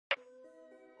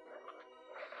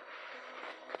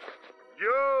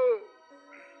Yo!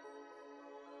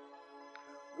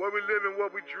 What we living, what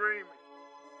we dreaming,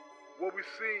 what we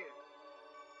seeing.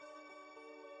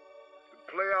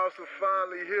 The playoffs are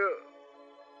finally here.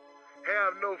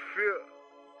 Have no fear.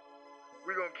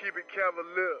 We gonna keep it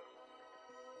cavalier.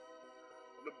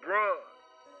 LeBron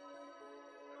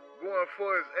going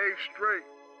for his 8th straight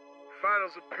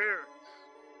finals appearance.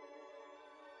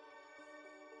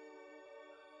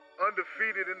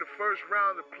 Undefeated in the first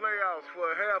round of playoffs for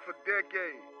a half a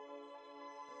decade.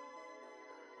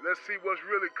 Let's see what's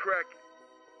really cracking.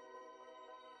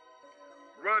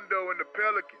 Rondo and the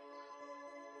Pelicans,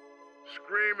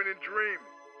 screaming and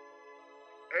dreaming.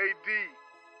 AD,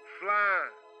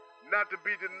 flying, not to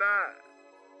be denied.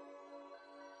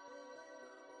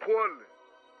 Portland,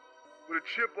 with a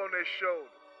chip on their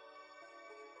shoulder.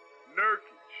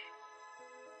 Nurkic,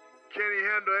 can he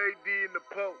handle AD in the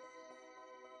post?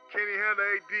 Can he handle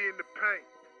AD in the paint?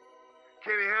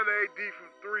 Can he handle AD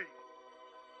from 3?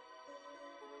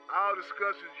 All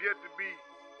discussions yet to be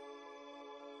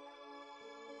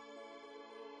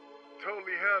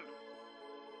totally handled.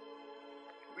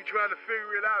 We trying to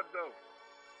figure it out though.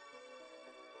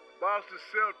 Boston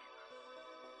Celtics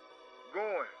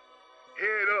going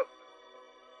head up,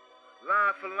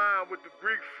 line for line with the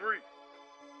Greek Freak.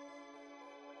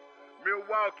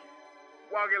 Milwaukee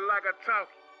walking like a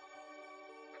talkie.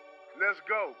 Let's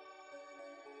go.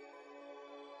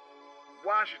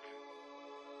 Washington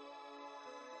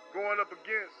going up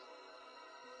against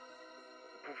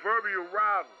the proverbial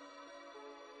rival,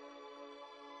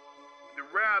 the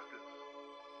Raptors,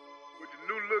 with the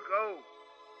new look O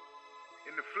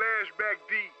and the flashback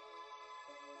D,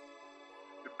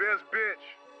 the best bench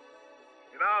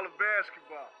in all of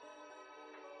basketball.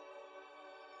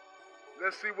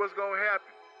 Let's see what's gonna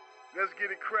happen. Let's get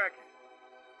it cracking.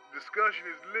 The discussion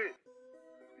is lit.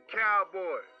 The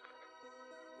Cowboys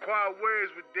part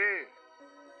ways with Dez.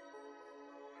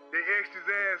 They X'd his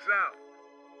ass out.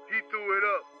 He threw it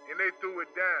up and they threw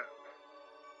it down.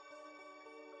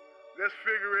 Let's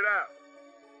figure it out.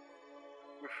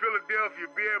 Will Philadelphia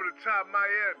be able to top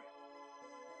Miami?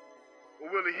 Or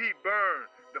will the Heat burn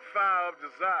the fire of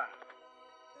desire?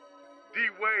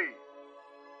 D-Wade,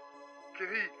 can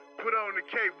he put on the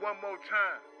cape one more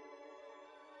time?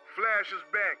 Flash us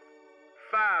back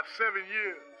 5-7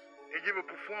 years and give a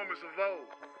performance of old.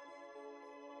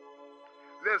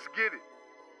 Let's get it.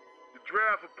 The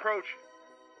draft approaching.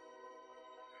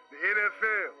 The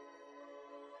NFL.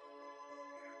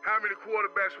 How many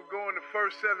quarterbacks will go in the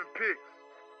first 7 picks?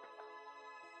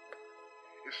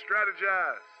 It's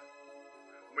strategize,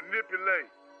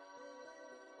 manipulate,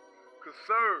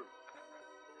 conserve,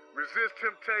 resist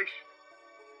temptation,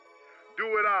 do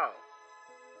it all.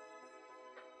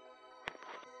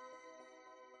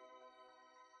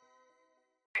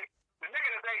 The nigga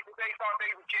that they thought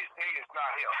they would get, he is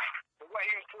not him. The way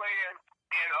he was playing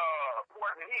in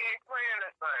Portland, he ain't playing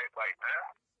that thing like man.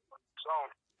 So,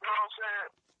 you know what I'm saying?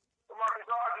 The Marcus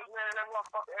Aldridge, man, that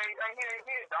motherfucker he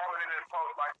ain't dominant in the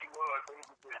post like he was when he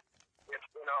was in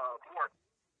Portland.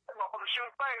 That motherfucker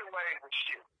shooting fadeaways and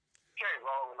shit. Can't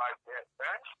roll like that,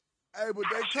 man. Hey, but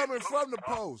they coming from the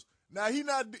post. Now he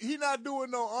not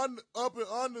doing no up and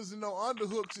unders and no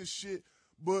underhooks and shit,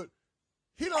 but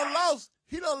he done lost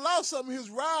some of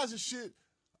his rise and shit.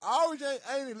 Aldridge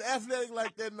ain't athletic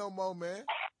like that no more, man.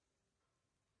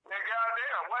 Man,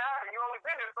 goddamn, what happened? You only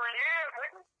been there 3 years,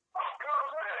 nigga. You know what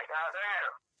I'm saying?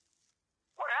 Goddamn.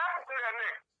 What happened to that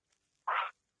nigga?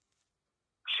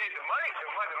 Shit, the money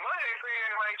they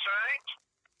paying him ain't changed.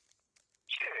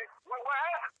 Shit, what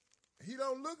happened? He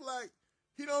don't look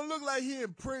like he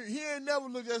in he ain't never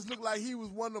just looked like he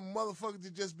was one of them motherfuckers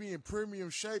that just be in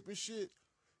premium shape and shit.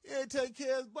 He ain't take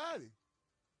care of his body.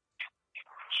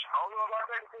 I don't know about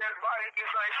taking care of his body, he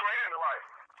just ain't playing right.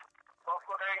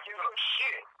 Motherfucker ain't giving a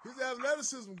shit. His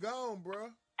athleticism gone, bro.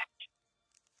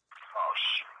 Oh,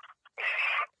 shit.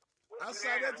 I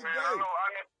saw that today.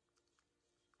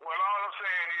 Well, all I'm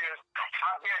saying is,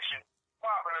 I bet you,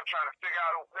 Poppin' them trying to figure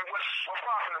out what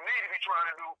Poppin' them need to be trying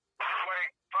to do.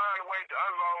 Find a way to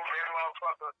unload that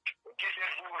motherfucker and get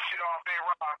that bullshit off their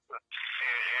roster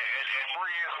and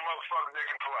bring in some motherfuckers that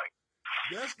can play.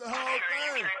 That's the whole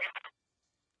thing.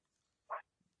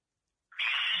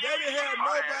 They didn't have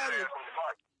nobody.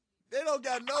 They don't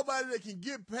got nobody that can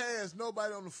get past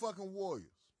nobody on the fucking Warriors.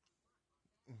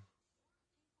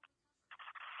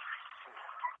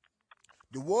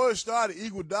 The Warriors started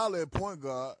Iguodala at point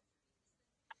guard.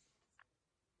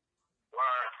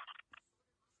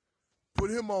 Put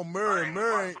him on Murray.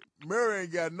 Murray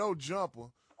ain't got no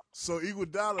jumper. So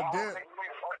Iguodala I don't think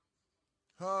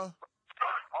huh? I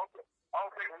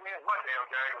don't think my damn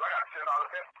game. I got $10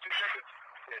 bet for 2 tickets.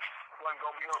 It wasn't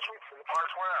gonna be no sweep for the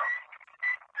first round.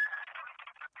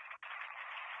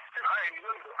 And I ain't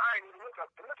even look at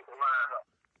the lineup.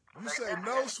 You say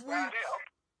no sweeps?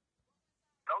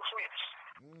 No sweeps.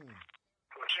 Mm.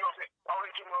 But you know what I'm saying?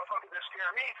 Only 2 motherfuckers that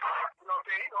scare me. You know what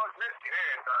I'm saying? You know it's risky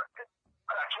every time.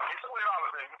 I got $20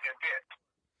 in debt.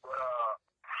 But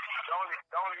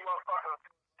the only motherfucker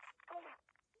who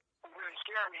really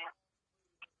scare me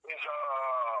is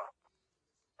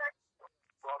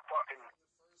motherfucking,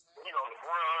 you know,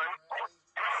 LeBron.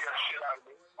 Scare the shit out of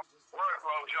me. LeBron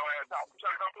blows your ass out. You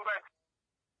trying to come through that?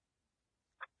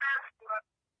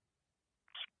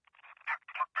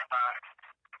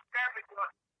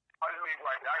 I just leave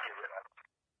right there. I get rid of it.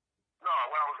 No,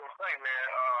 what I was gonna say, man,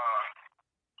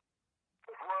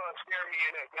 LeBron scared me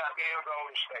in that goddamn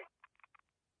Golden State.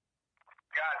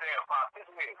 Goddamn, Pop, just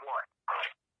win one.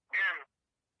 You hear me?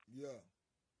 Yeah.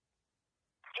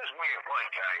 Just win one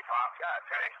game, Pop. God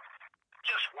dang.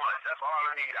 Just one. That's all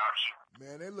I need out of you.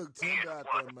 Man, they look tender out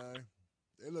there, man.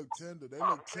 They look tender. They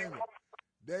look tender.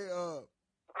 They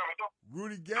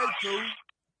Rudy Gay threw.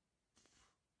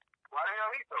 Why the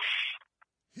hell he threw?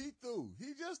 He threw.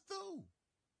 He just threw.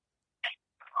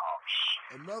 Oh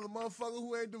shit. Another motherfucker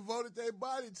who ain't devoted their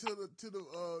body to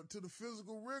the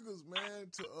physical rigors,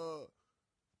 man.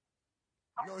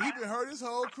 He been hurt his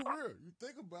whole career. You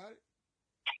think about it.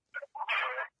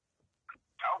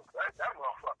 That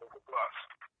motherfucker's a bust.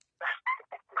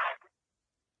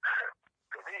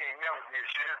 Cause he ain't never did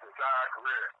shit his entire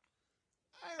career.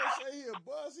 I ain't gonna say he a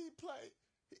buzz. He played.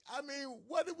 I mean,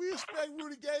 what did we expect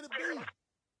Rudy Gay to be?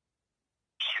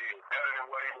 Shit, better than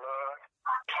what he was.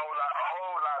 A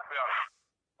whole lot better.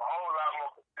 A whole lot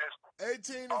more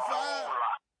consistent. 18 and 5.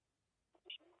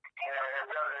 Yeah,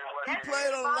 better than what He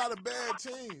played on a lot of bad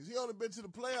teams. He only been to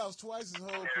the playoffs twice his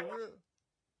whole career.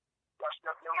 Gotta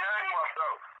step your game up,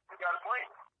 though. You gotta play.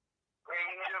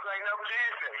 He just ain't never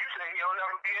did that. You say he don't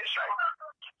never be in shape.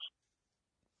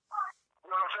 You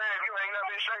know what I'm saying? If you ain't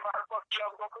never in shape, how the fuck you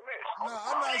ever gonna commit? No,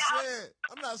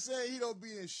 I'm not saying he don't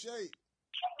be in shape.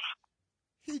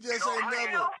 He just ain't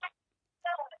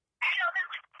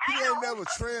never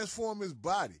transformed his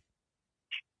body.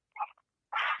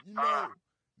 You know,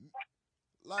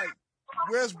 like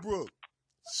Westbrook,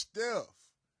 Steph,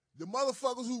 the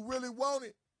motherfuckers who really want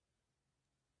it,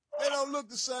 they don't look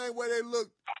the same way they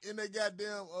look in their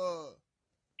goddamn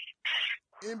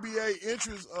NBA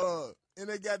entrance in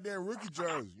their goddamn rookie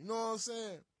jersey. You know what I'm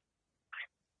saying?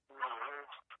 Mm-hmm.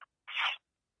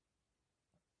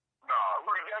 No,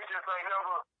 Rudy Gay just ain't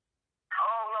never. I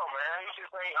don't know, man. He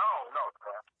just ain't. I don't know,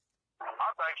 man. I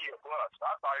think he a bust.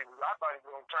 I thought he was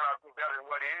gonna turn out to be better than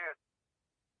what he is.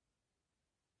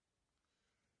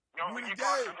 You know,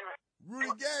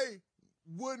 Rudy Gay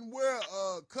wouldn't wear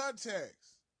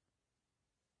contacts.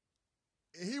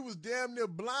 And he was damn near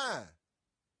blind.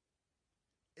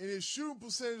 And his shooting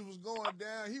percentage was going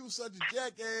down. He was such a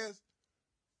jackass.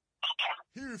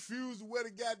 He refused to wear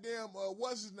the goddamn,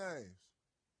 what's his name?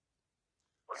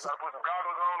 Well, he got to put some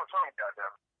goggles on or something,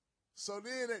 goddamn. So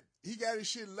then he got his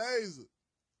shit lasered.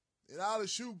 And all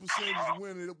his shooting percentages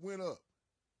went up.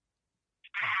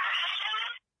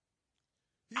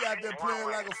 He out there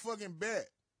playing like a fucking bat.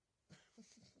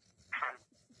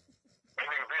 That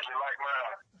nigga vision like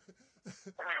mine.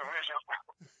 That nigga vision.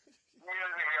 Me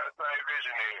and this nigga got the same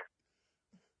vision here.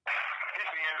 He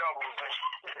seeing doubles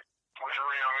with your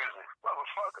real vision.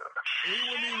 Motherfucker. And he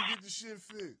wouldn't even get the shit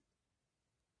fixed.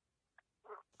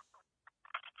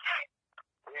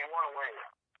 He ain't want to win.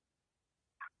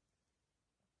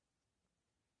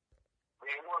 He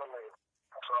ain't want to win.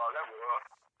 That's all that was.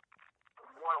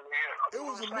 He want to win. It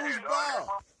was a loose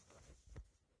ball.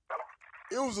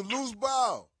 It was a loose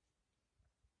ball.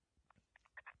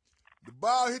 The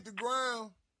ball hit the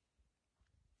ground.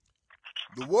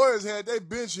 The Warriors had their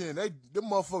bench in. Them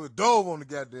motherfuckers dove on the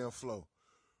goddamn floor.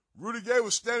 Rudy Gay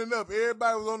was standing up.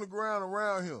 Everybody was on the ground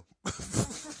around him.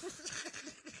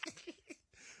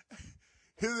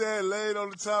 His ass laid on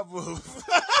the top of him.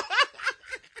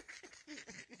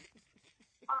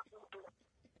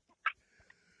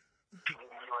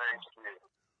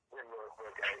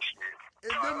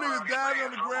 And them niggas dying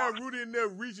on the ground, Rudy in there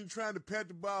reaching, trying to pat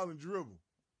the ball and dribble.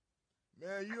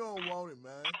 Man, you don't want it,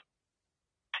 man.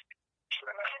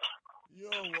 You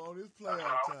don't want it. It's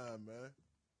playoff time, man.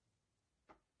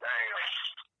 Damn.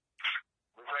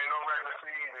 This ain't no regular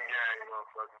season game,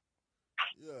 motherfucker.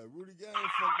 Yeah, Rudy Gay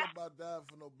ain't fucked up about dying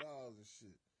for no balls and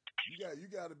shit. You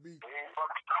got to be.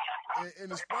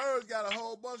 And the Spurs got a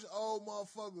whole bunch of old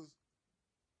motherfuckers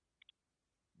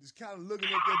just kind of looking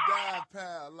at their dive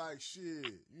pile like shit.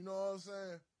 You know what I'm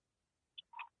saying?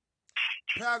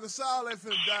 Pau Gasol ain't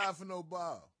finna die for no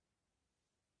ball.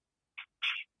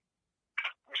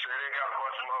 You said they got a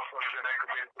bunch of motherfuckers that ain't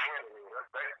committed to winning. That's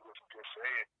basically what you just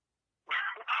said.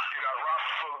 You got a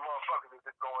roster full of motherfuckers that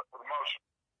just going through the motion.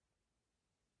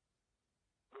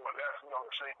 Doing that, the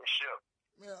sinking ship.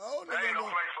 Man, old There ain't no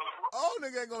place for LeBron. old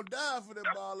nigga ain't gonna die for that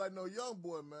ball like no young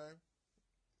boy, man.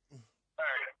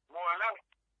 Hey, boy, look,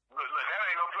 that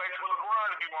ain't no place for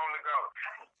LeBron if you want to go.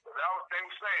 That was they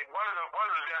were saying. One of the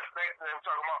destinations they were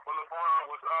talking about for LeBron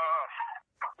was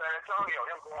San Antonio.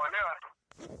 Him going there.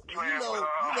 You know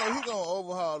he gonna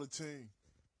overhaul the team.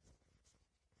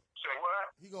 Say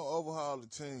what? He gonna overhaul the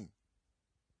team.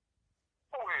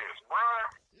 Who is Brian?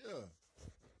 Yeah.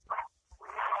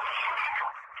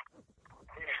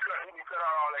 He cut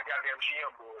out all that goddamn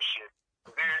GM bullshit.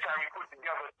 Every time he put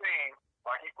together a team,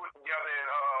 like he put together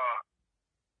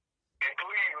in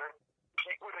Cleveland, he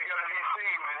put together these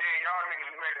teams, and then y'all niggas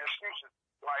be making excuses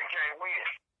why he can't win.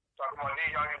 Talking about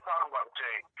then y'all ain't talking about the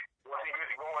team. Once he gets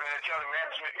to going in and telling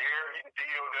management here, get the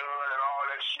deal done and all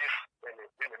that shit, and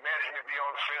the management be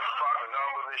on the fence about the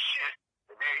numbers and shit,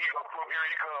 and then he gonna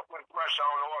put pressure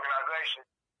on the organization,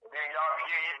 and then y'all,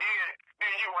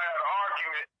 then you had an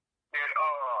argument that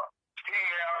he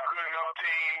had a good enough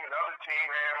team, the other team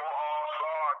had more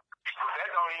all-stars. So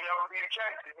that don't even ever be the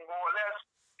case. Any more or less,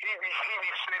 he be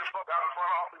sitting the fuck out in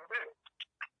front office business.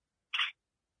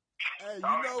 Hey, you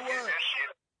know what?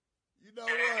 You know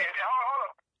what? Hold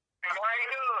up. And I ain't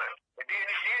done. And then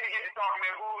he get to talking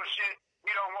that bullshit.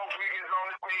 He don't want Wiggins on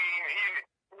the team.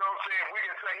 You know what I'm saying?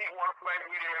 Wiggins say he want to play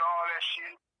with him and all that shit.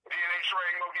 And then they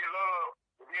trade gonna get love.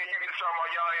 And then you get to talking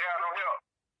about y'all ain't had no help.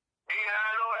 He ain't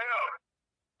had no help.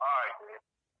 All right, man.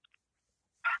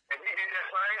 And he did that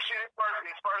same shit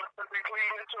his first in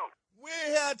Cleveland, too. We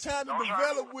ain't had time to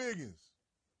develop Wiggins. It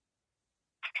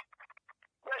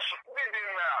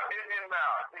didn't matter.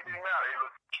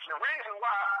 The reason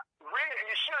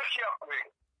you should have kept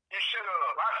Wiggins. You should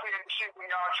have. I said the shit when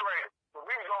y'all traded. But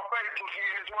we was on Facebook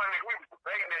here, this one nigga, we was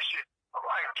debating that shit. I'm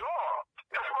like, dog,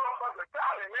 this motherfucker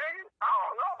talent, nigga. I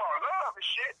don't know about love and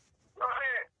shit. You know what I'm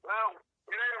saying? Well,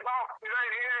 it ain't about,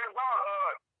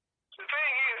 the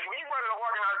thing is, when you run an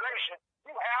organization,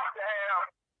 you have to have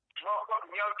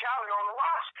motherfucking young talent on the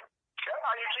roster. That's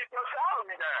how you keep your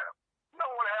salary down. You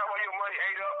don't want to have all your money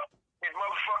ate up in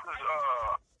motherfuckers,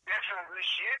 veterans and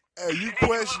shit. Hey, you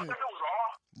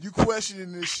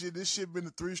questioning this shit. This shit been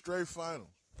the 3 straight finals.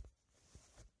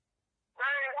 They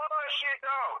ain't won shit,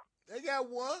 though. They got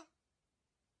one.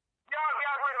 Y'all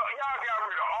got rid of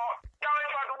all. Y'all ain't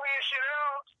about to win shit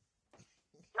else.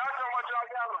 Y'all talking about y'all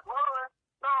got LeBron.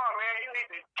 No, man, you need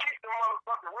to keep the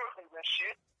motherfucking rookies and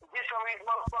shit. And get some of these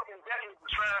motherfucking veterans to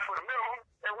sign for the minimum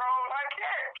and roll like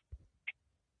that.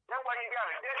 That's why you got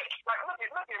a debt. Like, look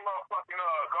at motherfucking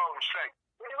Golden State.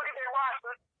 When you look at their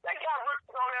roster, they got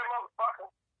rookies on that motherfucker.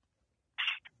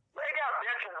 They got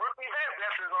veterans, rookies and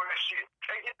veterans on this shit.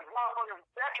 They get the motherfucking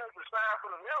veterans to sign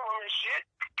for the minimum and shit,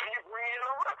 and you bring in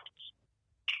the rookies.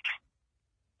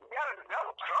 You gotta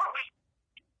develop something.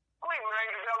 Cleveland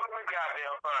ain't developing a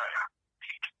goddamn thing.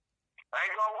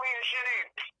 Ain't gonna win shit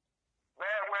either.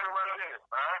 Bad way to run a business,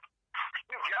 man.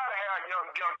 You gotta have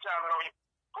young talent on you.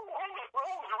 Who's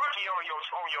the rookie on your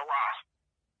roster?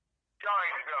 Y'all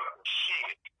ain't developing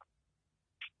shit.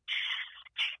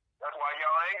 That's why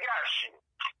y'all ain't got shit.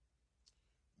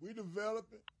 We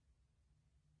developing.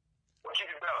 What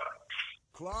you developing?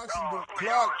 Clarkson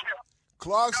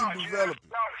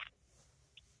developing.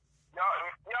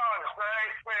 Y'all the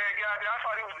same man, goddamn. I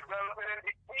thought he was developing.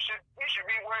 He should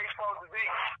be where he's supposed to be.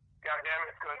 Goddamn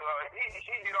it, because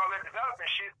he did all that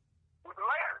development shit with the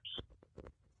Lakers.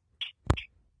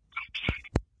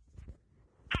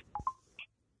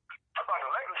 I thought the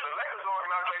Lakers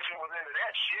organization was into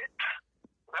that shit.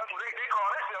 That's what they call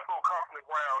themselves gonna come from the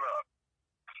ground up.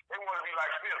 They want to be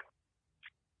like Philly.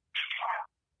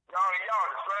 Y'all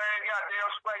the same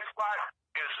goddamn space spot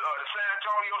is the San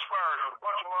Antonio Spurs with a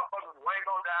bunch of motherfuckers who ain't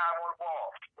gonna die on the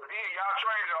ball. But then y'all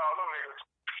traded all them niggas.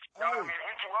 Y'all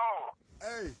get too old.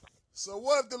 Hey, so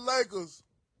what if the Lakers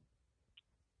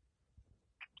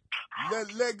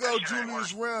let go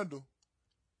Julius Randle,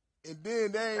 and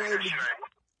then they ain't able to,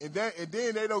 and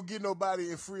then they don't get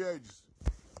nobody in free agency?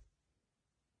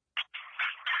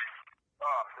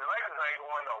 The Lakers ain't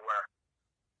going nowhere.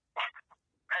 I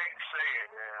hate to say it,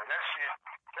 man. That shit,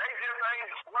 they just ain't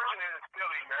as fortunate as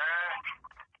Philly, man.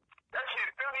 That shit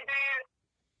Philly did,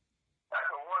 that's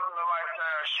a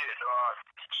once-in-a-lifetime shit, dog.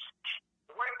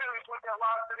 The way Philly put that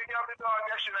roster together, dog,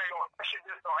 that shit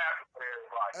just don't happen for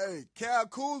everybody. Hey, Kyle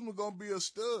Kuzma gonna be a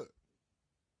stud.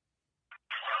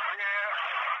 Yeah,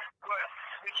 but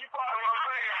did you follow what I'm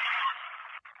saying?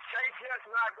 just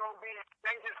not gonna be.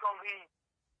 They just gonna be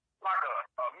like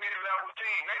a mid-level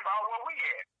team. They about where we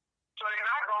at. So they're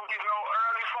not gonna get no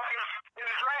early fucking in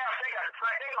the draft. They got to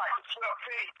play. They like to 12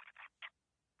 teams.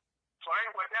 So they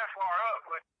went that far up,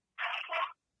 but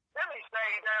Philly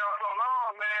stayed down so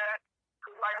long, man.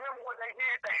 Cause like remember what they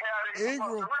did? They had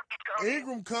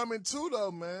Ingram coming too though,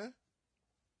 man.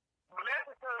 But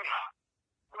listen to me.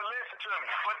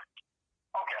 But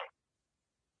okay,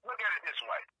 look at it this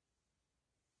way.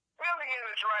 Philly in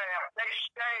the draft, they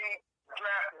stayed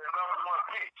drafting the number one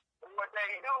pick. And what they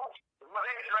do, when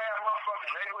they draft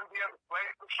motherfuckers, they wouldn't be able to play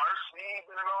the first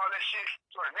season and all that shit.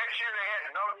 So the next year they had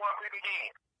the number one pick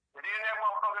again. And then that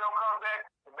motherfucker don't come back.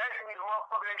 And basically the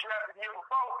motherfucker they drafted the year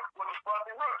before was a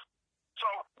fucking rookie. So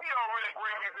he don't really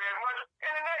bring you very much.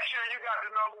 And the next year you got the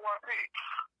number one pick.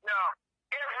 Now,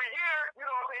 every year, you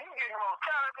know what I'm saying, you get the most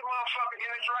talented motherfucker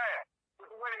in the draft. But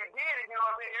the way they did it, you know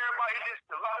what I'm saying, everybody just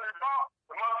the luck of the ball,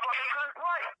 the motherfucker couldn't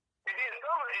play. And then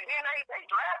they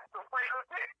drafted some pretty good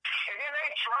picks. And then they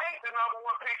trade the number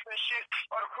one picks and shit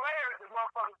for the players. The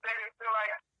motherfuckers they didn't feel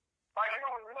like you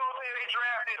know what I'm saying, they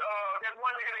drafted that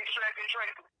one nigga they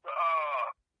traded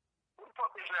who the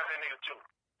fuck they drafted that nigga to?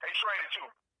 They traded to.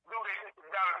 Dude, they sent to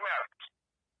Dallas Mavericks.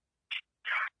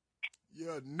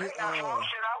 Yeah, they got some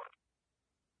shit out.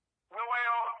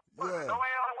 Noel.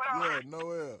 Yeah,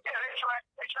 Noel. Yeah,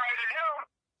 they traded him.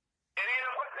 And then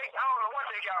I don't know what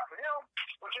they got for him,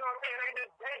 but you know what I'm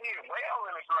saying, they did well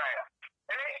in the draft.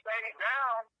 And they stayed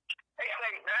down. They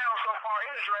stayed down so far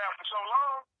in the draft for so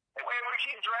long, they were able to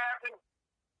keep drafting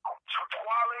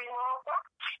quality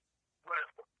motherfuckers. But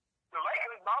the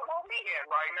Lakers about what we at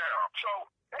right now. So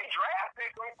they draft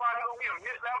pick them probably gonna be a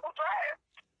mid-level draft.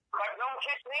 Like number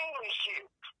 15 and shit.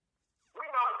 We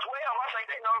number 12, I think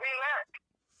they gonna be 11.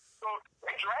 So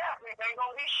they draft pick ain't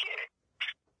gonna be shit.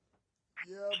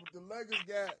 Yeah, but the Lakers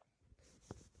got.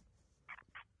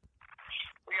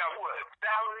 We got what?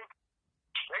 Salary?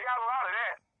 They got a lot of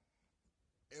that.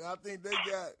 And I think they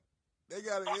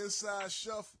got an inside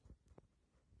shuffle.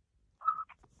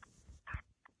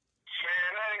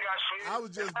 Man, that ain't got shit.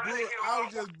 I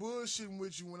was just bullshitting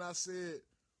with you when I said,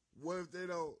 what if they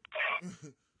don't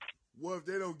what if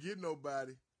they don't get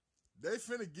nobody? They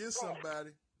finna get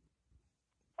somebody.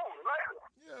 Oh, the Lakers?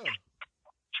 Yeah.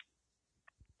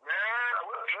 Man, I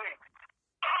will say.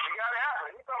 It gotta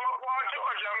happen. He talking about Paul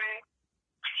George,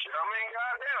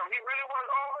 goddamn, he really was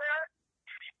over there?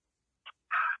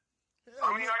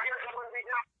 Hell, I guess it wouldn't be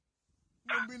him.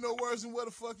 Wouldn't be no worse than where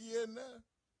the fuck he at now.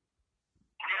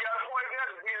 You got a point there,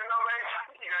 because he's a number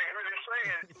 18. I ain't really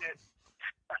saying shit.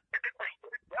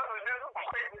 That was just a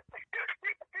point.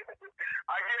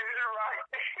 I guess you're right.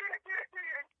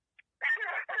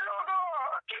 I don't know.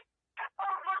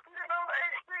 I'm fucking number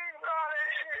 18 and all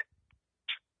that shit.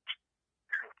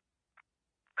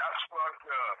 That's fucked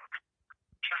up.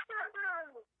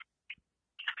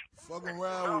 Fuck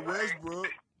around with Westbrook.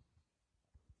 Hell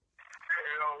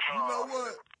no. You know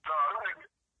what? No,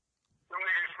 them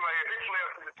niggas play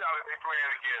up to the talent they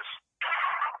playing against.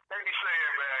 They be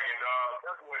sandbagging, dog.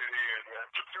 That's what it is, man.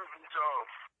 Truth be told.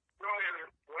 Them niggas,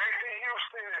 when they see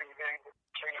Houston and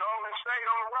Golden State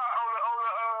on the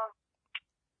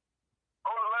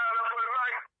lineup for the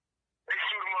night, they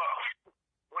shoot them up.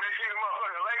 When they see the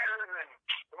motherfucking Lakers and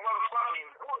the motherfucking,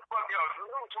 who the fuck else? Who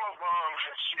smoke bombs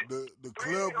and shit? The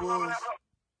Clippers,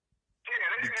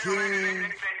 the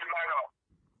Kings,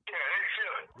 they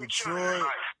chilling. Detroit.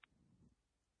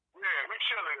 Yeah, we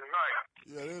chilling tonight.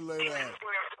 Yeah, they lay down.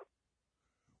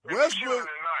 Westbrook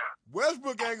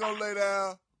Westbrook ain't gonna lay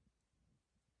down.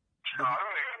 Nah, them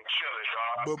niggas chilling,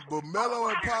 dog. But Melo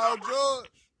and Paul George,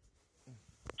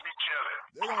 We chilling.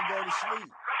 they gonna go to sleep.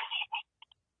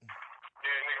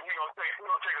 Yeah, nigga, we gonna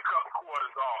take a couple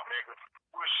quarters off, nigga.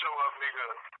 We'll show up, nigga,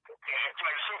 and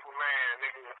play Superman,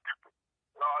 nigga.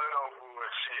 All that old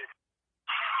bullshit.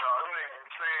 No, them niggas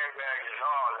sandbagging and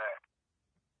all that.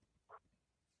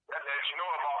 That you know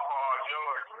about Paul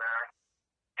George, man.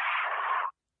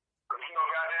 Cause you know,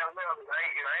 goddamn well, it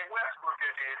ain't Westbrook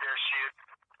that did that shit.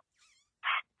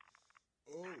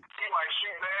 Oh, He might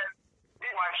shoot that.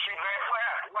 What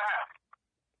happened?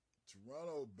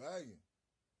 Toronto bagging.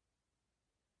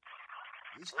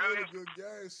 It's still a good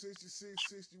game,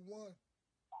 66-61. Oh,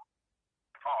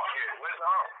 yeah, where's the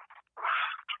home?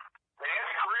 Man,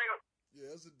 it's real.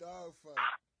 Yeah, it's a dog fight.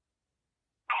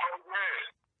 Oh,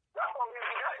 yeah. That's what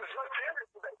that's a good series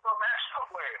today for match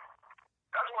somewhere.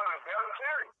 That's one of the better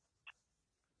series.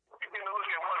 You get to look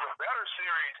at one of the better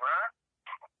series, man.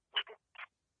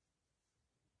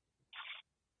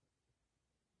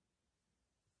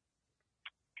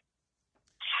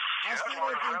 I still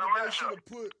don't think that they should have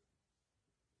put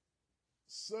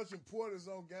such importance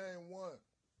on game one.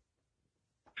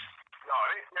 No,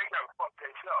 they got to fuck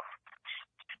themselves.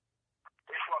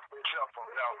 They fucked themselves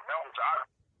on that. That was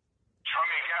I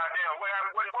mean, goddamn,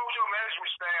 what was your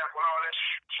management staff and all that?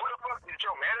 What the fuck did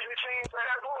your management team say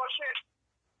that bullshit?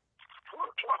 What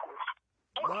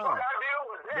the fuck idea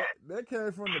was that? That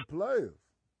came from the players.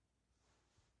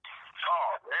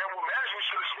 Oh, man, well, management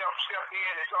should have stepped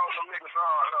in and told them niggas, no.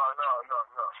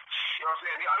 You know what I'm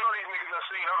saying? I know these niggas done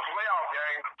seen other playoff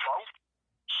games, folks.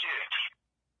 Shit.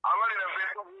 I know they done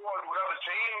been awards with other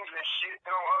teams and shit,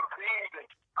 other teams and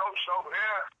coached over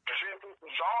there and been through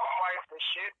some dog fights and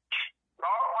shit.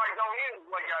 Dog fights don't end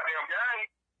one goddamn game.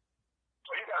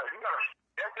 So you gotta,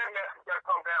 that message gotta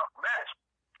come down from that.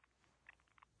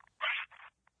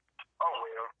 Oh,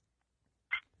 well.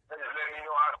 That just let me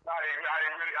know I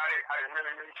didn't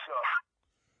really suck.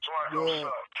 So I don't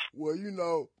suck. Well, you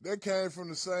know, that came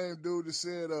from the same dude that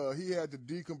said he had to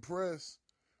decompress.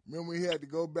 Remember he had to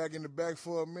go back in the back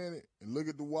for a minute and look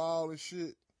at the wall and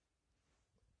shit?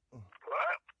 What?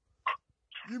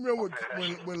 You remember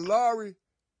when Larry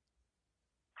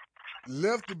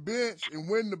left the bench and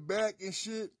went in the back and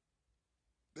shit?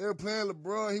 They were playing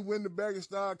LeBron. He went in the back and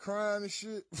started crying and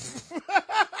shit.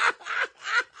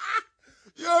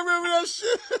 Y'all remember that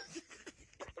shit?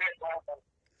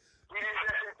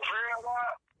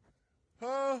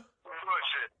 Huh?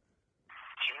 Bullshit.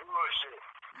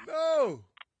 No.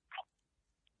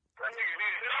 That nigga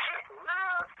did this shit for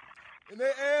real? And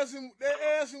they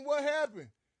asked him what happened.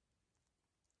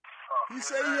 He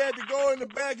said he had to go in the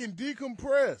back and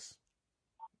decompress.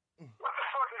 What the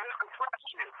fuck is this compressed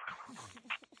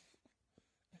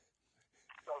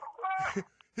shit?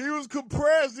 He was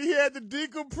compressed. He had to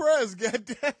decompress. God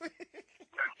damn it.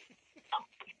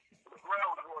 The bro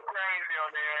was going crazy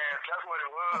on their ass. That's what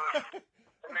it was.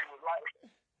 That nigga was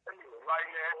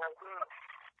lighting their ass up.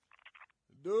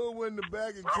 Dude went in the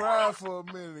back and cried for a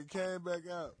minute and came back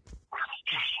out.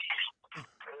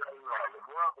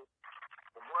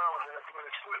 LeBron was in there putting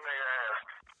his foot in their ass.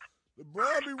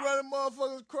 LeBron be running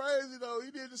motherfuckers crazy, though.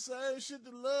 He did the same shit to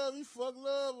Love. He fucked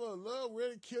Love up. Love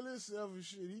ready to kill himself and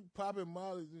shit. He popping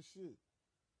mollies and shit.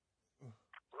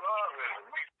 Love is a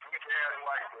weak ass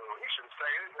white dude. He should have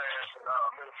stayed his ass in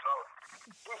Minnesota.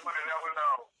 We would have never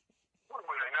known. We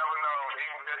would have never known he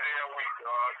was that damn weak,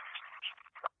 dog.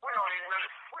 We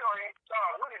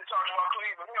need to talk about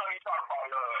Cleveland. We don't even talk about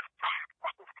Love.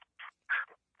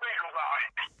 Think about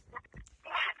it.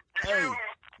 Hey,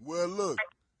 well, look.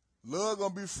 Love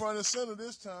gonna be front and center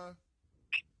this time.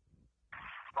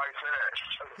 Like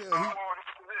that.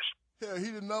 Hell, he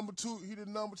the number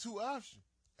two option.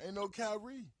 Ain't no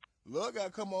Kyrie. Love gotta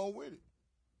come on with it.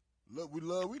 Look, we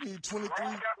need 23.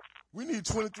 We need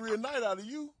 23 a night out of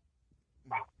you.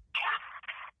 We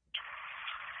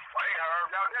heard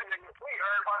about that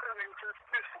nigga since the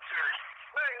pistol series.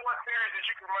 There ain't one series that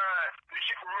you can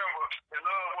remember that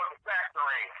Love was a factor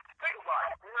in. Think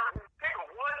about it. Remember, think of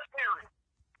one series.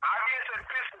 I guess that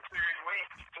pistol series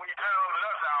when you pounded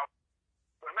us out,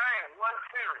 but name one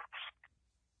series.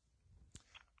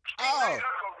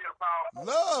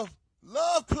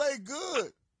 Love play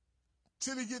good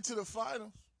till he get to the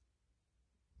finals.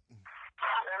 And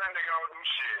that nigga don't do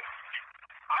shit.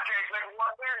 I can't think of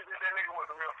one series that nigga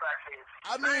was a real factor in.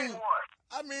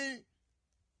 I mean,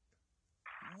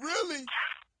 really,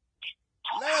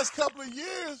 last couple of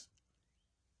years,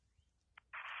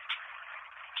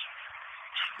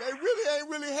 they really ain't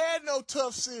really had no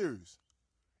tough series.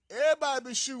 Everybody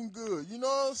been shooting good. You know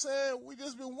what I'm saying? We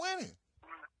just been winning.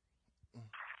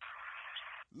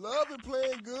 Love been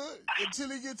playing good until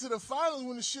he get to the finals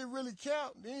when the shit really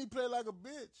count. Then he play like a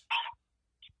bitch.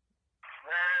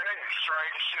 Man, they just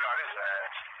straight the shit out his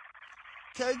ass.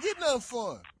 Can't get nothing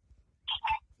fun.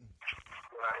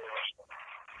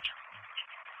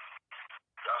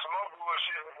 Got some more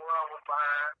bullshit. LeBron was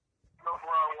fine.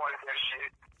 LeBron wanted that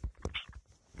shit.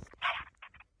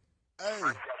 Hey.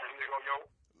 Got this nigga on your...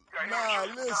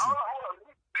 Nah, listen. Hold on.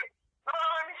 No,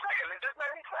 let me say it. Just let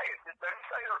me say it.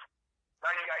 Now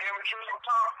you got Emmett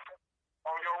Thompson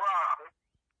on your roster.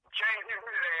 Can't get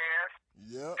rid of their ass.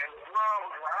 Yep. And LeBron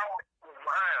was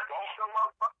behind both of them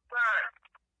motherfucking times.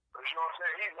 But you know what I'm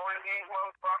saying? He's one of these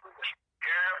motherfuckers that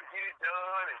get it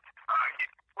done and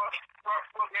fuck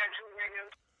Andrew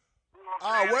Wiggins. You know what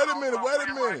I'm saying? Wait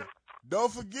a minute.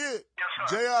 Don't forget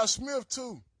J.R. Smith,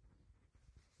 too.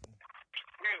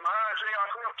 He's behind J.R.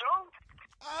 Smith, too?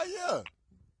 Yeah.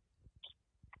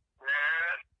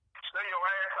 Man, stay your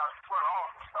ass out the front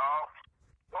office, dog.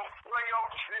 Don't play your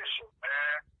position,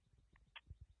 man.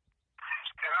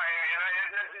 And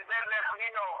that lets me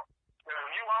know that if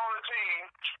you own the team,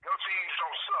 your team's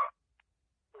gonna suck.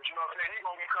 But you know what I'm saying? He's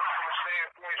come from a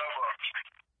standpoint of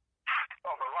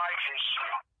a life and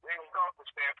shit. They don't come from a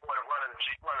standpoint of running the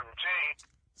team.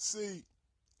 See,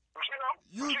 But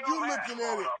you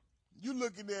know, you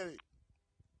looking at it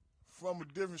from a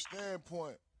different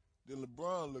standpoint than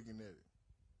LeBron looking at it.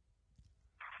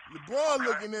 LeBron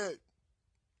looking at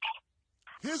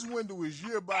his window is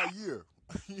year by year.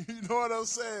 You know what I'm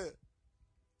saying?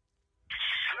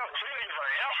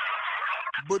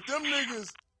 But them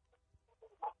niggas,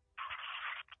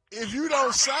 if you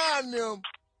don't sign them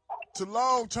to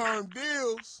long-term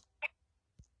deals,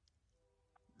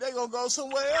 they gonna go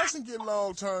somewhere else and get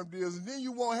long-term deals, and then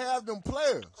you won't have them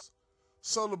players.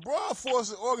 So LeBron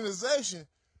forced the organization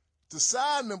to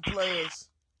sign them players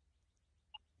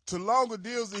to longer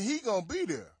deals than he gonna be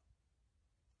there,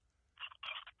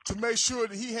 to make sure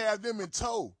that he have them in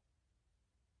tow.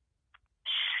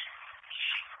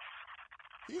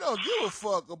 He don't give a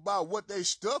fuck about what they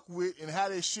stuck with and how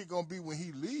that shit gonna be when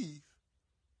he leave.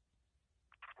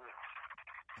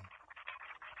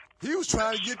 He was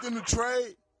trying to get them to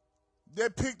trade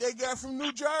that pick they got from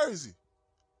New Jersey.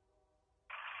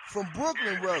 From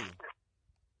Brooklyn, rather.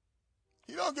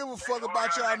 He don't give a fuck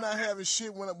about y'all not having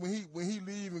shit when he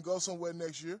leave and go somewhere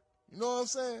next year. You know what I'm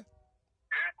saying?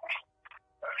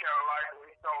 That's kind of like when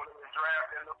he told him to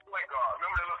draft in the point guard.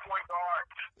 Remember the little point guard?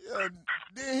 Yeah,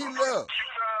 then he left.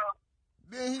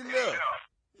 Yeah.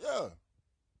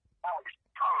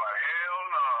 I'm like, hell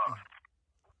no.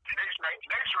 They end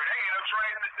up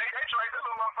trading. They trade that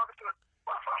little motherfucker to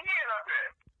what the fuck he end up at?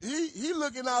 He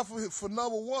looking out for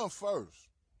number one first.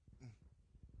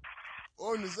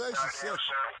 Organization second.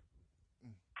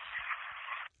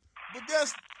 But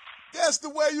that's the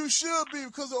way you should be,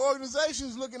 because the organization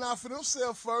is looking out for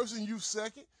themselves first and you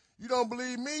second. You don't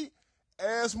believe me?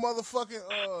 Ask motherfucking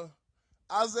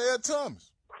Isaiah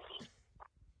Thomas.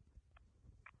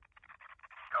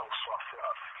 That was fucked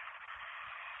up.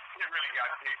 He really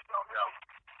got dicked up, yo.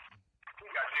 He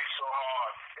got dicked so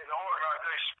hard. In the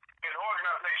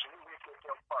organization, he reached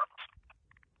him first.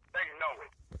 They know it.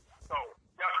 So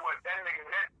that's what that nigga,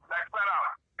 like flat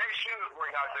out, they should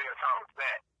bring Isaiah Thomas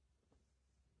back.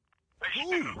 They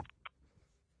should.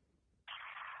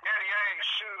 Danny Ainge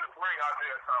should bring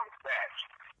Isaiah Thomas back.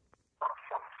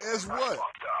 As what? I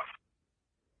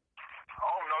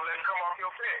don't know, let him come off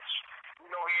your bench. You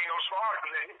know he ain't no smart,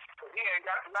 because he ain't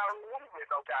got a lot of movement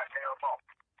no goddamn ball.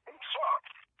 He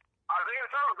sucks. Isaiah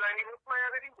Thomas ain't even the player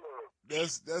that he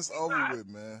was. That's over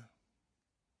with, man.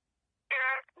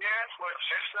 Yeah, but at the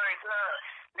same time,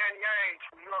 Danny Ainge,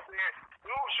 you know what I'm saying?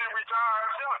 Lou should retire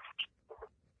himself.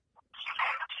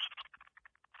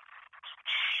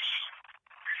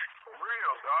 For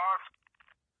real, dog.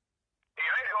 He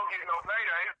ain't gonna get no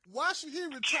payday. Why should he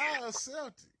retire a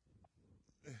Celtic?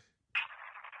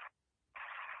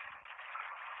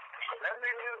 That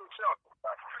nigga is a Celtic.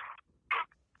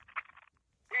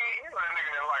 He know that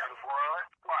nigga didn't like LeBron.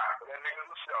 Why? Because that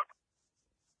nigga's a Celtic.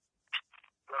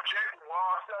 The objective of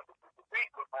all Celtics is to beat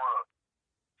LeBron.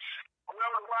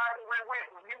 Whoever why he went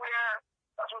with, when he there,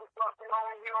 that's what the fuck he don't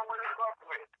win his fuck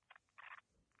with.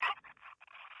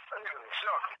 That nigga's a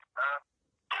Celtic, huh?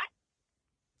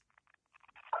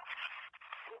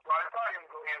 I thought he was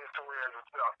going to end his career as a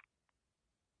Celtic.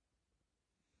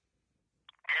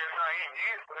 Everything he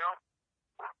did for them.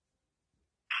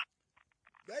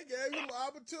 They gave him an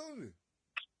opportunity.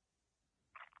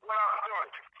 What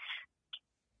opportunity?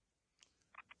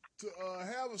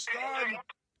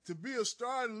 To be a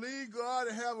starting league guard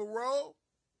and have a role.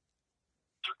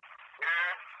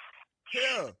 Yeah.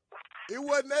 Hell, it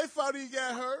wasn't their fault he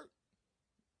got hurt.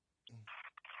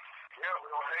 Yeah, but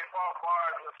when they fought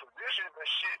bars and the physicians and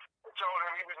shit, they told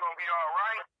him he was going to be all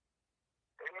right.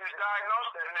 They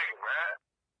misdiagnosed that nigga, man.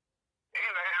 He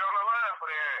laid it on the line for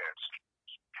their ass.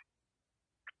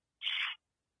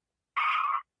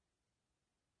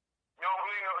 You don't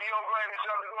blame the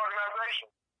Celtics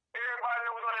organization. Everybody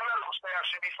that was on the medical staff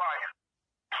should be fired.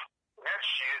 That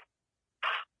shit.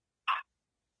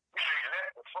 You should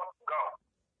let the fuck go.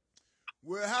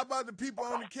 Well, how about the people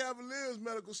on the Cavaliers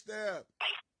medical staff?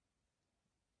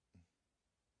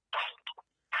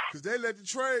 Because they let the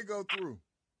trade go through.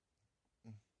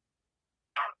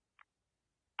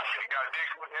 He got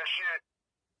dick with that shit.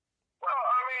 Well,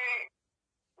 I mean,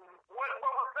 what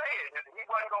was saying? He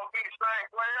wasn't going to be the same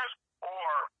players,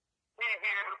 or he'd be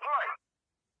able to play?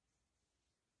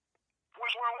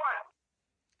 Which one was?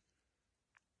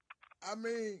 I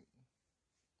mean,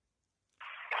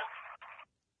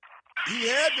 he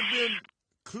had to been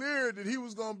clear that he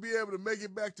was going to be able to make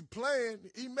it back to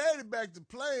playing. He made it back to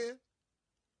playing.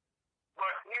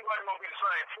 But he wasn't going to be the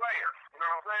same player. You know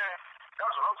what I'm saying?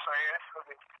 That's what I'm saying.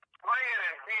 playing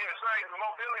and being the same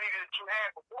mobility that you had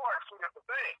before is two different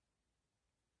things.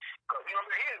 Because, you know what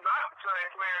I'm saying, he is not the same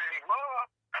player that he was.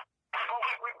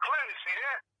 We can clearly see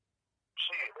that.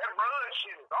 Shit, that run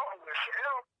shit is over with for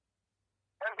him.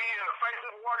 And being in the face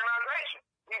of the organization.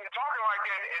 Even talking like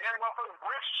that, and that motherfucking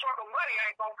rich truck of money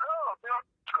ain't gonna come, you know?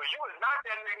 Because you is not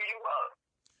that nigga you was.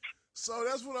 So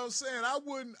that's what I'm saying. I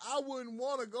wouldn't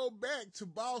want to go back to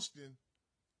Boston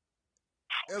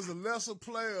as a lesser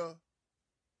player.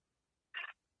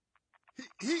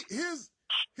 His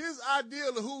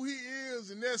ideal of who he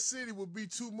is in that city would be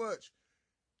too much.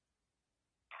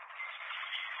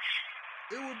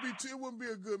 It wouldn't be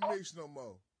a good mix no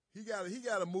more. He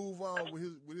gotta move on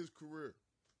with his career.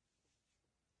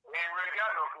 He ain't really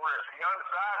got no career. He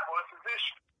undecided for his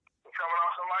position. He's coming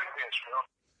off somebody's bench, you know.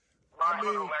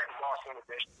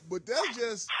 But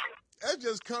that's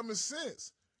just common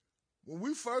sense. When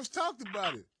we first talked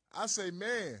about it, I say,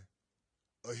 man,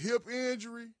 a hip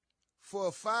injury for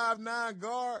a 5'9"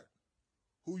 guard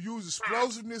who uses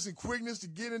explosiveness and quickness to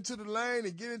get into the lane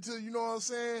and get into, you know what I'm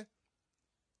saying,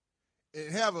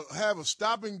 and have a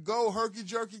stop and go herky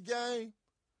jerky game.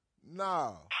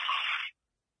 Nah,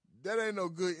 that ain't no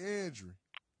good injury.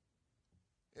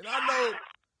 And I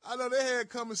know they had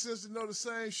common sense to know the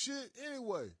same shit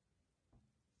anyway.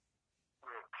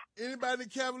 Anybody in the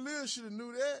Cavaliers should have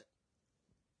knew that.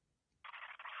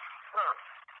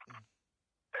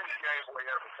 They just gave away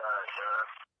every time, man.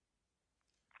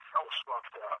 I was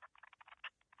fucked up.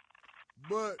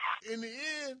 But in the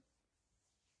end,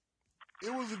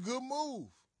 it was a good move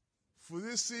for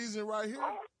this season right here.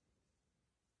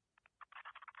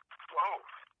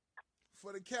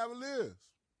 For the Cavaliers.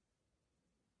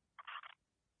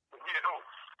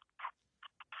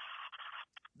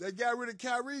 They got rid of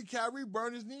Kyrie. Kyrie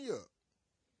burned his knee up.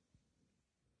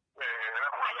 Man,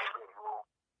 that was a good move.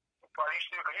 But you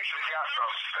should have got some.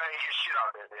 They ain't get shit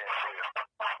out there, damn deal.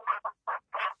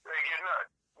 They ain't get nothing.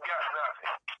 You got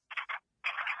nothing.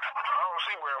 I don't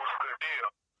see where it was a good deal.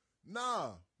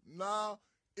 Nah.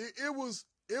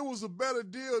 It was a better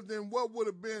deal than what would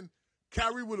have been.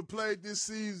 Kyrie would have played this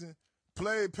season,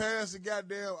 played past the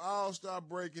goddamn All-Star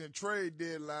break and the trade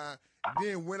deadline,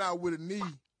 then went out with a knee.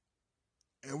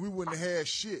 And we wouldn't have had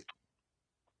shit.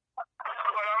 But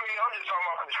I mean, I'm just talking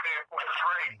about from the standpoint of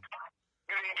trade.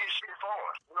 You didn't get shit for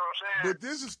us. You know what I'm saying? But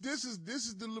this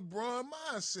is the LeBron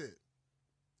mindset.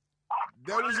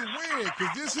 That was a win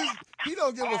because he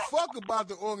don't give a fuck about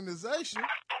the organization.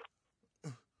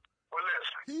 Well,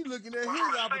 listen. He looking at his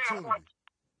opportunity.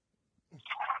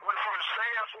 From the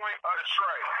standpoint of the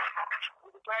trade,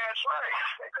 with the bad trade,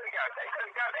 they could have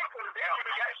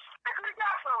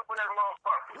got something for that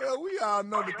motherfucker. Well, we all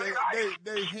know that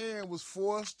they hand was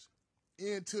forced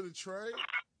into the trade.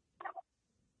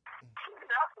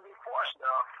 That's to be forced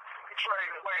now. You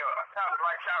trade away a talent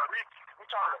like Kyrie. You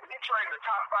trade the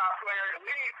top 5 player in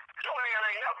the league. Your hand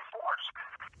ain't never forced.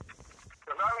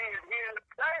 Because I mean, at the end of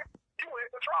the day, you in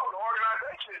control. The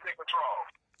organization is in control.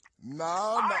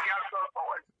 No.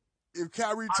 If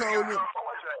Kyrie told him,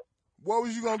 what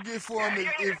was you gonna get for him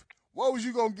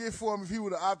if he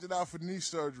would have opted out for knee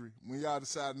surgery when y'all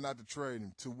decided not to trade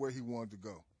him to where he wanted to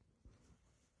go? Okay,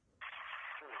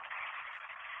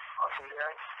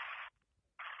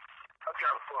 I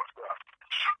got fucked up.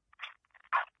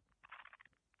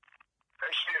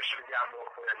 They still should have got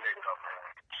more for that nigga, man.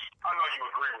 I know you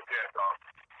agree with that, though.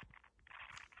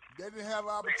 They didn't have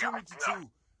an opportunity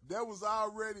to. There was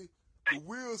already the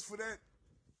wheels for that.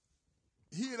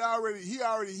 He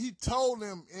told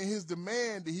them in his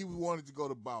demand that he wanted to go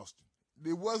to Boston.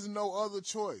 There wasn't no other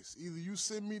choice. Either you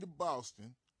send me to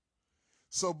Boston.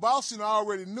 So Boston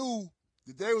already knew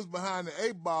that they was behind the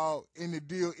 8-ball in the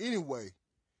deal anyway,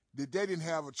 that they didn't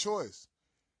have a choice.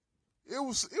 It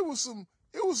was some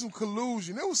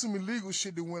collusion. There was some illegal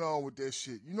shit that went on with that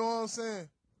shit. You know what I'm saying?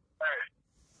 Hey,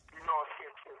 you know, if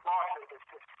Boston, if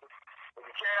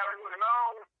the Cavs would have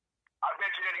known, I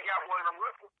bet you that he got one of them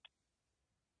rookies.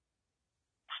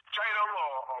 Tatum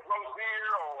or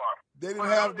Rozier or they didn't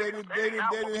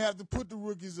have to put the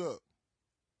rookies up.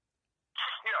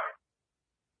 Yeah.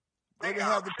 They didn't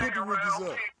have to put the rookies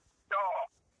up.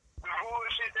 The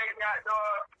bullshit they got,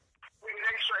 they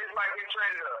traded like they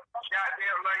traded a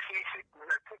goddamn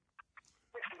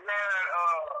 1969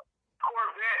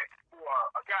 Corvette or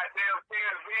a goddamn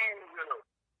pair of jeans and a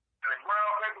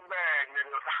brown paper bag,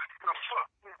 nigga. The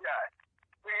fuck you got?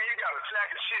 Nigga, you got a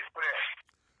sack of shit for that.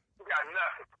 You got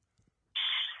nothing.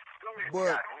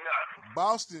 But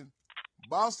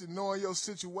Boston, knowing your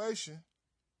situation,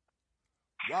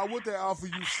 why would they offer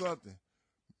you something?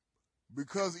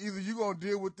 Because either you're going to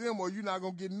deal with them or you're not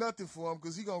going to get nothing for him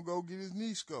because he's going to go get his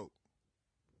knee scoped.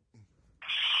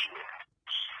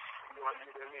 want to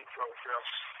get that knee close, Phil.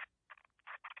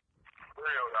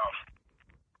 Real, though.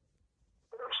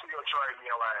 I'm still trying to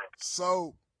your ass.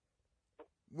 So,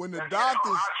 when the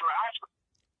doctors...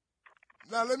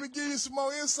 Now, let me give you some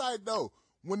more insight, though.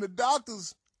 When the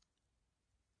doctors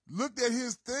looked at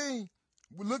his thing,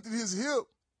 looked at his hip,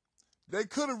 they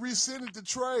could have rescinded the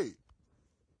trade.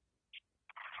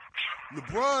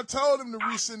 LeBron told him to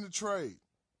rescind the trade.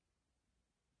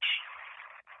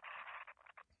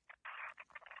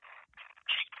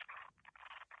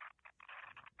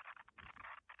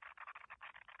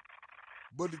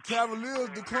 But the Cavaliers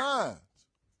declined.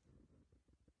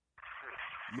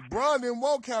 LeBron didn't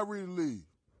want Kyrie to leave.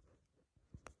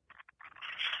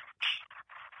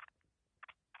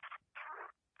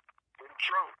 It's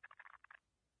true.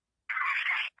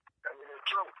 I mean,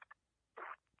 it's true.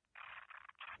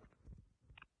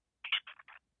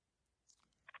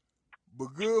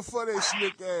 But good for their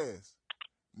slick ass.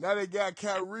 Now they got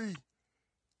Kyrie.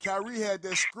 Kyrie had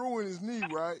that screw in his knee,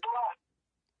 right?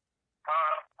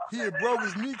 He had broke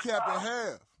his kneecap in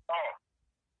half.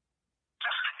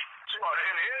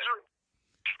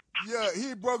 Yeah,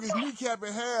 he broke his kneecap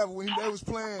in half when they was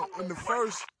playing in the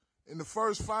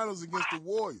first finals against the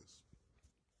Warriors.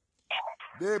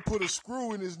 They had put a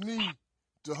screw in his knee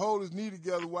to hold his knee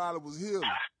together while it was healing.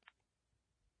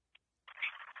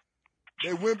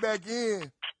 They went back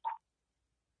in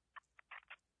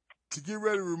to get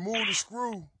ready to remove the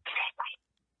screw,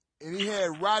 and he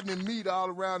had rotting meat all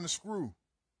around the screw.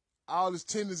 All his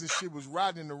tendons and shit was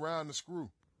rotting around the screw.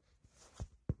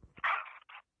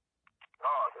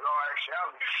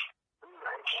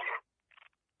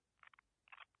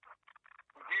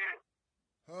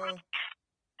 Huh? You ain't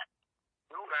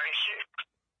shit.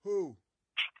 Who?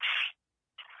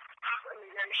 That nigga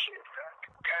ain't shit, man.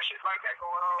 Got shit like that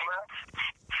going on, man.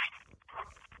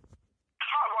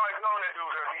 I've always known that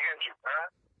dude that he injured,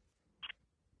 man.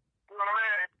 You know what I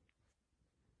mean?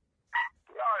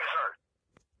 He always hurt.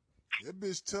 That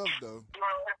bitch tough, though. You know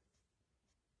what I mean?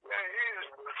 Yeah, he is,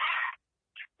 but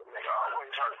the nigga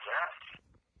always hurt, man.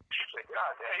 He said,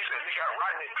 God damn, he said, he got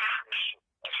right in his shit.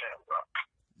 That's him, bro.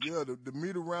 Yeah, the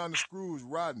meat around the screw is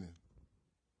rotting.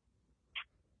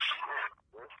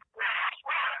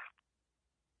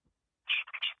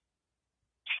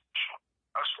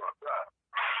 That's fucked up.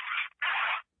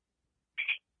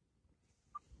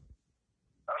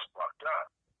 That's fucked up.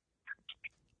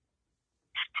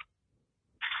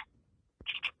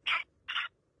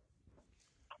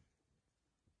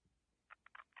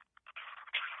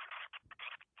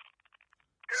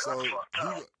 So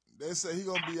they say he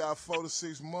gonna be out 4 to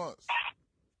 6 months.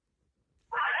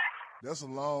 That's a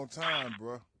long time,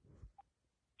 bro. Shit,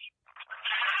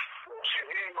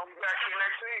 he ain't gonna be back here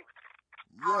next week.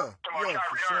 Yeah,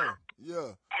 for sure. Yeah. He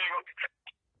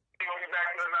gonna get back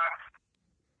here tonight.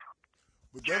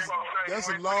 But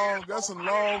that's a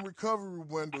long recovery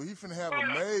window. He finna have a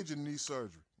major knee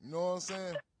surgery. You know what I'm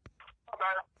saying?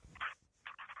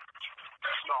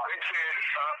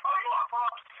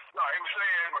 No, he was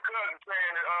saying, my cousin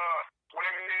saying that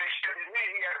whenever he did shit his knee,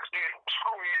 he had to get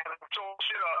screw in and tore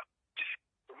shit up.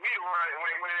 The meat around it,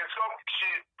 when it soaked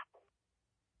shit,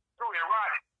 screw it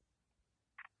right.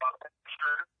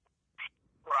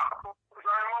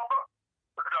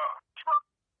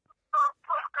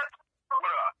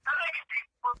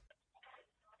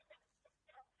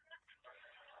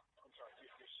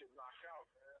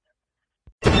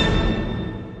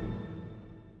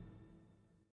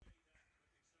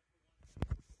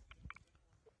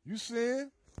 You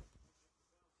seeing?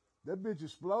 That bitch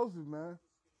explosive, man.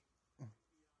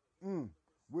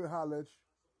 We'll holler at you.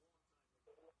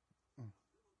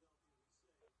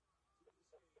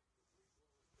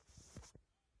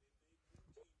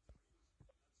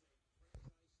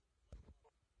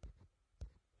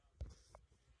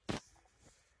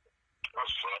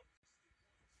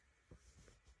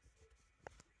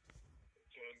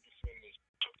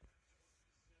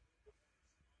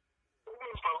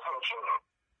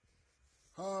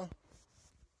 Huh?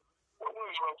 What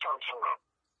Winslow comes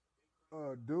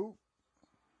from? Duke.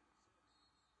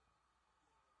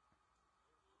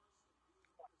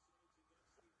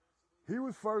 He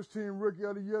was first team rookie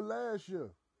of the year last year.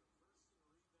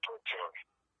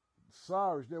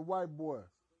 Cyrus, that white boy.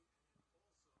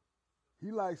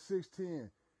 He like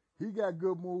 6'10". He got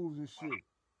good moves and shit.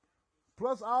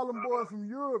 Plus all them boys from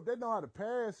Europe, they know how to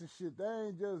pass and shit. They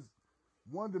ain't just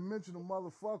one-dimensional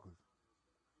motherfuckers.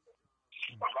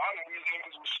 A lot of these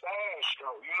niggas was stashed,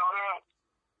 though. You know that?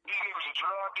 These niggas are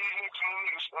drug. These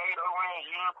niggas stayed around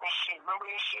Europe and shit. Remember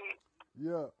this shit?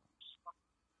 Yeah.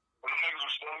 And the niggas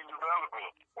was steady developing.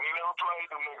 And he never played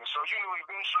them niggas. So you knew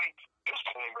eventually this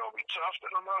team gonna be tough to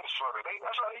the motherfucker.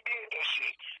 That's how they did that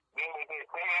shit. Then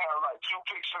they had like 2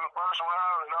 picks in the first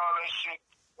round and all that shit.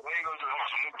 And they go to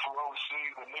some niggas from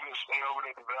overseas and niggas stay over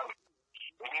there developing.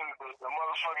 And then the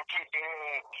motherfucking pick they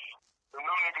had, them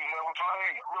niggas never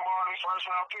played. Remember all these first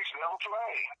round picks never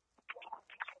played.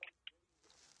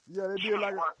 Yeah, they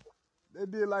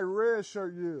did like red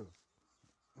shirt years.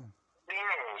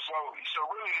 Yeah, so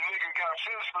really the nigga got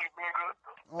physically bigger.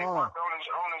 He worked on his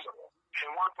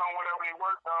and worked on whatever he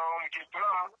worked on to get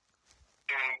better.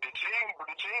 And the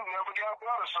team never got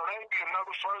better. So they'd be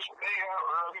another they have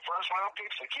early first round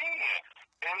picks again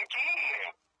and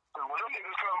again. But when them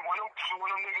niggas when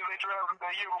them niggas they drafted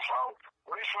that year before,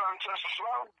 when they finally touched the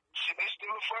floor, shit, they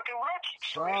still a fucking rookie.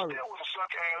 So they still was a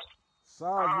suck ass.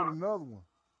 Sarge with another one.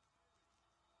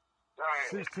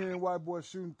 Dang. 16 white boys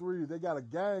shooting threes. They got a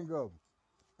gang of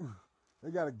them.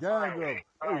 They got a gang of them.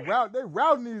 They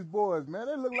routing these boys, man.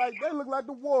 They look like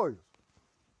the Warriors.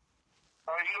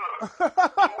 Hey, look.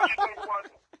 What you think about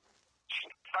it?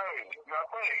 Hey,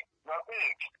 nothing.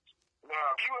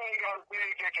 Now, if you ain't got a big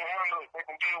that can handle it, that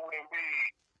can deal with Embiid,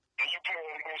 and you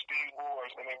playing against these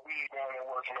boys, and Embiid down there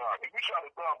working out, if you try to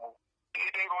double,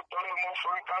 they gonna throw that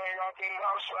motherfucking thing out there to the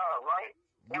outside, right?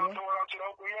 They gonna throw it out to the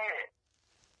open man.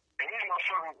 And these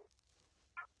motherfuckers,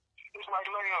 it's like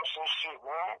layups and shit,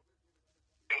 man.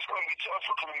 It's gonna be tough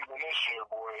for Cleveland this year,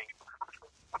 boy.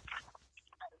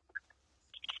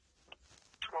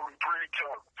 It's gonna be pretty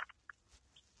tough.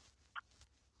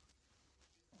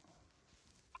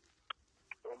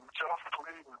 It's gonna be tough for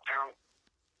Cleveland, dude.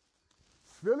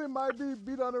 Philly might be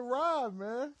beat on the rise,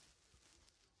 man.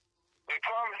 They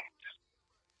coming.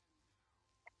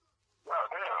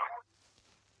 Goddamn.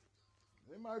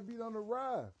 They might beat on the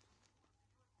rise.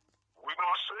 We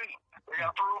gonna see. They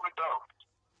gotta prove it though.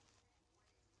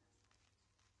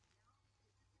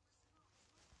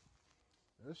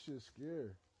 That shit's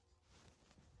scary.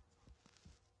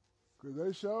 Cause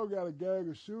they sure got a gang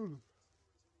of shooters.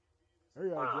 They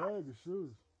got a gang of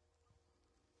shooters.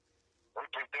 They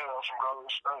picked that up from Golden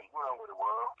State. You know what it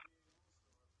was.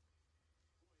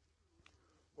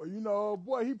 Well, you know,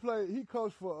 boy, he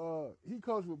coached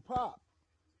with Pop.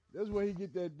 That's where he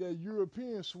get that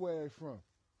European swag from.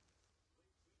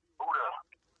 Who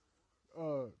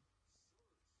that?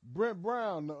 Brent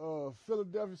Brown, the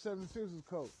Philadelphia 76ers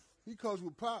coach. He coached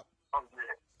with Pop. Oh,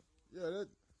 yeah. Yeah,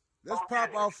 that's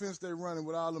Pop offense they running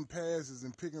with all them passes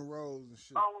and pick and rolls and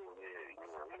shit. Oh, yeah.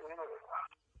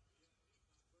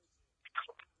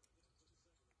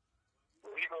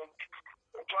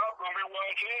 Pop gonna be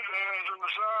watching his ass in the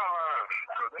sideline.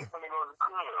 So they gonna go to the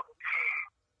club.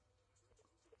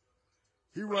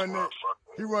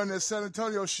 He run that San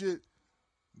Antonio shit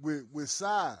with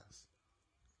size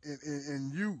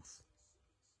and youth.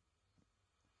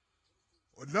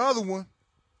 Another one.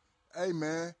 Hey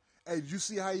man, did you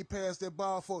see how he passed that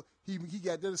ball for? He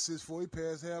got that assist for. He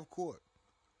passed half court.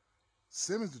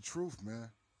 Simmons the truth,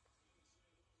 man.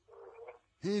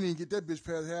 He didn't even get that bitch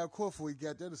past half court before he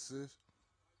got that assist.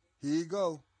 Here you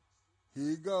go.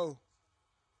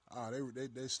 Oh,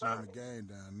 they slowing the game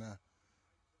down now.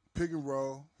 Pick and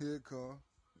roll. Here it come.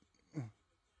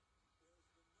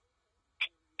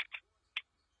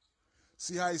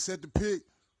 See how he set the pick?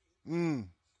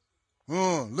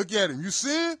 Look at him. You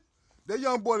see it? That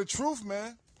young boy the truth,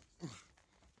 man.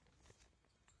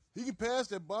 He can pass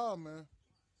that ball, man.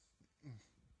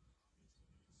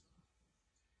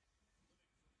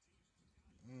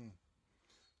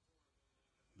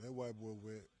 That white boy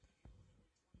wet.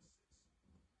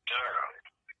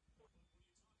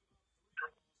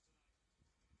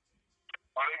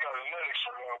 Oh, they got Lennox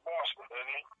from Boston,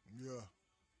 didn't he? Yeah.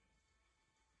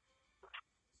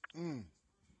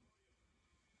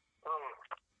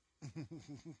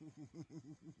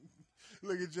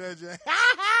 Look at JJ.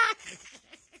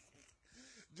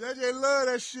 JJ love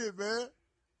that shit, man.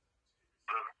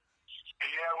 He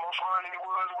had more fun than he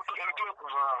was in the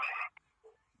Clippers,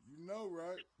 You know,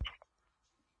 right?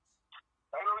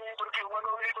 Ain't no need for the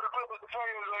Clippers to play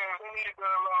his ass. They needed to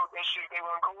allow that shit. They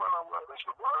weren't going on. What the fuck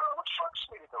is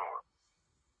this nigga doing?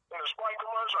 In a Sprite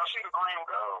commercial, I see the green and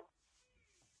gold.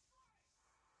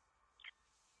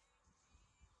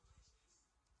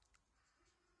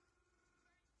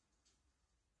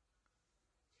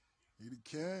 He the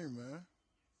king, man.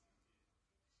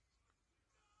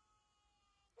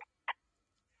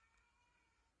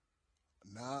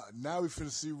 Now we finna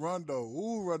see Rondo.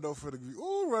 Rondo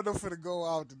finna go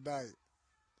out tonight.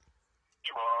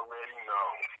 You already know.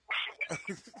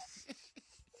 You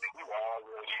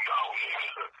already know.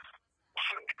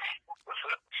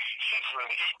 He's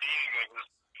finna eat these niggas.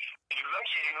 You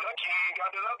lucky he ain't got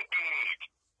that other big.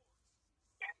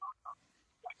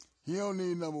 He don't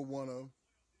need number one of them.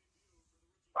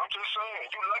 I'm just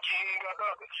saying, you lucky he ain't got the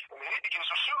other. And they need to get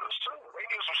some shooters too. They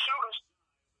get some shooters.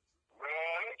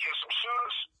 Man, they get some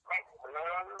shooters.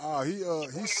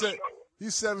 Man.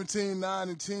 He's 17, 9,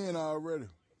 and 10 already.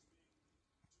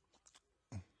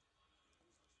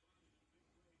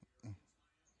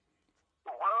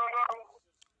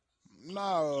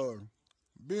 Nah,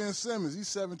 Ben Simmons, he's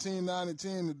 17, 9, and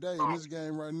 10 today in this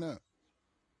game right now.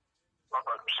 I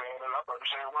thought you saying that. I thought you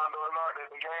saying Rondo and Lard that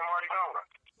the game already going.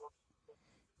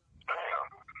 Damn.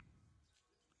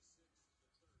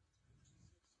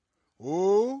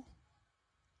 Oh.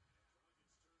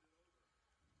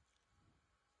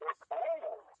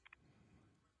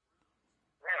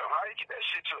 Damn, how you get that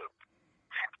shit to it?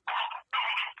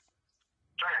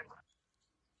 Damn.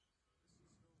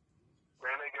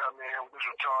 Man, they got me here with this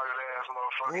retarded ass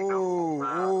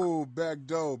motherfucker. Oh, back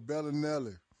door,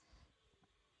 Bellinelli.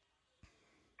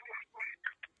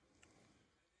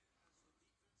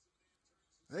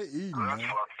 They eating, man. That's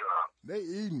fucked up. They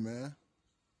eating, man.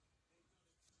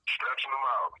 Stretching them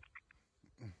out.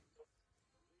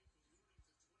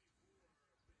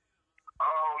 I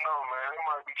don't know, man. It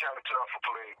might be kind of tough for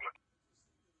Cleveland.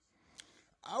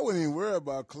 I wouldn't even worry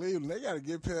about Cleveland. They got to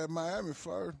get past Miami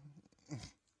first.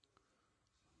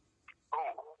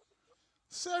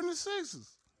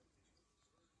 76ers.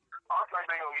 I think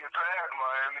they're going to get past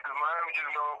Miami because Miami just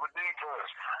known for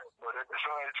defense. But at the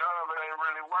same time, it ain't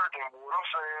really working. But what I'm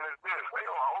saying is this. They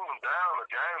going to hold them down a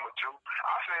game or two.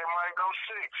 I say it might go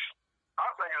 6. I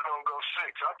think it's going to go 6.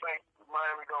 I think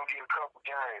Miami going to get a couple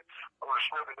games on the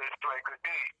strip that they play good D.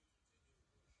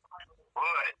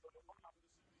 But,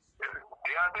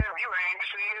 goddamn, you ain't even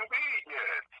seen Embiid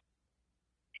yet.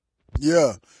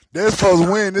 Yeah, they're supposed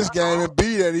to win this game and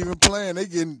beat that even playing. They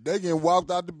getting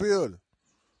walked out the building.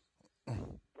 Yeah,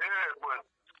 but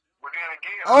then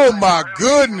again. Oh my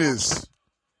goodness!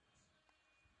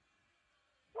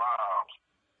 Wow,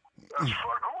 that's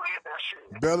fucking. Who hit that shit?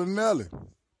 Bellinelli.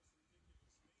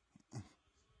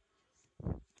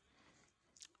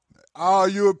 All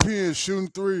Europeans shooting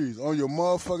threes on your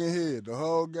motherfucking head the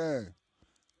whole game.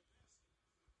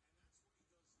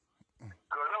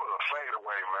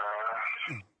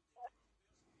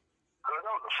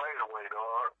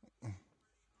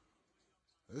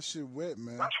 That shit wet,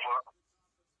 man. That's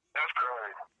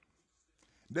crazy.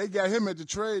 They got him at the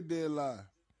trade deadline.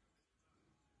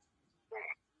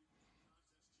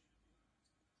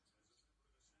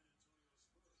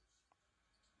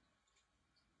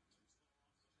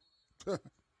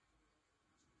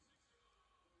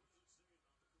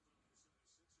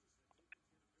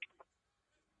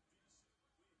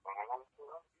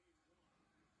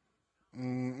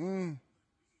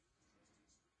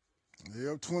 They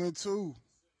up 22.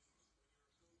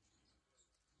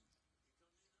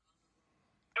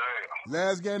 Damn.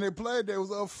 Last game they played, they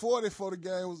was up 40 for the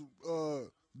game was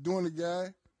doing the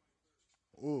game.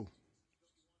 Oh,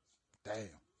 damn.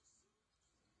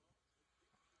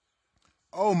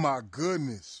 Oh my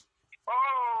goodness.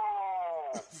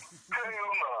 Oh, hell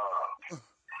no.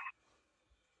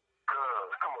 God,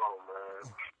 come on,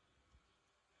 man.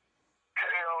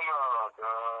 Hell no,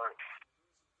 dog.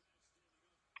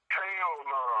 Hell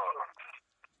no.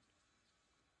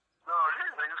 No,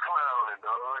 these niggas clowning,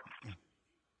 dog.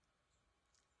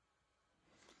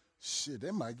 Shit,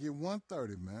 they might get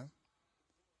 130, man.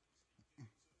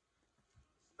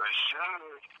 They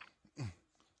should.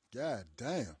 God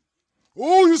damn.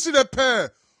 Oh, you see that pass?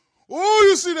 Oh,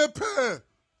 you see that pass?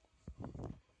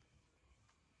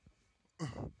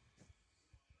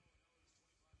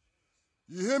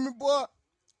 You hear me, boy?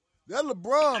 That's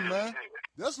LeBron, man.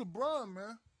 That's LeBron,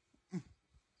 man.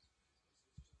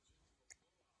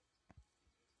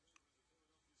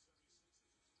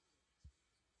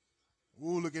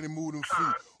 Ooh, look at him move them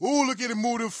feet. Ooh, look at him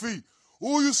move them feet.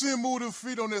 Ooh, you see him move them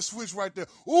feet on that switch right there.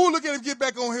 Ooh, look at him get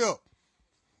back on here.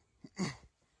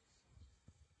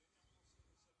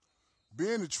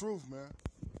 Being the truth, man.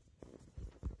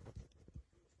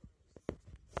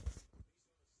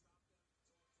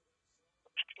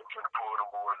 Pull the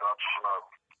boys off the floor.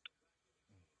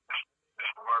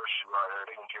 It's mercy right here.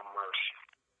 They can give mercy.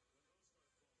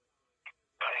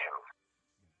 Damn.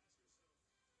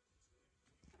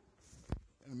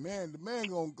 And the man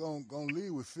gonna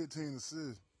lead with 15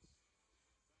 assists.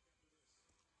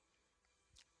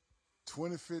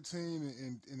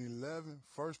 2015 and 11,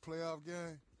 first playoff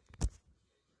game.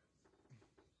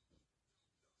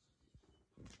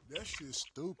 That shit's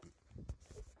stupid.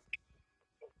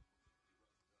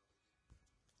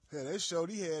 Hell, they showed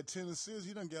he had 10 assists.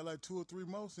 He done got like 2 or 3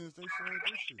 more since they showed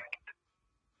this shit.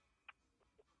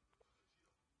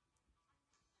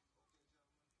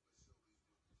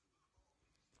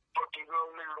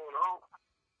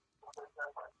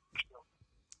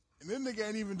 And then nigga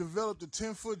ain't even developed a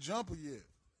 10-foot jumper yet.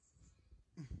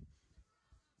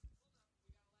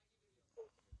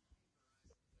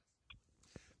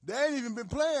 They ain't even been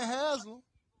playing Haslam.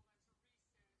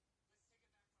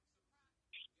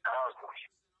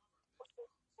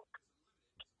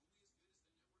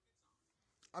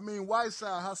 I mean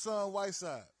Whiteside, Hassan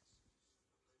Whiteside.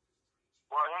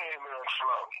 Well, he ain't been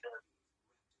slow.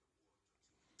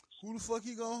 Who the fuck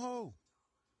he gonna hold?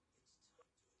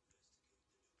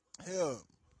 Hell,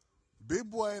 Big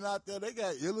Boy ain't out there. They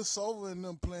got Ilyasova and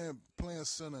them playing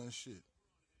center and shit.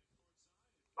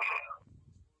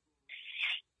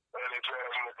 And they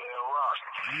passing the damn rock.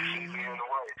 He be in the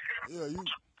way. Yeah, you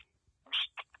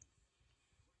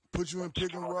put you in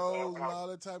pick and rolls and all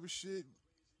that type of shit.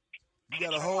 You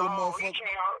gotta hold a motherfucker.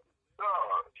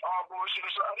 All bullshit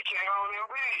aside, he can't hold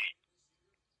Embiid.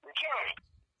 He can't.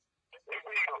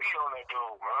 Embiid gonna eat on that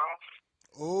dude, man.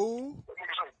 Oh,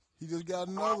 he just got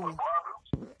another one.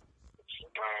 Damn,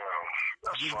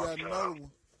 that's Just fucked got another up.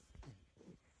 one.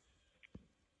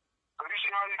 You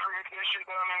see how you create that shit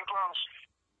down in the post?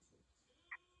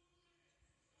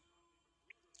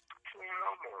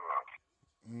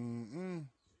 Mm-mm.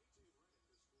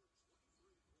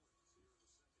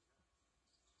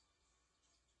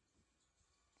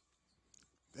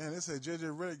 Damn, they said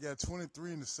JJ Redick got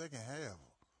 23 in the second half.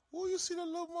 Oh, you see that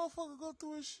little motherfucker go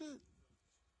through his shit?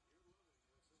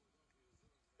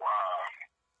 Wow.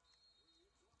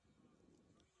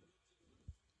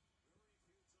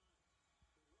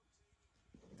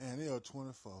 And they are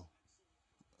 24.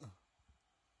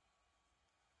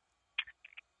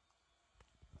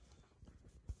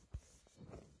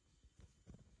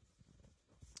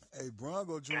 Hey,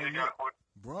 Bronco join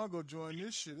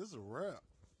this shit. It's a wrap.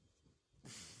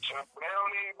 They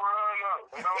don't need Brian up.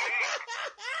 They don't need him.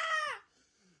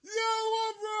 Yeah,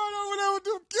 what Brian over there with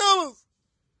them killers?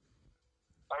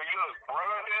 Hey, look,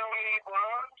 Brian, they don't need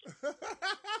Brian.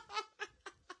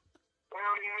 They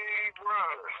don't even need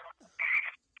Brian.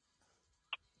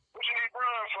 What you need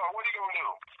Brian for? What he gonna do?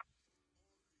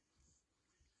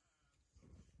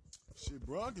 Shit,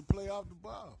 Brian can play off the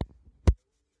ball.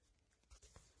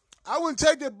 I wouldn't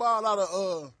take that ball out of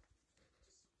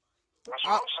That's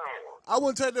what I'm saying. I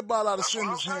wouldn't take that ball out of That's what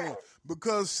I'm Simmons' hand saying.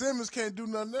 because Simmons can't do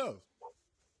nothing else.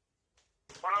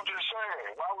 But I'm just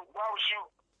saying, why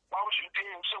would you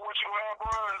think, so what you have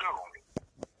Brian do?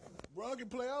 Brian can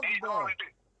play off He the ball. only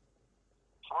did.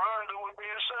 Brian do what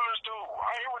Ben Simmons do.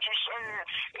 I hear what you're saying.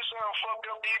 It sounds fucked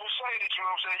up to even say that, you know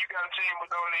what I'm saying? You got a team that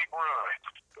don't need Brian.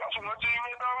 That's one team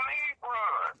that don't need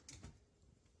Brian.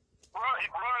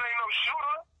 Brian ain't no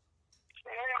shooter.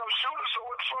 He ain't no shooter, so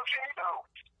what the fuck can he do?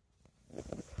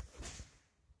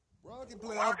 Brian can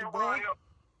play off the ball. And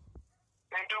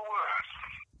do what?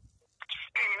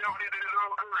 He ain't never did it his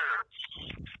whole career.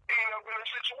 He ain't never been in a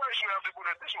situation after put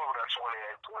at this moment at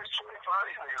 28, 25.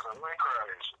 These niggas are went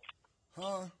crazy.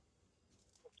 Huh?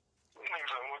 These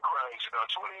niggas are went crazy. Now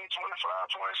 20,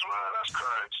 25, 27, that's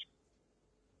crazy.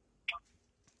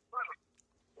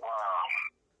 Wow.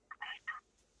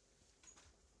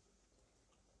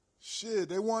 Shit,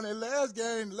 they won their last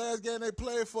game. Last game they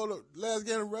played for the last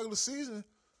game of the regular season.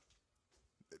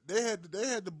 They had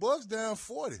the Bucks down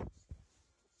 40. And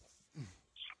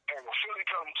when Philly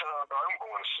come to town, dog, I'm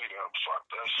going to see them. Fuck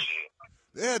that shit.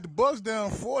 They had the Bucks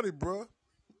down 40, bro.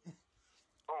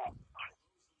 Oh.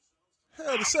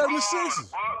 Hell, the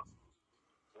 76ers.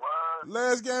 What?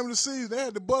 Last game of the season, they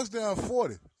had the Bucks down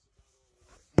 40.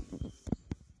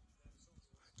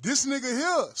 This nigga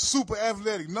here, super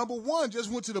athletic. Number one,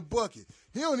 just went to the bucket.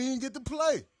 He don't even get to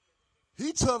play.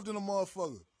 He tough than a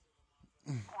motherfucker.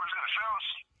 Who is that,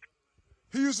 Phillips?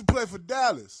 He used to play for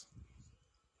Dallas.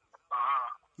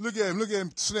 Uh-huh. Look at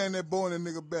him slam that ball in that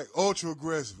nigga back. Ultra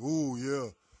aggressive. Ooh, yeah.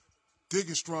 Dick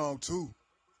is strong, too.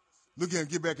 Look at him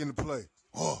get back into play.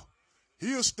 Oh,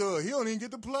 he a stud. He don't even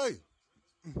get to play.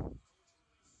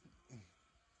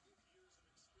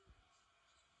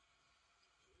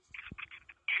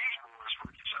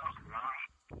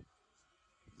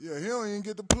 Yeah, he don't even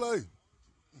get to play.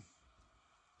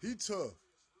 He tough.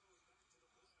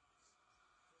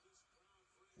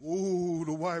 Ooh,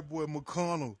 the white boy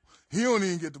McConnell. He don't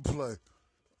even get to play.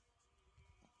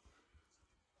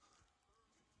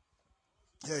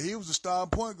 Yeah, he was a star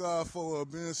point guard for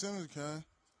Ben Simmons, kind.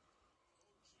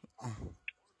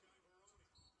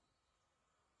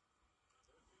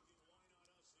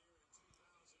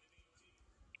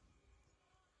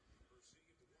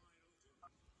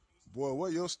 Boy,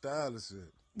 what your style is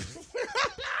it?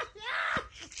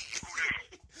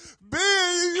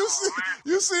 Ben,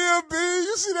 You see him, B?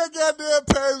 You see that goddamn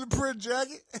paisley print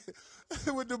jacket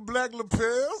with the black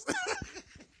lapels?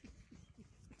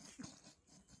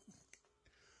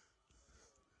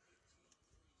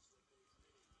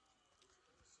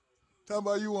 Talking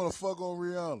about you want to fuck on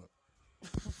Rihanna. He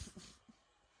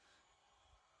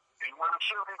want to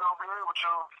chill, he gonna be here with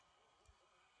you.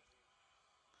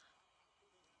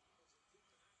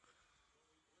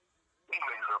 These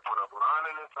niggas have put up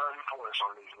 130 points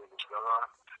on these niggas,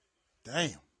 dog.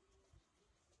 Damn.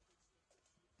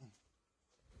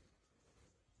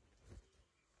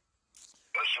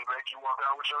 That shit make you walk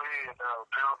out with your head down,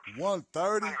 pimp.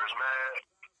 130? Niggas mad.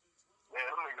 Man,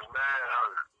 them niggas mad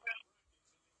hurt.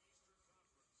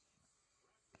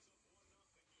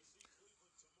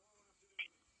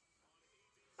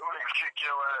 Them niggas kick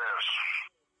your ass.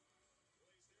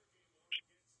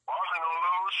 Boss ain't gonna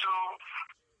lose too.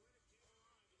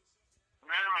 You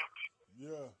hear me?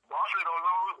 Yeah. Boss ain't gonna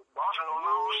lose. Boss ain't gonna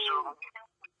lose too.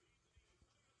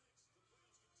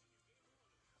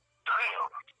 Damn.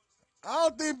 I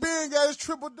don't think Ben got his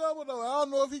triple-double, though. I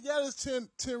don't know if he got his 10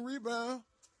 rebounds.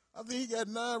 I think he got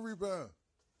 9 rebounds.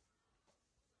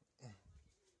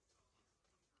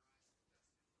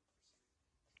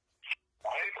 I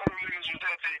hate them niggas with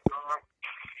that deep, dog.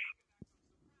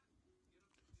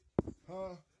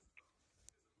 Huh?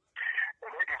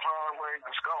 And they can find ways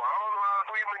to score. I don't know how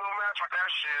Cleveland gonna match with that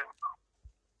shit.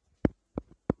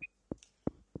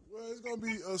 Well, it's going to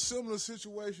be a similar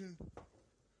situation.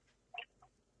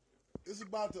 It's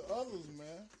about the others,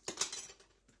 man.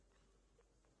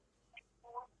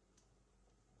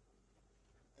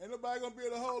 Ain't nobody going to be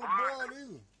able to hold LeBron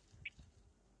either.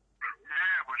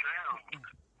 Yeah, but damn.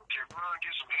 Can Bron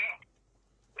get some heat?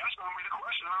 That's gonna be the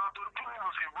question all through the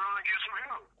playoffs. Can Bron get some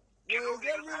help? Well, is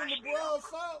that really LeBron's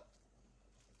fault?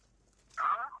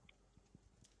 Huh?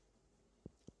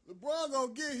 LeBron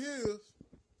going to get his.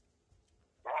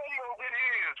 Well, he gonna get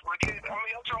his, but I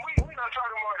mean, I'm talking, we not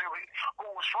talking about who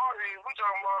was for it. We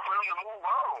talking about for him to move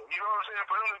on. You know what I'm saying?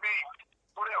 For him to be,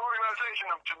 for that organization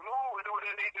to move and do what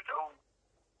they need to do.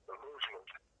 Delusional.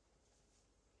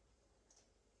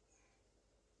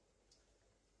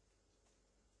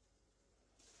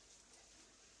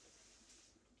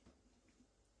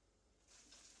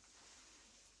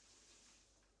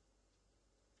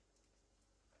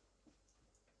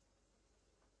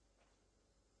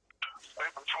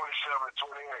 27,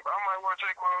 28. I might want to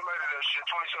take my own later that shit.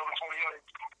 27, 28.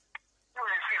 You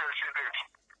ain't see that shit, did you?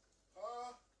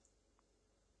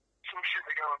 Some shit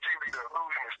they got on TV, the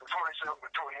illusionist, the 27 to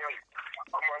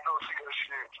 28. I might go see that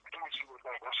shit. Let me see what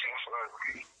that shit's like.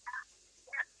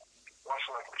 One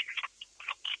second.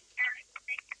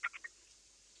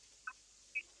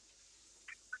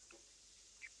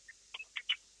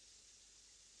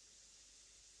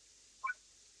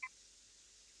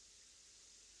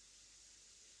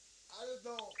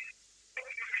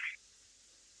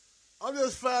 I'm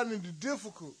just finding it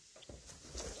difficult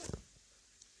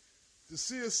to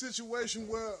see a situation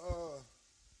where Yeah,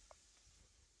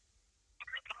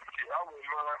 I wouldn't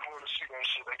mind going to see that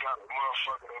shit. They got a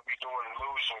motherfucker that be doing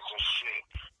illusions and shit.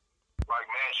 Like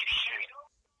magic shit.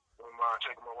 I wouldn't mind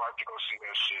taking my wife to go see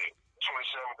that shit.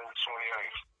 27th and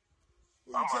 28th.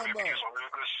 who you talking about? Some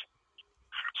real good shit.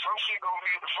 Some shit gonna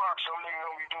be at the Fox. Some nigga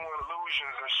gonna be doing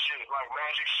illusions and shit, like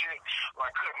magic shit,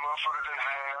 like cutting motherfuckers in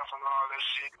half and all that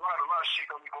shit. A lot of shit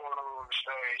gonna be going on the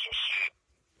stage and shit.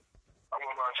 I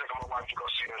wouldn't mind taking my wife to go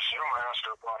see that shit. I might ask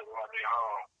her about it when I get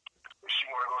home. If she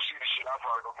wanna go see the shit, I'll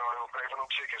probably go down there and pay for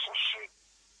them tickets and shit.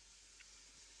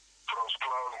 Put those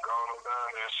clothes and go on down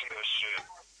there and see that shit.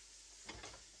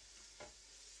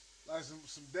 Like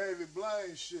some David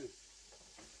Blaine shit.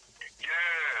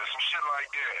 Yeah, some shit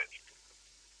like that.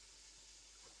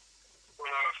 Yeah,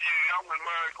 I wouldn't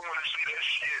mind going to see that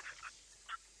shit.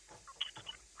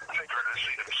 Take her to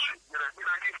see that shit. Get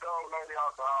the old lady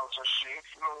out the house and shit.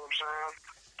 You know what I'm saying?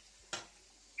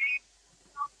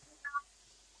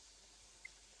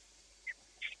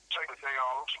 Take a day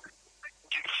off.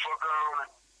 Get the fuck on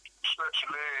and stretch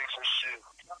your legs and shit.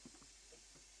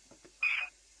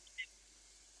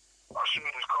 I should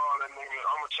just call that nigga.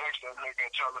 I'ma text that nigga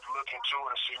and tell her to look into it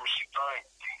and see what she think.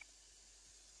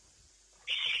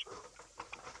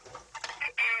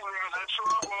 These niggas in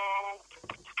trouble.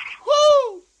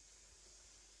 Woo!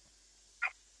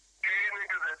 These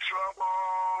niggas in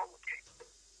trouble.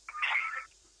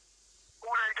 Who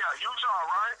they got? Utah,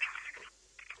 right?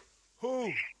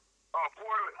 Who?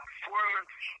 Portland.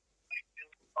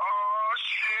 Oh,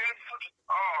 shit.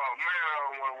 Oh, man, I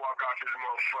don't want to walk out this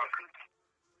motherfucker.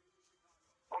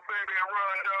 My baby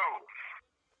Rondo.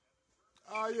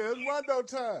 Oh, yeah, it's Rondo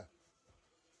time.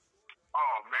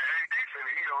 Oh, man, they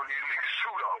finna eat on these niggas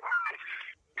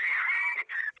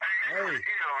Hey.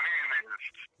 These niggas.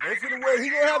 They finna wait.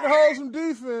 He gonna have to hold some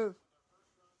defense. See,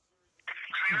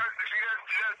 that's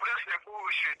that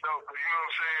bullshit though, cause you know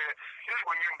what I'm saying. This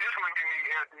when you need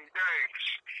Anthony Davis.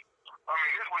 I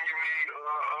mean, this when you need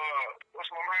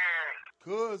what's my man?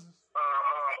 Cousins.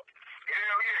 Hell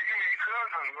yeah, you need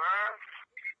Cousins, man.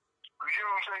 Cause you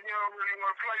know what I'm saying. You don't really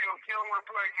want to play. You don't want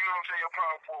to play. You know what I'm saying. Your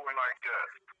power forward like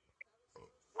that.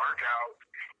 Work out.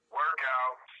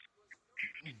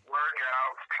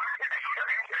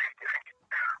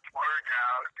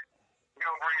 You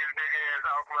don't bring his big ass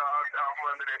out from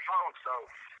under that phone, so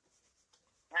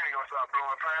you ain't gonna start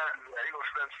blowing passes. He gonna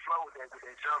start to flow with that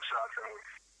jump shot, though.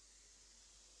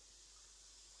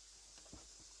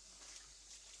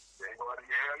 You ain't going to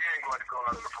go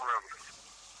out of the perimeter.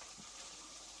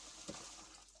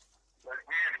 Let's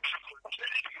get it.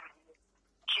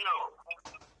 Chill.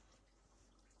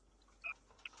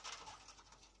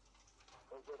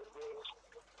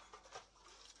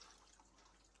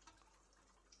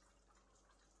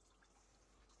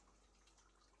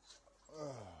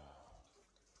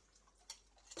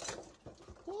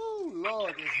 Woo,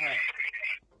 Lord, it's hot. Hey,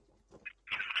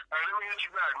 let me hit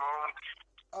you back, man.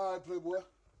 All right, Playboy.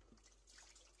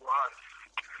 What?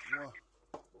 One.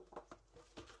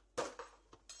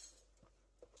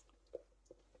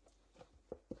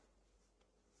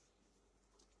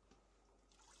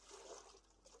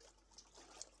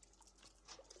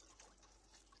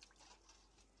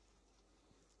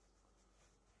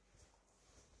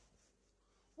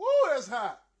 Woo, it's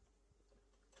hot.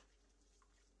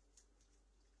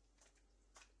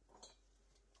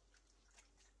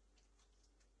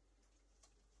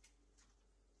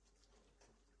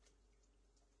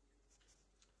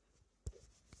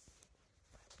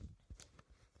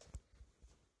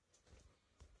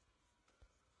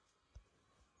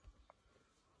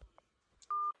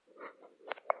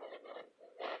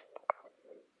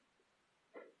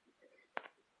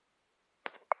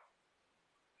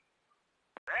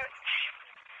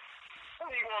 What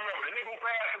you gonna remember? The nigga who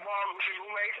passed the ball was the nigga who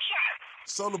made the shot.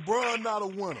 So LeBron not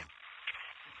a winner.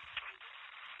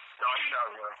 No, he's not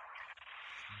a winner.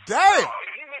 Damn. No,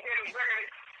 if you look at his record,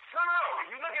 if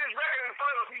you look at his record in the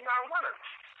finals, he's not a winner.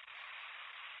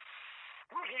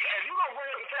 If you gonna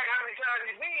bring up the fact how many times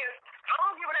he's been, I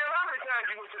don't give a damn how many times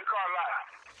you went to the car lot.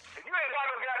 If you ain't got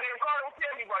no goddamn car, don't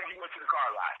tell me why you went to the car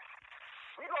lot.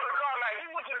 You go to the car lot, you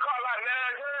went to the car lot 9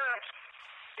 times,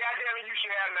 goddamn it, you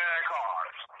should have 9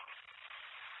 cars.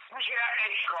 You should have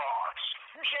 8 cars.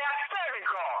 You should have 7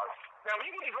 cars. Now, when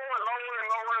you keep going lower and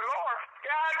lower and lower,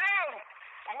 goddamn,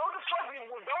 you know the fuck you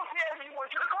would. Don't tell me you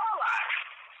went to the car lot.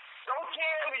 Don't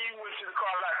tell me you went to the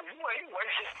car lot. You ain't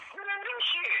wasted. You didn't do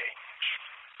shit.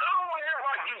 I don't want to hear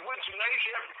about you went to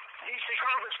Nation, Eastern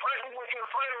Conference Finals, went to the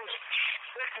finals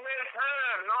 6 minutes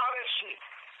time and all that shit.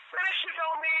 Man, that shit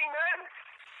don't mean nothing.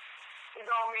 It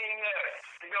don't mean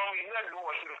nothing. It don't mean nothing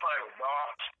going to the finals,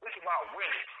 dog. It's about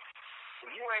winning. If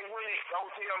you ain't winning,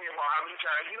 don't tell me about how many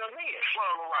times you done win.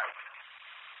 Wrong or right.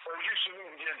 Or you should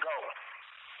just go.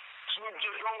 Should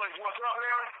just go and what's up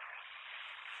now?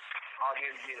 All you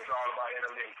get is all about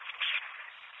analytics.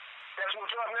 That's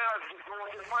what's up now, is just going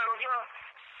to the finals, huh?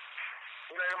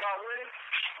 It ain't about winning.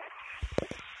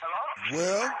 Hello?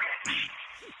 Well,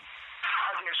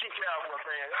 I get shit Cowboy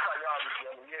fans. That's how y'all be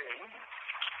telling me. Yeah.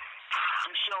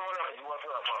 Just showing up is what's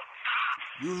up, huh?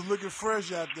 you was looking fresh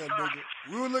out there, nigga.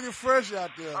 We were looking fresh out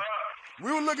there.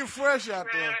 We were looking fresh out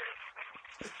there.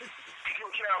 You're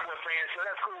a Cowboy fan, so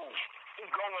that's cool. This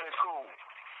going is cool.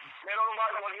 Man, don't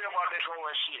nobody want to hear about that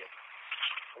going shit.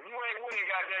 If you ain't winning,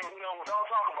 goddamn, don't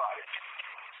talk about it.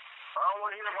 I don't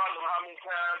want to hear about them how many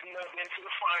times been to the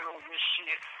finals and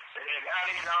shit. And how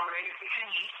they dominated the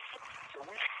East. The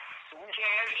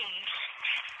weekend East.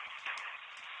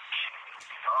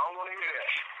 I don't want to hear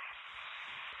that.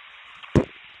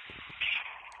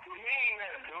 You mean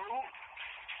that, dude?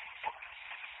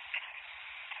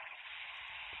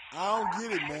 I don't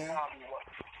get it, man. I don't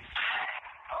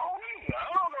either.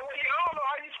 I don't know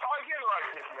how you start getting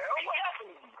like this, man. What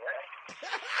happened to you, man?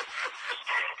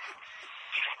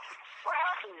 What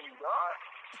happened to you, dog?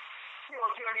 You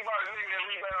don't tell me about the nigga that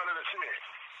rebounded the shit.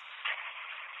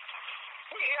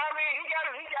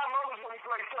 He got moments when he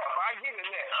plays tough. I give him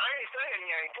that. I ain't saying he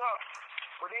ain't tough.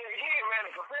 But then again, man,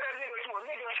 to compare that nigga to a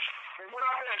nigga that went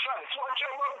out there and tried to torch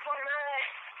your motherfucking ass,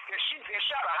 that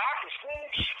shot a high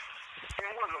percentage,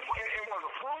 and was a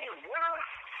proven winner,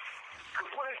 to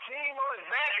put his team on his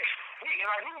back, he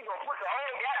was gonna put the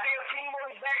whole goddamn team on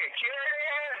his back and carry their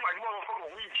ass like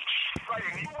motherfucking weak. Like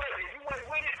if you went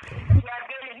with it,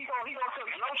 goddamn it, he gonna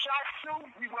take your shots too.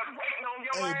 We wasn't waiting on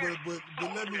your ass. But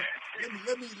let me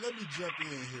jump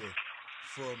in here.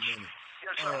 for a minute.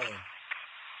 Yes, sir.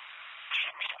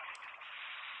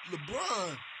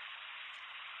 LeBron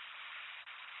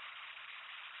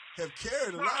have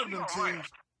carried a lot of them teams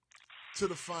to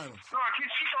the finals. No,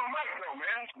 speak on Mike, though,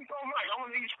 man. Speak on Mike. I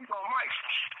want to hear you speak on Mike.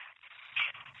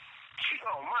 Speak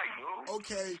on Mike, dude.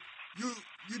 Okay,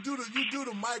 you do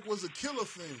the Mike was a killer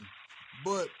thing,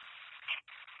 but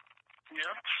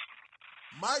yeah,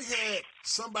 Mike had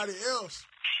somebody else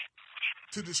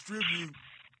to distribute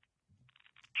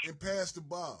and pass the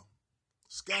ball.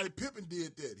 Scottie Pippen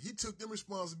did that. He took them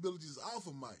responsibilities off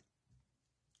of Mike.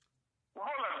 Well,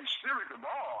 hold on, distribute the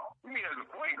ball. You mean as a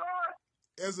point guard?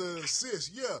 As an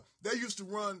assist, yeah. They used to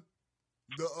run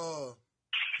the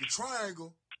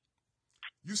triangle.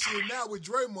 You see it now with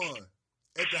Draymond.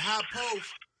 At the high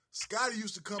post, Scottie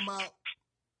used to come out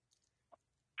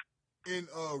and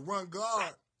run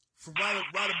guard from right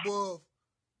above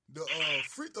the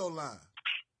free throw line.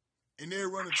 And they'd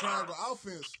run a triangle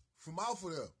offense from off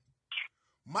of there.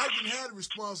 Mike didn't have the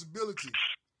responsibility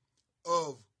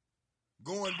of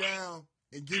going down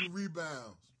and getting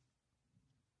rebounds.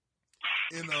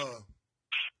 And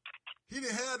he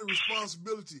didn't have the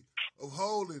responsibility of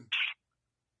holding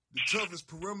the toughest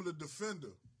perimeter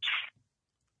defender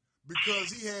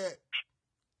because he had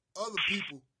other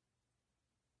people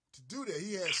to do that.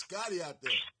 He had Scottie out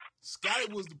there.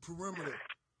 Scottie was the premier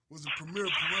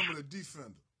perimeter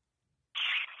defender.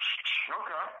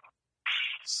 Okay.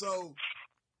 So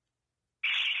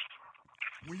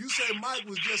when you say Mike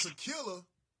was just a killer,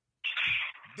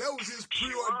 that was his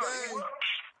preordained.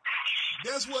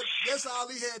 That's all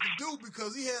he had to do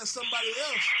because he had somebody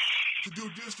else to do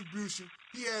distribution.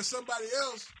 He had somebody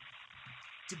else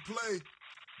to play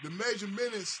the major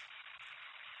minutes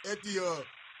at the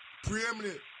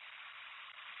preeminent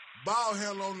ball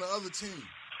handler on the other team.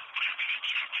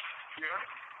 Yeah.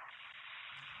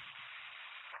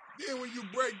 Then when you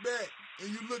break back and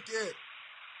you look at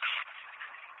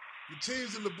the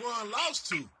teams that LeBron lost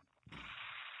to,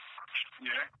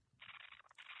 yeah,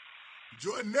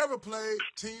 Jordan never played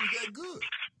teams that good.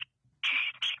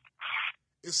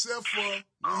 Except for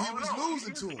when he was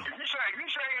losing to them.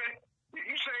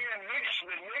 You saying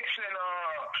the Knicks and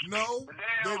No,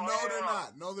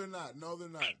 they're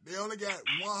not. They only got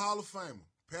one Hall of Famer,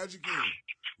 Patrick Ewing,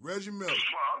 Reggie Miller.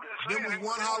 Them was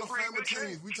one Hall of Famer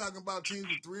teams. We talking about teams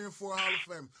with 3 and 4 Hall of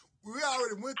Famers. We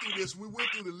already went through this. We went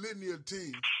through the litany of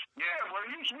teams. Yeah, well,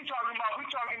 we talking about the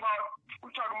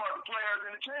players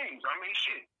and the teams. I mean,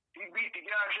 shit. He beat the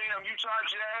goddamn Utah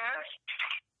Jazz.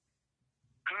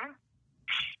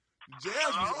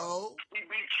 Jazz was old. He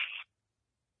beat.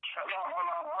 Hold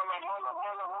on.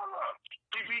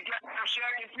 He beat goddamn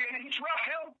Shaq and Penny. He swept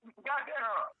him.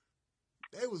 Goddamn.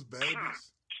 They was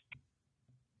babies.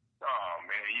 Oh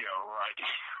man, yeah, right.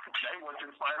 They went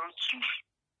to the finals.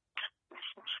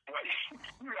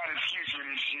 You got an excuse for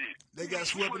this shit. They got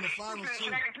swept in the finals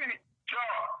too. Shaq and Penny.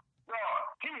 Dog.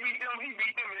 He beat them, and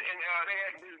they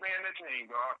had this man in the team,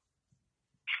 dog.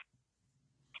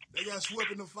 They got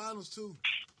swept in the finals too.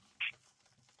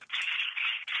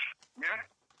 Yeah?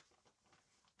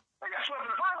 They got swept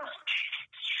in the finals?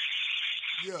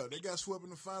 Yeah, they got swept in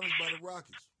the finals by the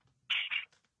Rockets.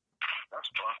 That's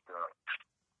fucked up.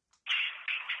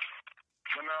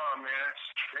 But no, man.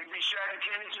 They beat Shaq and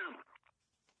Kenny too.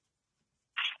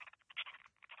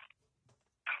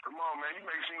 Come on, man. You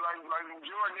make it seem like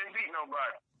Jordan didn't beat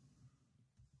nobody.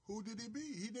 Who did he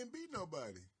beat? He didn't beat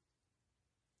nobody.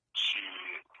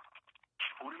 Shit.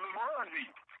 Who did LeBron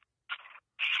beat?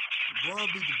 LeBron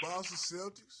beat the Boston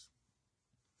Celtics.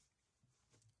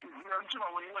 You know what I'm talking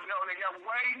about? When they got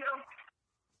Wade, you know?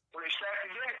 When they stacked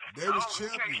the deck? They was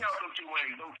champions. We can't count them two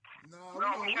ways.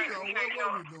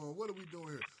 What are we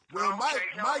doing here? Well,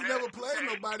 Mike never played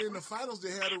nobody in the finals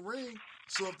that had a ring.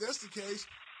 So if that's the case,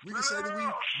 we can say that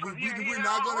we're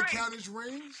not going to count his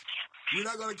rings. We're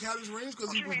not going to count his rings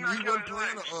because he wasn't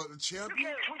playing a champion.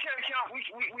 We can't count.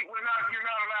 You're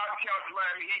not allowed to count the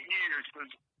Miami Heat years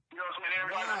because you know what I'm saying.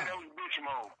 Everybody knows the bitch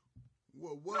mode.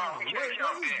 Well, what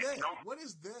is that? No. What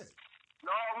is that?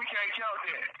 No, we can't count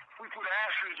that. We put an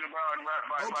asterisk around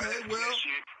okay, well,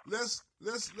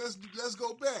 let's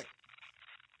go back.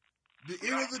 Did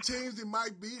any of the teams that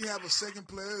Mike beat have a second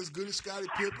player as good as Scottie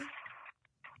Pippen?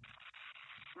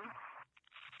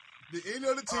 Did any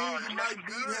of the teams that Mike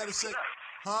beat had a second?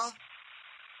 Huh?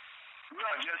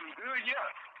 Yeah, just as good, yeah.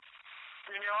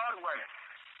 Penny Hardaway.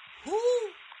 Who?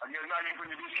 I guess not even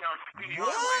putting the discount. Penny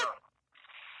Hardaway up.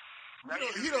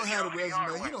 He don't have a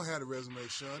resume. He don't have a resume,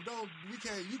 Sean. We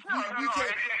can't do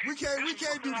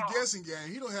the guessing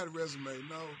game. He don't have a resume.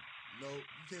 No, you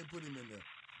can't put him in there.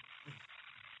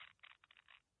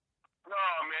 No,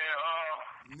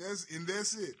 man. And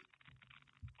that's it.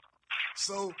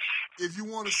 So if you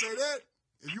want to say that,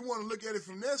 if you want to look at it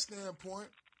from that standpoint,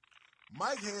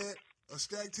 Mike had a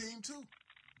stacked team too.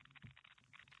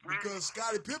 Because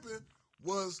Scottie Pippen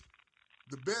was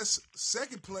the best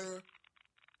second player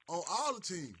on all the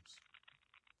teams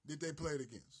that they played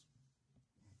against.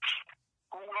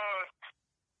 Who was?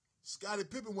 Scottie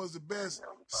Pippen was the best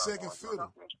second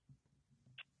fiddle.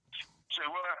 Say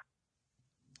what?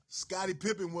 Scottie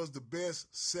Pippen was the best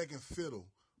second fiddle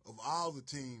of all the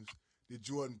teams that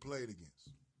Jordan played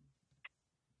against.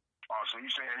 Oh, so you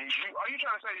saying are you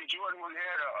trying to say that Jordan was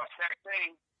had a stacked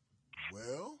team?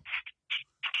 Well,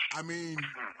 I mean,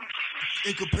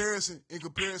 in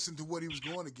comparison to what he was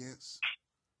going against,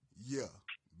 yeah.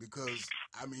 Because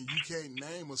I mean, you can't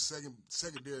name a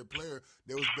secondary player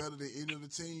that was better than any of the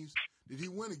teams that he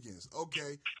went against.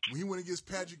 Okay, when he went against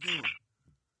Patrick Ewing.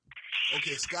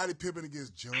 Okay, Scottie Pippen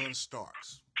against John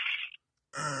Starks.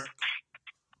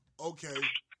 Okay,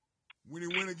 when he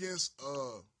went against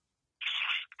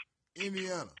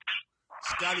Indiana,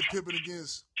 Scottie Pippen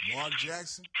against Mark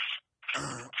Jackson.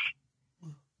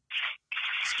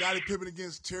 Scottie Pippen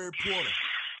against Terry Porter.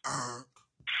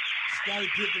 Scottie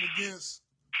Pippen against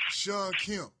Sean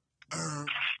Kemp.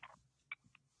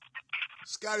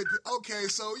 Okay,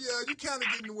 so yeah, you kind of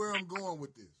getting to where I'm going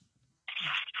with this.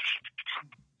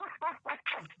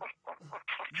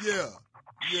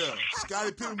 Yeah.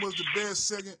 Scottie Pippen was the best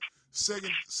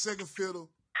second fiddle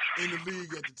in the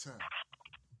league at the time.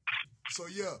 So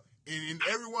yeah, in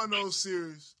every one of those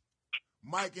series,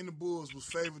 Mike and the Bulls was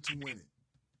favored to win it.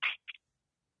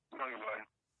 No, he wasn't.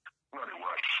 No, he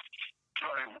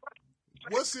wasn't.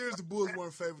 What series the Bulls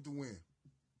weren't favored to win?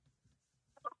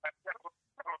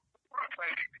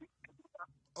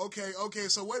 Okay.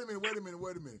 So wait a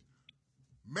minute.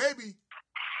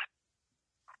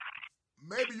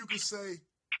 Maybe you could say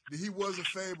that he wasn't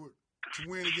favored to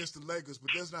win against the Lakers,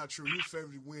 but that's not true. He was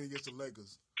favored to win against the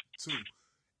Lakers too.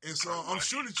 And so I'm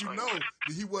sure that you know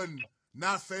that he wasn't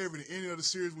not favored in any of the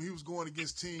series when he was going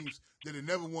against teams that had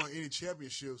never won any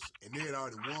championships, and they had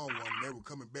already won one, and they were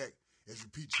coming back as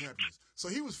repeat champions. So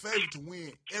he was favored to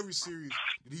win every series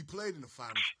that he played in the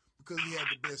finals because he had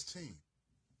the best team.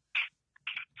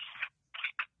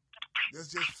 That's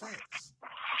just facts.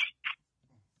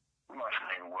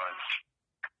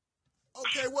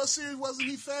 Okay, what series wasn't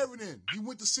he favored in? He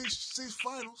went to six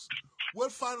finals.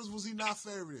 What finals was he not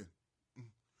favored in?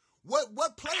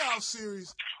 What playoff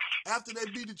series after they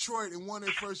beat Detroit and won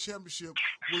their first championship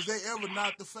was they ever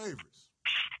not the favorites?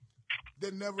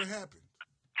 That never happened.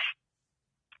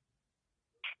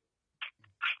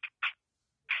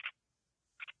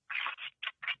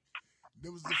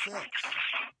 That was the facts.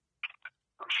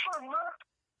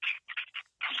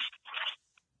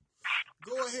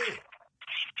 Go ahead.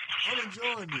 I'm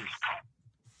enjoying this.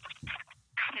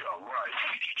 Yeah, right.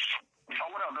 Oh,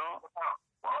 what up, dude?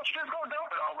 Well, let's just go dump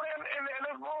it over there in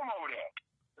this room over there.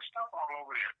 The stuff all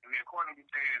over there. And the according to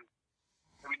saying,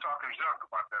 we talking junk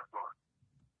about that floor.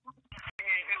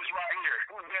 He was right here.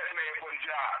 He was the best man for the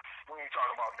job when we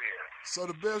talk about Barry. So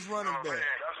the best running back.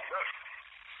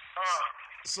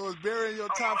 So is Barry in your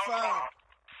top five?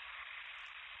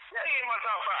 Yeah, he in my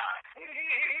top five. I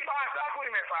put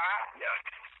him at five. Yeah,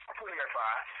 I put him at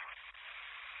five.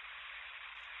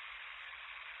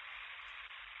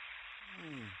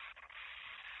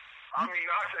 I mean,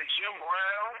 I say Jim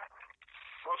Brown,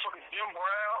 motherfucking Jim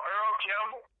Brown, Earl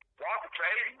Campbell, Walter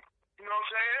Payton, you know what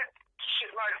I'm saying?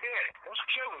 Shit like that. Those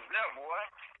killers there, boy.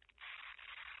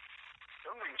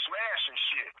 Them niggas smashing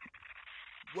shit.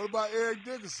 What about Eric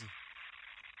Dickerson?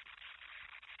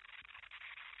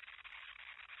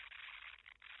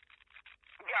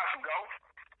 We got some go.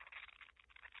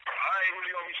 I ain't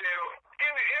really gonna be saying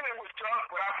Emmett was tough,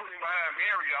 but I put him behind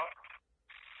Barry, though.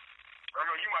 I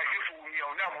know you might differ with me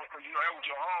on that one, because you know that was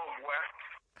your home, boy.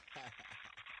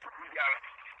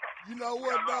 You know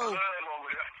what, though?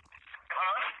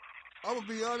 Huh? I'm going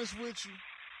to be honest with you.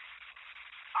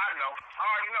 I know. I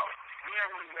already know. We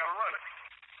ain't really got to run it.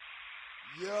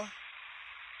 Yeah.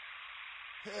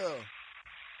 Hell.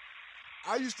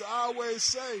 I used to always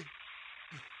say,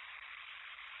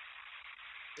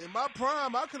 in my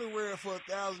prime, I could have ran for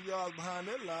 1,000 yards behind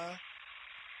that line.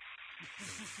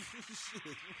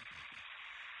 Shit.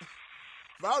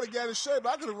 If I would have got in shape,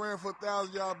 I could have ran for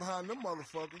 1,000 yards behind them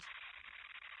motherfuckers.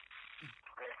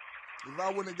 If I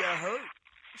wouldn't have got hurt.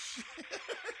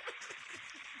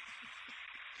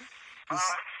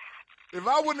 If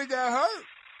I wouldn't have got hurt,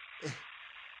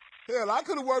 hell, I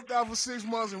could have worked out for 6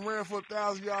 months and ran for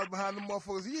 1,000 yards behind them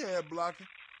motherfuckers he had blocking.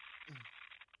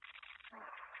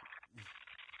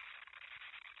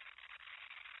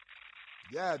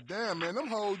 God damn, man, them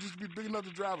hoes used to be big enough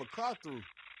to drive a car through. Mm-hmm.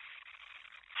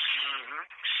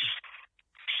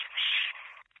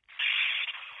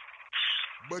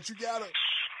 But you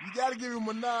gotta give him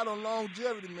a nod on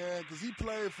longevity, man, because he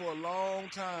played for a long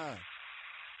time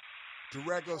to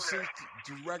rack up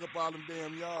all them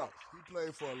damn yards. He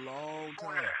played for a long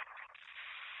time.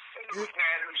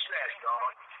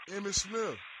 Emmitt Smith.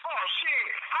 Oh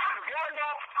shit! I forgot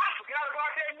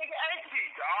about that nigga AT,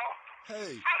 dog.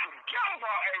 Hey. I forgot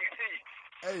about AT.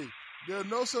 Hey, there are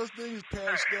no such thing as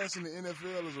pass stats in the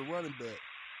NFL as a running back.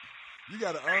 You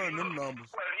got to earn them numbers.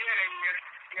 Well, yeah,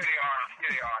 they are.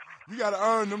 Yeah, they are. You got to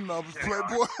earn them numbers, Yeah,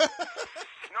 Playboy.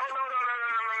 No.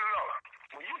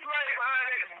 When you play behind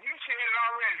it, you said it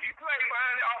already. You play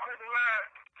behind the offensive line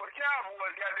for the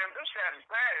Cowboys, goddamn, those stats is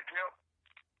bad, Pimp.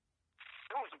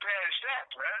 It was some bad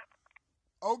stats, man.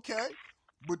 Okay,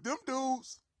 but them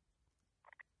dudes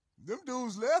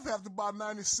left after about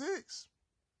 96.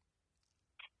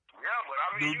 Yeah, but I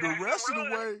mean, The rest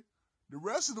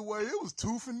of the way, it was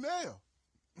tooth and nail.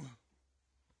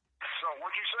 So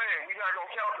what you saying? We not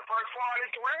gonna count the first part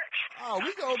of the ranch? Oh,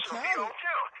 we gonna So count it.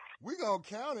 count. We gonna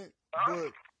count it, Huh?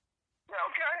 but Yeah,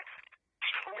 okay.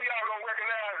 But we all gonna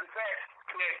recognize the fact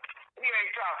that he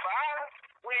ain't top 5.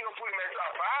 We ain't gonna put him at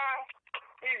top 5.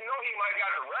 Even though he might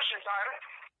got the rushing title.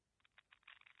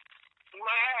 He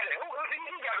might have it.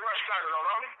 He got the rushing title,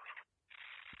 don't he?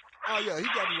 oh yeah, he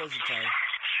got the rushing title.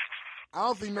 I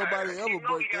don't think nobody ever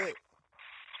broke that.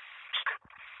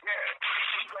 Yeah,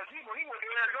 because he went to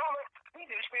Arizona. He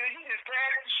just padded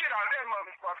the shit out of that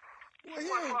motherfucker. Well, he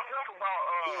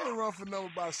He ain't run for number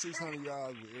about 600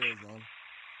 yards with Arizona.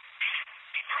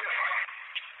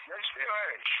 They still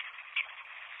ain't.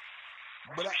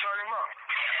 But Shut him up.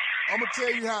 I'm gonna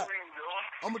tell you how. What he doing?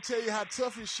 I'm gonna tell you how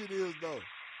tough his shit is, though.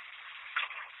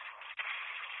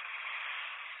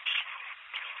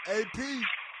 AP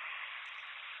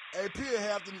will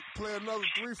have to play another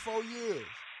 3-4 years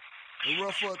and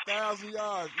run for 1,000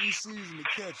 yards each season to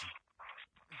catch him.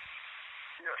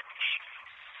 Yeah.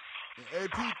 And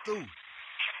AP through.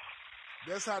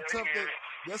 That's how tough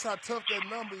that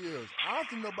number is. I don't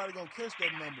think nobody gonna catch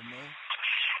that number, man.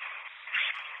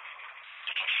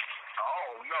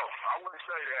 Oh, no. I wouldn't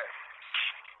say that.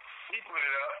 He put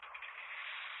it up.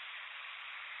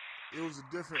 It was a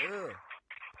different era.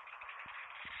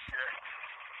 Yeah.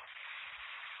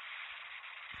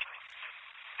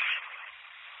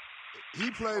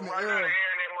 He played in the Right now, era they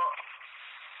airing him up.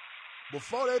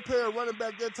 before they pay a running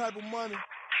back that type of money.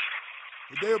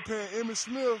 If they were paying Emmitt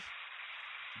Smith,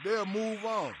 they'll move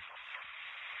on.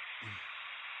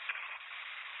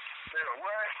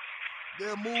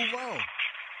 They'll move on.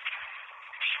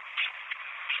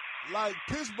 Like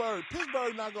Pittsburgh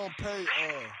not gonna pay.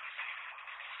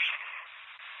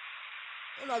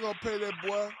 They're not gonna pay that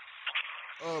boy,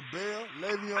 Bell,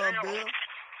 Le'Veon Bell.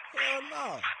 Hell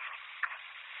no.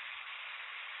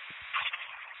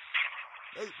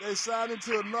 They signed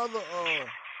into another.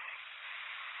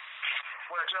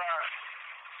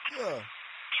 Yeah.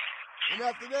 And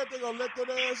after that, they're gonna let that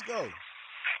ass go.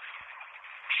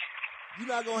 You're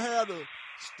not gonna have the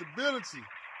stability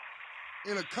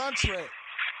in a contract.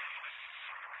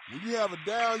 When you have a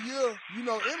down year, you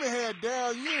know, Emmitt had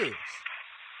down years.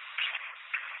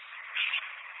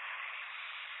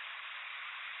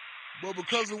 But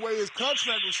because of the way his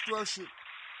contract was structured,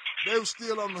 they were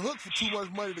still on the hook for too much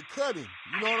money to cut him.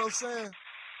 You know what I'm saying?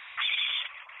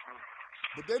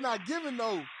 But they're not giving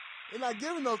no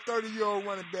 30-year-old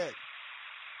running back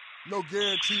no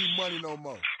guaranteed money no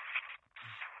more.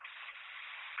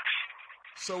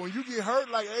 So when you get hurt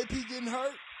like AP getting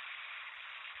hurt,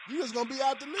 you're just going to be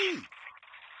out the league.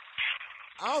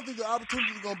 I don't think the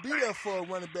opportunity is going to be there for a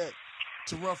running back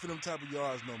to run for them type of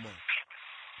yards no more.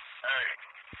 Hey,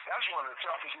 that's one of the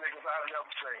toughest niggas I've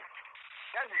ever seen.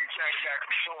 That nigga came back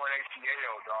from showing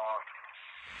ATL, dog,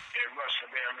 and rushed for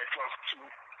damn near close to 2.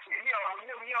 He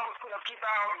almost put up 2,000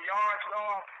 yards,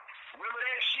 dog. Remember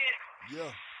that shit?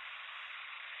 Yeah.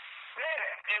 Yeah,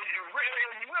 and you really,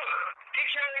 he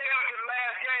came down to the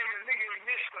last game and nigga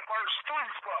missed the first 3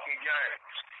 fucking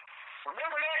games.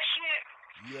 Remember that shit?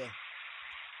 Yeah.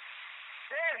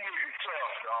 That nigga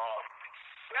tough, dog.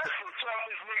 That's the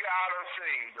toughest nigga I done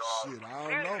seen, dog. Shit, I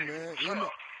don't know, man.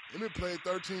 Emmitt played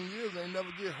 13 years, ain't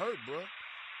never get hurt, bro. Yeah,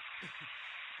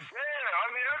 I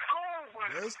mean, that's cool,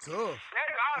 but That's tough.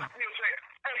 I still say,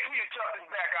 hey, he the toughest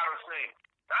back I done seen.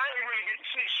 I ain't really get to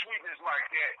see sweetness like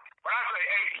that, but I say,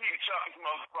 hey, he the toughest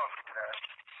motherfucker, man.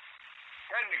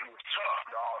 That nigga was tough,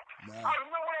 dog. Nah. I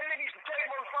remember when that nigga used to take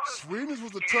motherfuckers. Sweetness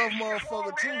was a tough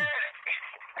motherfucker, too.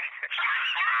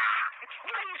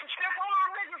 Nigga used to step on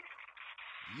them niggas.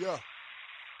 Yeah.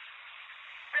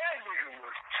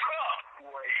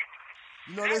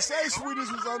 You know, they say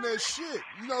Sweetness was on that shit.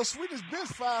 You know, Sweetness bench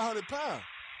 500 pounds.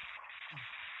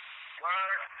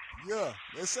 Yeah,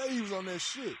 they say he was on that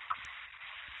shit.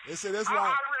 They say that's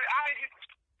why.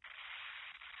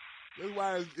 That's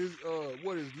why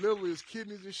his liver, his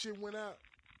kidneys and shit went out.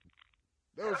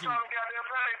 That's all them goddamn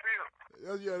pain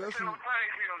pills. Yeah, that's some pain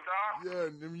pills, dog. Yeah,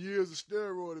 them years of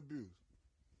steroid abuse.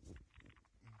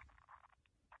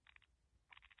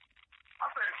 I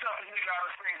say the toughest nigga I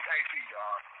done seen KC,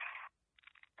 dog.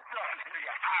 The toughest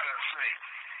nigga I done seen.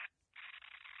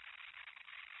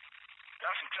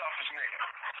 That's the toughest nigga.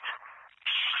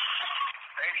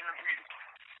 Adrian Peterson.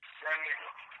 That nigga.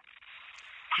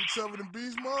 He tougher than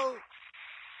Beast Mode?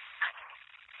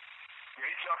 Yeah,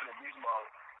 he tougher than Beast Mode.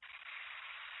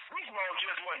 Beast Mode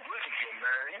just wasn't listening to him,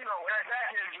 man. You know, that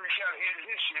back injury kind of hit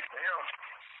his shit for him.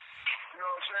 You know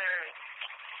what I'm saying?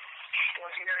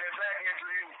 Once he had that back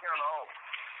injury, he was kind of old.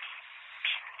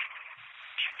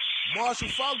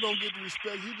 Marshall Faulk don't get the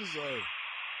respect he deserves.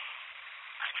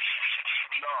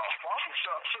 No, Faulk was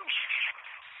tough too.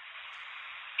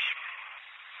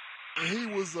 And he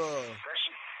was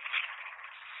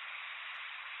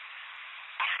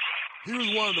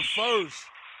one of the first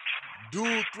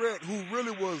dual threat who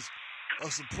really was a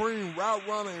supreme route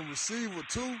runner and receiver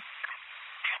too. Yeah.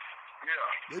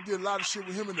 They did a lot of shit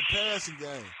with him in the passing game.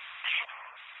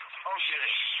 Oh shit.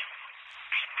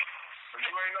 But you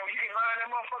ain't know you can line that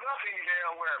motherfucker up any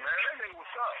damn where, man. That nigga was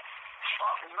tough.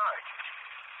 Faulk was nice.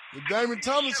 The Damian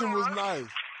Tomlinson was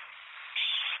nice.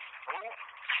 Who?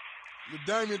 The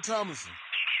Damian Tomlinson.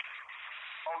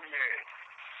 Oh yeah.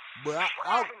 But What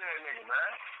happened to that nigga,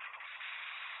 man?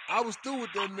 I was through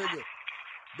with that nigga.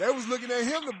 They was looking at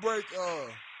him to break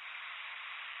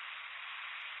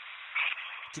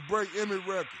Emmett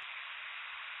record.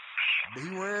 But he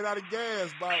ran out of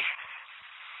gas about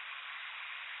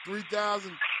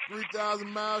 3,000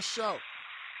 miles short.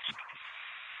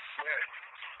 Yeah.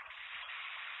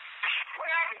 What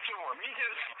happened to him?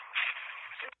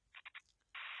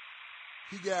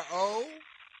 He got old.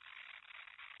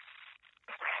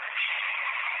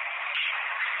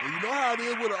 And you know how it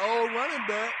is with an old running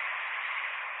back.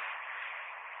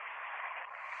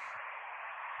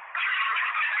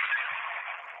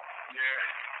 Yeah.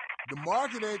 The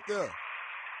market ain't there.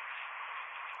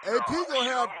 AP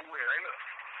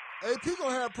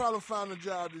gonna have problem finding a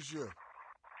job this year.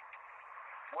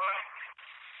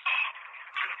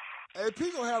 What? AP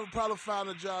gonna have a problem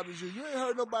finding a job this year. You ain't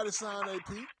heard nobody sign AP.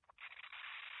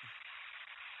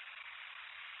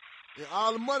 And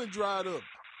all the money dried up.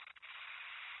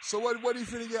 So what he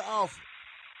finna get offered?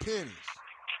 Pennies.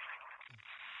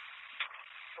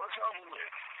 What's up with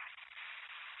it?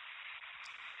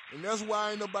 And that's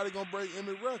why ain't nobody gonna break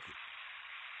Emmett record.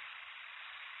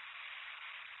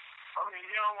 I mean,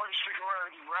 you don't want to stick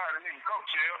around and just ride a nigga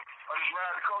coattail, or just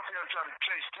ride the coattail and try to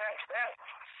chase tax. That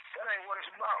ain't what it's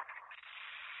about.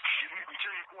 If you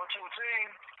continue going to a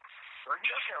team, well, you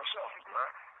just kind of selfish,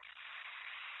 man.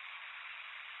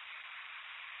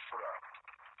 What up?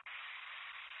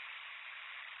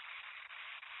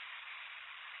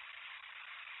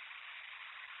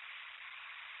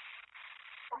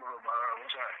 I'm a little behind.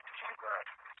 What's that? Okay.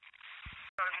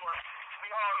 We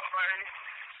all the fame.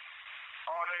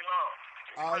 All day long.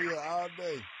 Oh yeah, all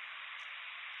day.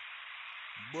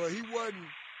 But he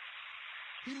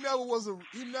never was a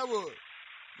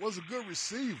good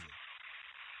receiver.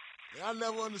 And I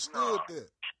never understood that.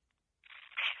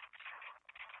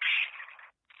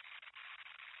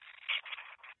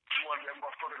 You want that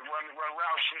motherfucker to run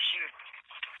routes and shit.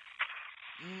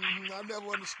 I never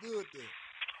understood that.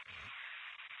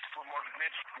 Put more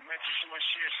dimensions to his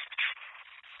shit.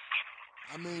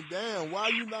 I mean, damn, why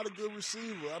you not a good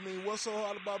receiver? I mean, what's so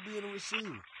hard about being a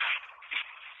receiver?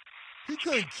 He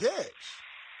couldn't catch.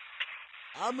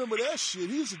 I remember that shit.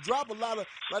 He used to drop a lot of,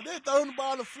 like they throw him the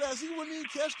ball in the flats, he wouldn't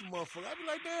even catch the motherfucker. I'd be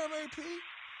like, damn, AP.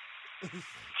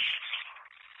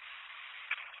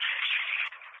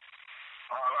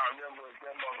 All I remember is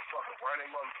that motherfucker running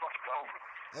motherfuckers over.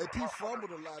 AP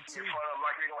fumbled a lot too.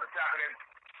 Like they gonna tackle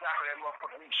that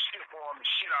motherfucker, he shit on the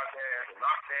shit out there and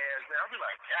knock their ass down. I'll be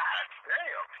like, God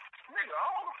damn, nigga,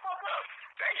 hold the fuck up.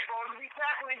 They supposed to be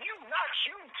tackling you, not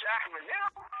you tackling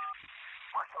them.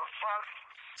 What the fuck?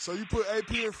 So you put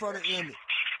AP in front of Emmett. I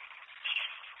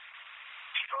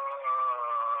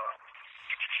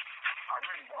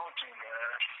really want to,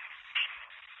 man.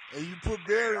 And you put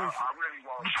Barry I really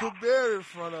want to. You put Barry in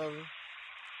front of him.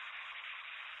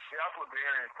 Yeah, I put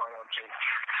Barry in front of him, too.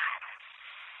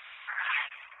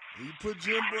 And you put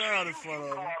Jim Brown in front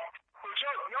of him. But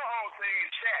your whole thing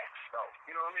is stats, though.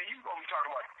 You know what I mean? You gonna be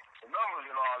talking about The numbers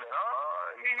and all that.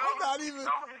 I'm not even.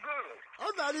 Numbers are good.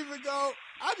 I'm not even going.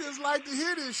 I just like to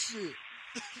hear this shit.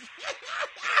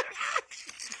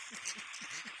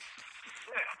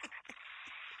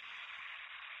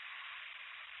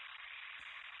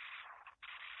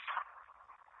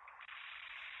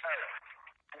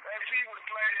 If AP would have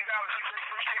played in Dallas, you think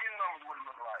what his numbers would have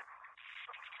looked like?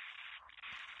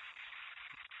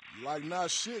 Like not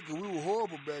shit, cause we were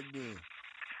horrible back then.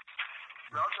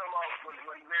 No, I'm talking about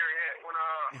when Larry had, when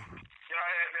y'all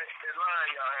had that line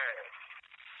y'all had.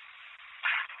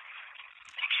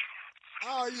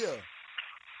 Oh yeah.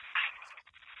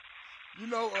 You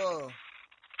know,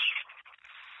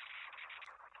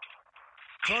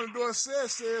 Tony Dorsett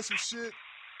said some shit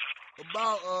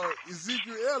about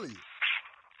Ezekiel Elliott.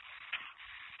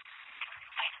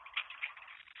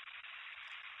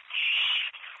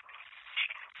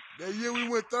 That year we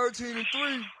went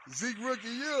 13-3, Zeke rookie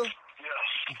year. Yeah.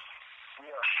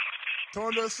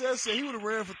 Tony Dorsett said he would have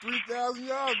ran for 3,000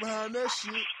 yards behind that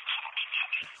shit.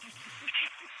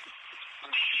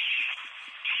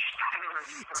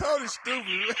 Tony stupid.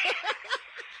 He said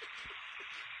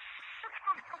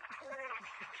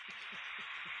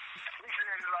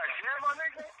it like, yeah, my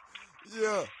nigga?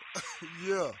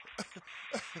 Yeah.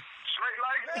 Straight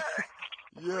like that?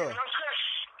 Yeah. No cuss.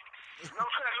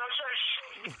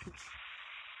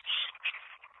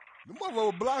 The motherfucker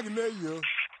was blocking that year.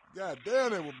 God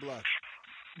damn, they were blocking.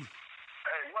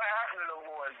 Hey, what happened to them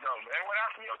boys, though, man? What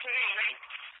happened to your team, nigga?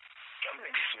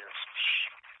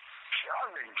 Y'all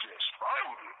niggas just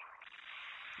fold.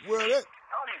 Well, that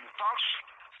Y'all need to talk shit.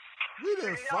 we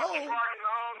didn't fold.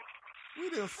 We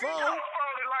didn't Y'all fold.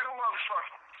 folded like a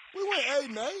motherfucker. We went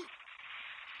 8-8.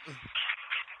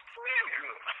 Real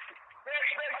good.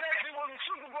 They was in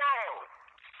Super Bowl.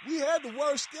 We had the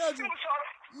worst schedule. You was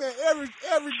talking. Man,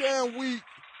 every damn week,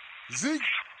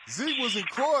 Zeke was in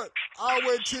court all the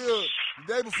way till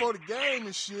the day before the game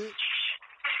and shit.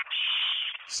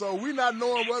 So we not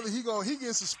knowing whether he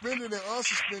gets suspended and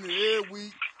unsuspended every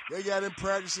week. They got him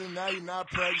practicing, now he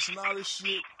not practicing, all this shit.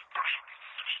 Hey,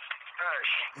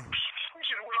 we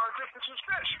should have went on a different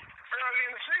suspension early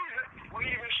in the season when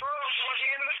he even strong towards the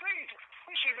end of the season.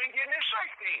 He should have been getting his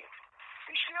safety in.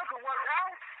 He still could work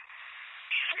out.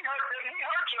 He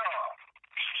hurt y'all.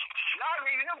 Y'all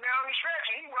needed him down the stretch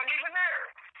and he wasn't even there.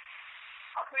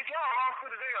 I think y'all lost to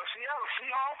the damn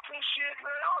Seahawks and shit,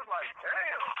 man. I was like,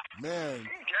 damn. Man.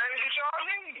 He games that y'all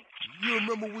need. You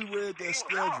remember we read that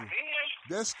schedule.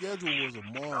 That schedule was a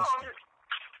monster.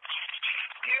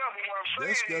 Yeah, but what I'm saying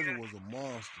That schedule was a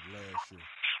monster last year.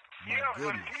 My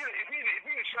goodness. But if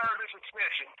he had served the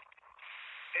suspension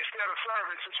instead of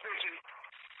serving suspension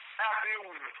after it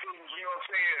was, you know what I'm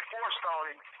saying, forced on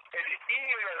him at the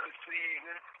end of the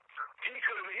season, he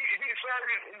could have, if he had served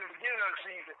it in the beginning of the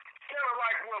season, kind of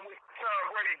like what Tom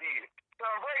Brady did.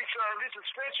 Tom Brady served his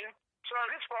suspension,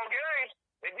 served his 4 games,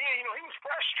 and then, you know, he was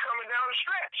fresh coming down the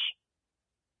stretch.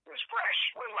 He was fresh.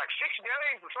 It was like 6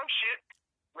 games or some shit.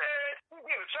 Man, you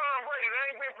give it Tom Brady, they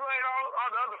ain't been playing all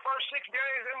the other first 6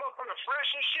 games, that motherfucker fresh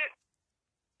and shit.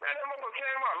 Man, that motherfucker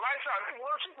came out lights out, they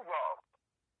won Super Bowl.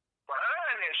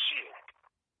 Behind that shit.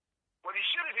 What he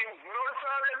should have done was went on the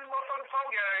side of every motherfucker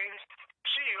 4 games,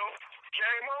 chill,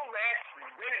 came on back,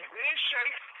 been in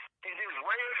shape, and just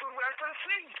ran through the rest of the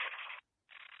season.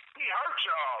 He hurt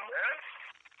y'all, man.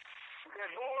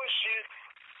 That bullshit.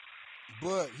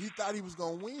 But he thought he was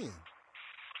going to win.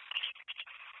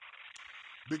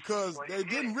 Because they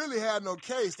didn't really have no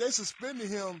case. They suspended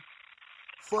him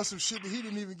for some shit that he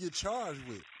didn't even get charged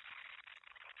with.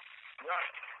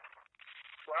 Right.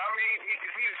 Well, I mean, if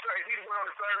he'd went on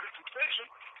the third suspension,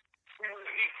 you know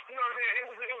what I'm saying?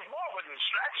 It was more of a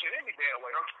distraction any damn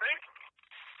way, don't you think?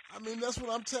 I mean, that's what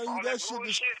I'm telling you.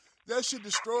 That shit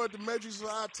destroyed the metrics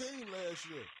of our team last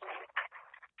year.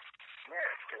 Yeah,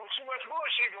 there was too much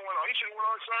bullshit going on. He should have went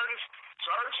on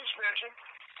third suspension,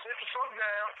 sit the fuck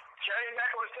down, came back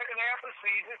on the second half of the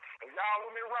season, and y'all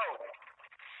would be rolling.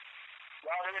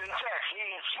 Y'all been in the track. He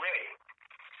ain't ready.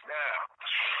 Now,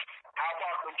 how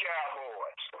about them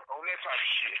Cowboys on that type of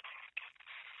shit?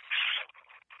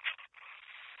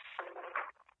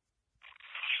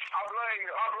 I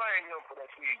blame him for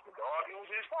that season, dog. It was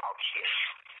his fault, shit.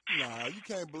 Nah, you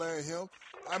can't blame him.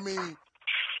 I mean,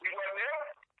 he wasn't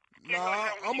there? Nah,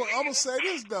 I'm gonna say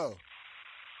this though.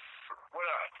 What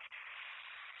up?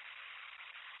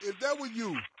 If that were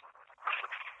you,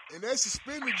 and they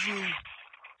suspended you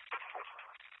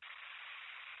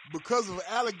because of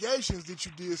allegations that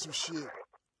you did some shit,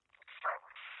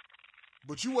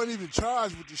 but you weren't even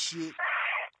charged with the shit,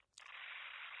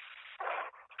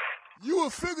 you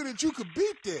would figure that you could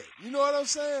beat that. You know what I'm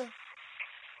saying?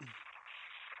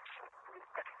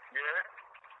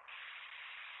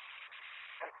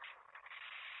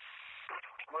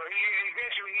 But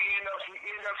eventually he ended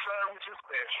up serving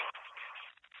suspension.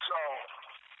 So,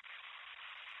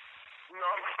 you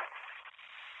know,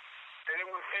 and it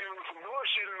was some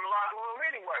bullshit in the locker room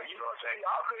anyway. You know what I'm saying?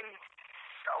 Y'all couldn't.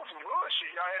 That was some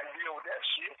bullshit. Y'all had to deal with that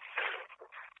shit.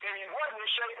 And he wasn't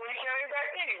in shape when he came back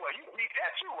anyway. You beat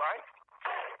that too, right?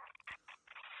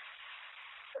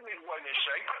 That nigga wasn't in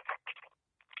shape.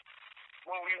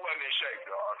 Well, he wasn't in shape,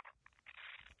 dog.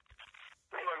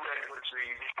 He wasn't ready for the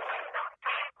season.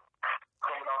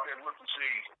 Coming out there with the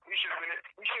season. He should have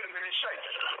been in shape.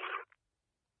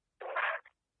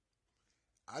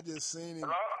 I just seen him.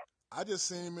 Hello? I just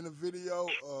seen him in a video.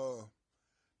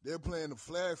 They're playing a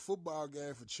flag football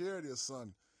game for charity or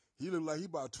something. He looked like he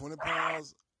about 20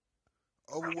 pounds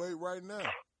overweight right now.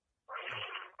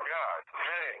 God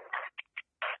dang.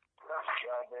 That's a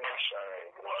goddamn shame,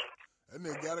 boy. That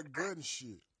nigga got a gut and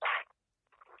shit.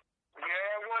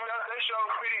 Yeah, they showed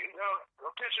a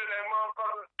picture of that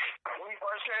motherfucker when he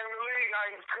first came in the league. I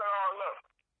used to cut all up.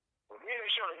 But then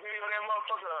they showed a video of that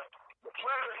motherfucker, the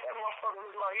president. That motherfucker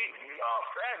looked like he all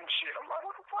fat and shit. I'm like,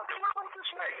 what the fuck is wrong with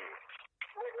this nigga?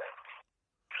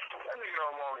 That nigga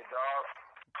don't want it, dog.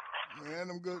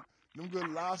 Man, them good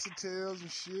lobster tails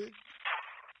and shit.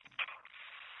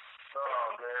 Oh,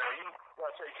 man, you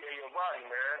gotta take care of your body,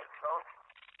 man. You know?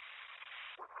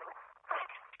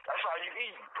 That's how you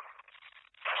eat.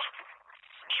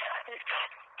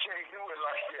 Can't do it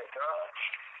like that, dog.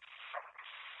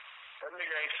 That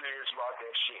nigga ain't serious about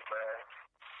that shit, man.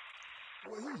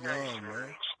 Well, he young,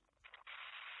 man.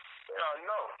 Yeah, I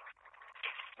know.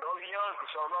 You know, he young for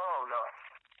so long now.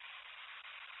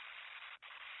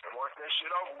 And once that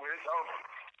shit over with, it's over.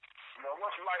 You know,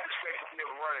 what's the life expectancy of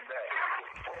a running back?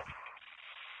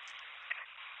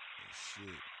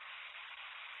 Shit.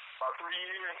 About 3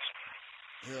 years?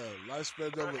 Yeah, life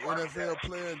expectancy of an NFL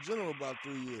player in general about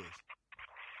 3 years.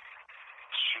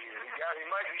 Shit, he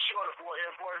might be shorter for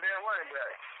a damn running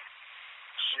back.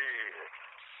 Shit.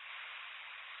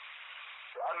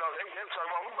 I know they talking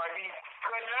about we might be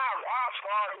cutting out our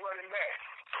stars running back.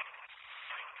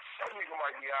 That nigga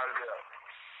might be out of there.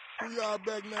 Who y'all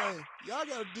back name? Y'all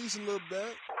got a decent little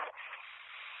back.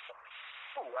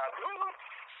 Who, Abdullah?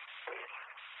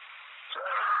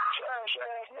 Trash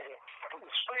ass nigga. Who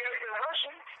was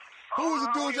rushing? Who was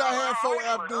the dude y'all had for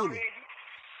Abdullah?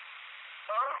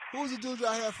 Huh? Who was the dude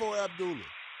y'all had for Abdullah?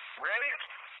 Reddick?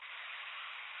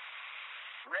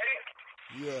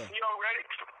 Yeah. Theo Reddick?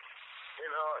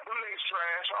 And them niggas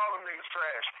trash. All them niggas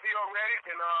trash. Theo Reddick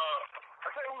and I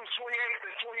think we was 28th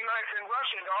and 29th in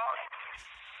rushing, dog.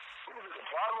 We was at the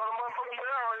bottom of the motherfucking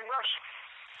barrel in rushing.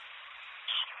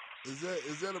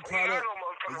 Is that a product?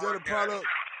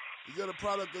 Is that a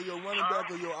product of your running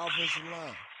back or your offensive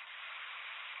line?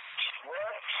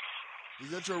 What? Is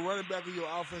that your running back or your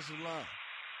offensive line?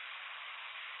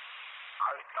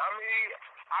 I mean,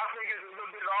 I think it's a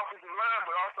little bit of the offensive line,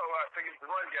 but also I think it's the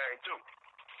run game too.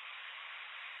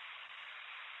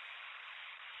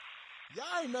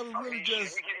 Y'all ain't never really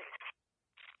just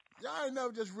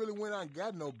really went out and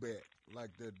got no back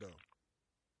like that though.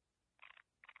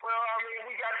 Well, I mean,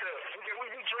 we drafted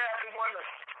one.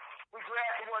 We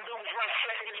drafted one dude who was ranked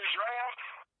second in the draft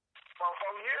about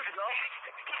 4 years ago.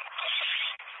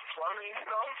 So I mean, you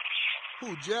know.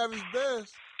 Who, Javis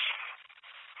Best?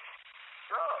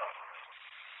 No.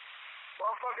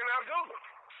 Motherfucking Abdullah.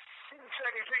 He was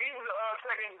second pick. He was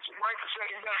ranked the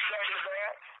second best back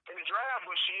in the draft,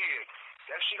 but shit.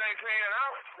 That shit ain't paying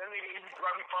out. That nigga, he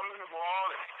probably fumbling the ball,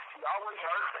 and he always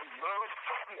hurt. He's little.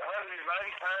 He's 190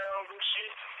 pounds and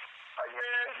shit. Like,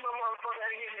 man, this little motherfucker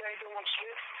ain't doing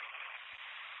shit.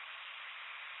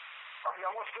 I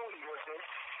forgot what school he went to.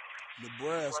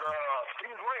 Nebraska. But he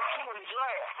was ranked 2 in the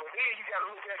draft. But then you gotta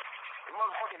look at the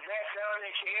motherfucking back down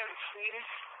in Kansas City.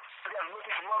 You gotta look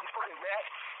at the motherfucking back.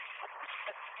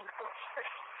 You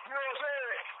know what I'm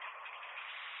saying?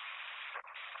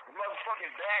 The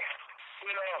motherfucking back.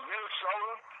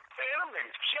 Minnesota. Man, them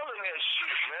niggas killing that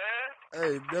shit, man.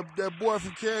 Hey, that boy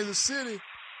from Kansas City,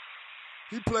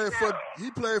 he played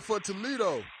for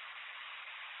Toledo.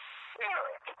 Yeah.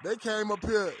 They came up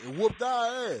here and whooped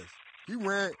our ass. He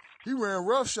ran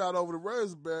roughshod over the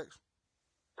Razorbacks.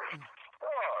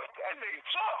 Oh, that nigga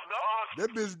tough,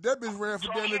 dog. That bitch ran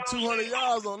for damn near 200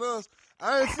 yards on us.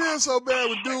 I ain't feel so bad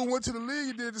when dude went to the league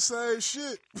and did the same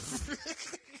shit.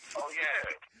 Oh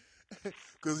yeah.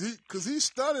 Cause he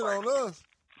stunned on us.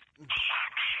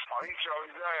 Oh, he showed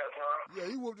his ass, huh? Yeah,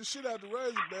 he whooped the shit out the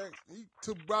Razorbacks. He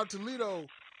brought Toledo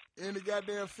in the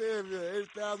goddamn Fayetteville,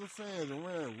 80,000 fans, and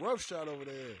ran roughshod over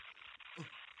there.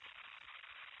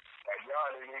 Like, y'all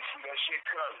didn't even see that shit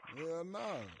coming. Yeah,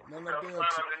 nah. Not no Come damn. find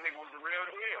out that nigga was the real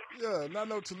deal. Yeah, not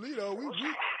no Toledo.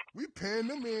 We paying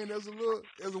them in as a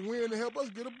win to help us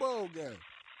get a bowl game.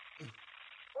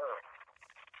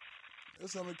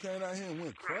 That's something that came out here and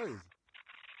went crazy.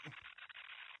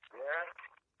 Yeah.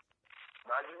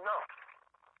 Now you know.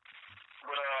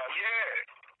 But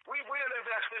we'll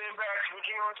invest in backs, but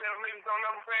you know what I'm saying? Niggas don't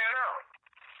never pan out.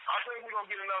 I think we're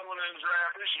gonna get another one in the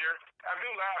draft this year.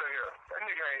 Abdullah out of here. That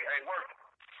nigga ain't working.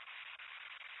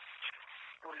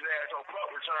 Put his ass on punt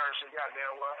returns and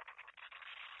goddamn well.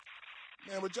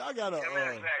 Man, but y'all got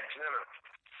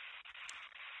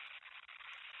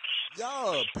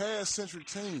y'all a pass-centric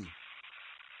team.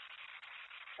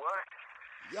 What?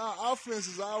 Y'all offense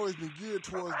has always been geared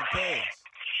towards the pass.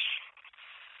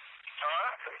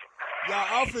 Huh?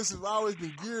 Y'all offense has always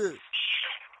been geared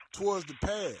towards the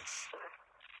pass.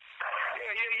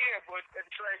 Yeah, but at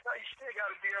the same time, you still got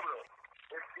to be able to,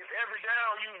 if every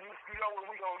down you know what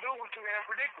we're going to do, it's too damn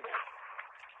predictable.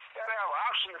 You got to have an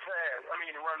option to pass,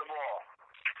 to run the ball.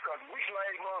 Because we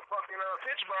played motherfucking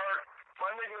Pittsburgh,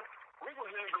 my nigga, we was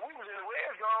in the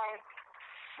red zone,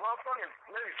 motherfucking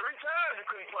maybe 3 times and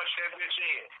couldn't punch that bitch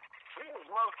in. We was in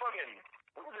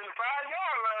the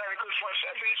 5-yard line and couldn't punch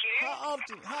that bitch in.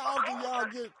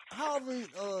 How often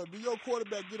do your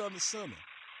quarterback get on the center?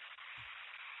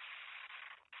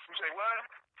 You say what?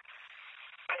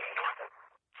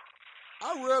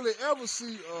 I rarely ever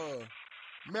see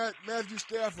Matthew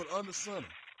Stafford under center.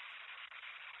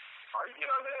 Oh, you get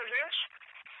under there, bitch?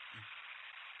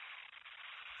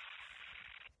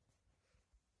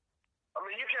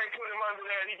 You can't put him under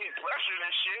there and he get pressured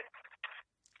and shit.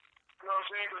 You know what I'm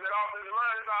saying? Because that offensive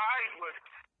line is all right, but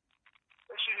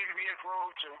that shit need to be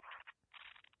improved too.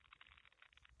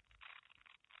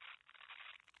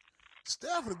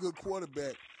 Stafford a good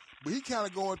quarterback, but he kind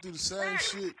of going through the same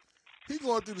shit. He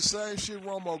going through the same shit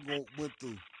Romo went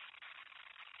through.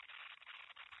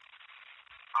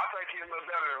 I think he's a little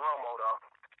better than Romo, though.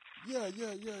 Yeah.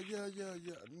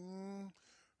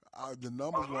 The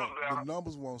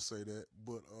numbers won't say that,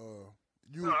 but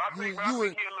you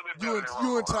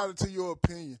entitled to your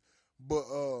opinion. But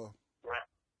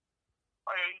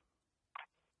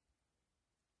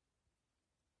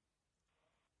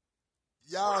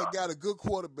y'all got a good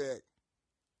quarterback,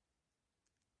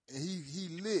 and he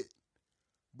lit,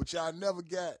 but y'all never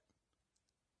got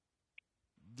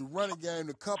the running game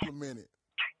to complement it,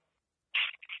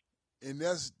 and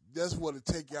that's what'll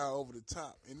take y'all over the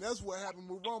top. And that's what happened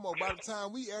with Romo. By the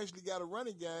time we actually got a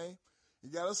running game,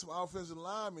 and got us some offensive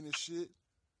linemen and shit,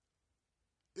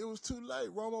 it was too late.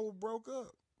 Romo was broke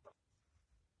up.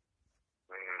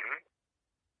 Mm-hmm.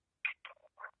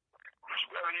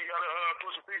 You gotta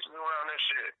put some pieces around that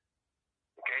shit.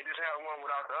 You can't just have one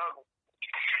without the other.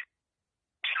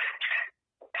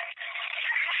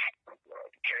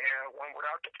 You can't have one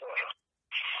without the other.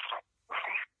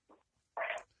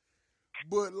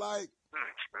 But,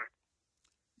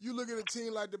 you look at a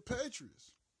team like the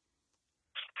Patriots.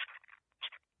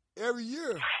 Every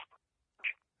year,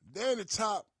 they're in the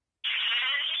top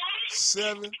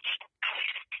 7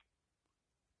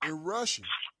 in rushing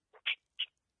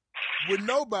with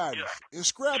nobodies in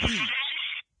scrap heap. I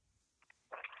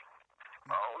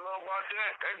don't know about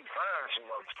that. They be finding some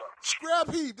motherfuckers. Scrap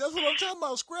heap. That's what I'm talking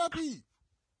about. Scrap heap.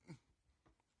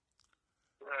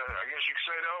 I guess you could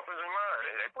say the offensive line.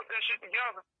 They put that shit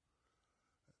together.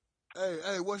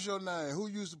 Hey, what's your name? Who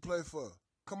you used to play for?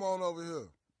 Come on over here.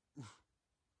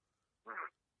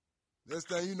 Next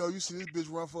thing you know, you see this bitch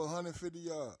run for 150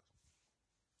 yards.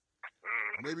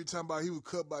 Maybe talking about he was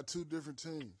cut by 2 different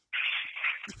teams.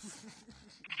 That's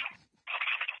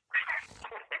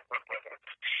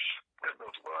no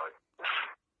fun.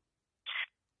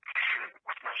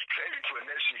 They be putting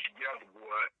that shit together,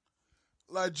 boy.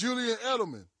 Like Julian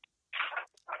Edelman.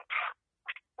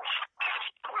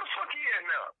 Where the fuck he at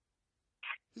now?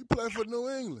 He played for New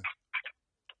England.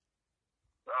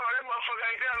 No, that motherfucker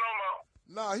ain't there no more.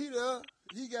 Nah, he there.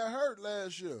 He got hurt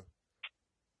last year.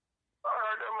 I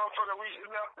heard that motherfucker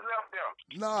left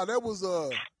them. Nah, that was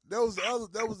the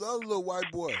other little white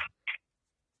boy.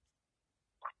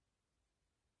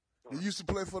 He used to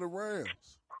play for the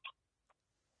Rams.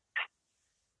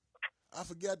 I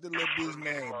forgot the little dude's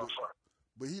name,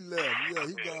 but he left. Yeah,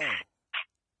 he gone.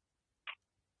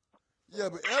 Yeah,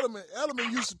 but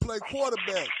Edelman used to play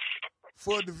quarterback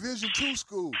for a Division II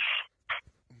school.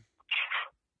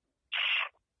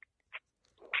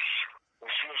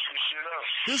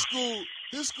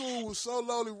 His school was so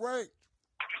lowly ranked,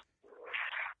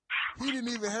 he didn't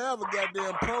even have a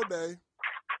goddamn pro day.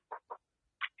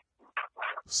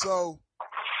 So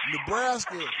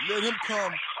Nebraska let him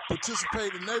come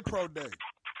participate in their pro day.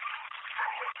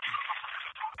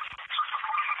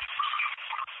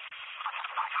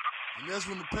 And that's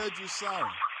when the Patriots saw him.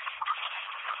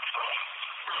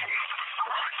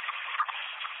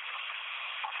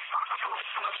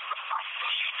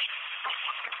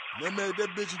 They made that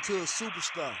bitch into a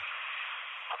superstar.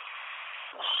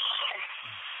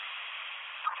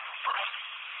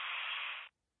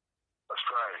 That's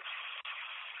crazy.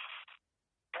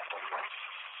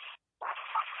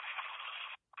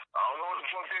 I don't know what the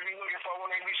fuck they be looking for when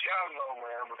they be scouting though,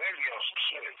 man, but they be on some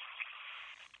shit.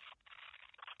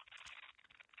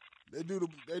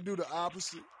 They do the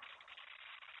opposite.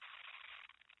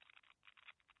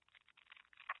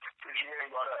 What you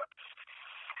mean by that?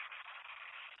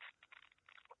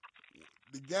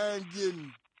 The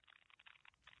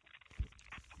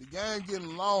game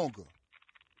getting longer.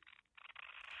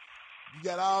 You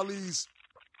got all these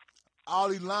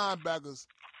linebackers.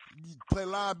 You play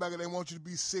linebacker, they want you to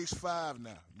be 6'5"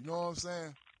 now. You know what I'm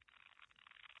saying?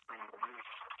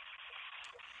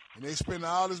 And they spending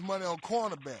all this money on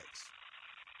cornerbacks.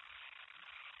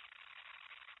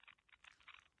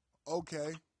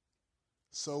 Okay,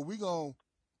 so we gonna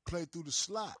play through the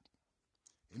slot.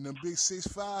 And them big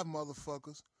 6'5"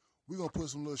 motherfuckers, we gonna put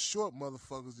some little short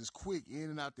motherfuckers that's quick in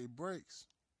and out their breaks.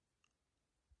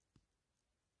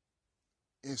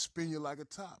 And spin you like a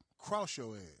top. Cross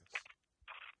your ass.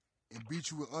 And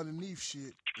beat you with underneath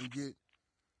shit and get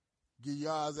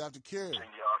yards after carry. 10 yard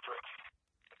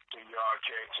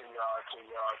carry, 10 yard.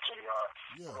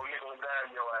 Yeah. Go nickel and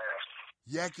dime your ass.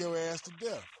 Yak your ass to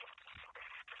death.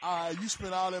 All right, you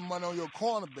spend all that money on your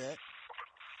cornerback.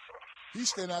 He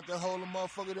standing out there holding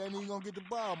motherfucker that ain't even gonna get the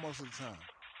ball most of the time.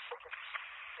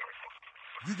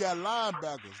 You got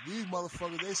linebackers. These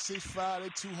motherfuckers, they 6'5", they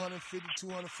 250,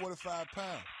 245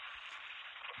 pounds.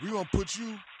 We gonna put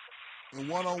you in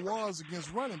one-on-ones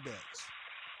against running backs.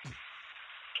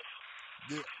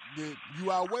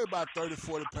 You outweigh about 30,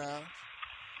 40 pounds.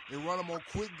 They run them on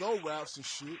quick go routes and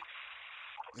shit,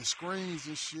 and screens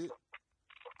and shit,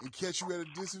 and catch you at a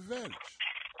disadvantage.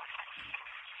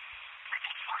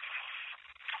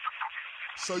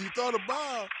 So you throw the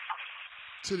ball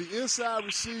to the inside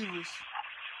receivers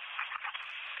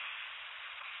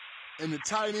and the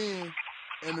tight end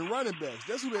and the running backs.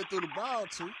 That's who they threw the ball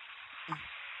to.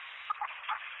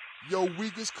 Your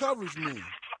weakest coverage men.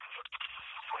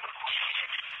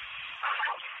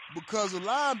 Because a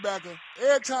linebacker,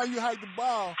 every time you hike the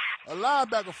ball, a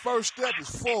linebacker first step is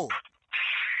forward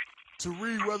to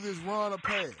read whether it's run or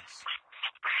pass.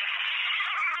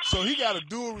 So he got a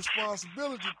dual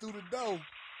responsibility through the door,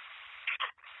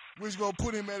 which is going to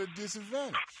put him at a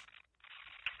disadvantage.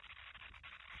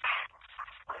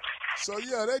 So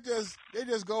yeah, they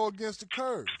just go against the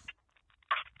curve.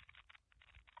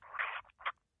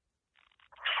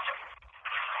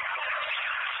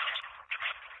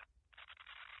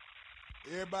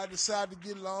 Everybody decide to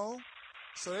get long,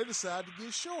 so they decide to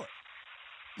get short.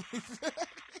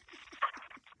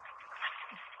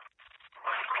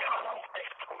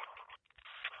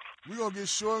 We're going to get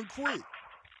short and quick.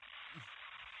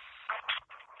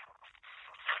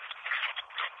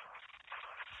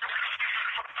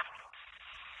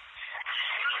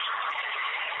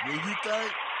 When you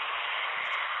think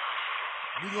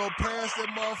we're going to pass that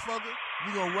motherfucker,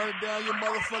 we're going to run it down your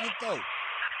motherfucking throat.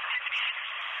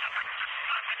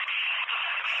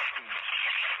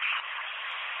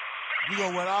 We're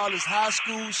going to run all this high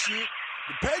school shit.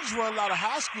 The Patriots run a lot of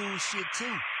high school shit,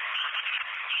 too.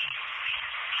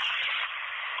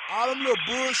 All them little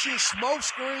bullshit smoke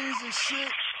screens and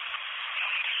shit.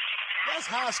 That's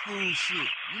high school shit.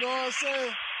 You know what I'm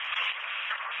saying?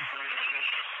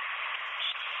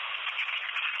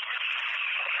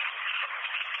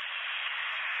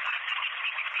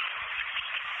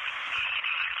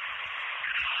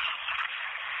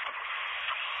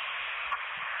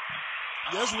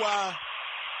 That's why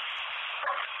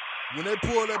when they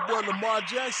pulled that boy Lamar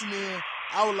Jackson in,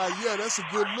 I was like, yeah, that's a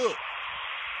good look.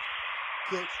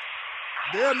 Because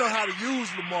they'll know how to use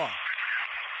Lamar.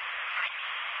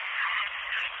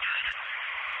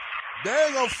 They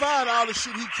ain't going to find all the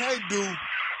shit he can't do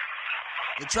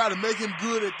and try to make him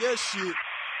good at that shit.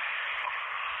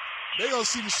 They going to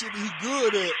see the shit that he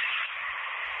good at,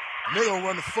 and they going to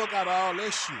run the fuck out of all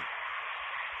that shit.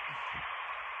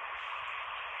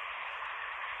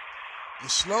 And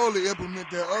slowly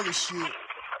implement that other shit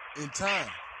in time.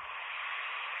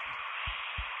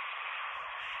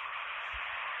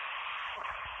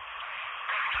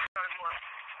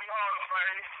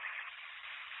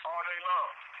 All day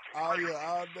long. Oh yeah,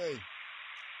 all day.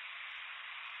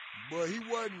 But he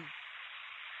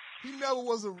never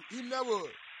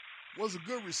was a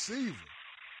good receiver.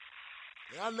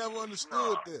 And I never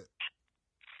understood that.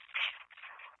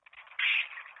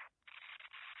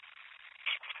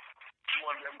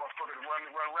 that motherfucker to run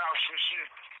routes and shit.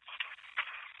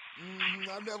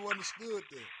 I never understood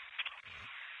that.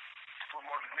 Put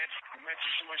more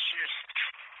dimensions to his shit.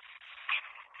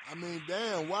 I mean,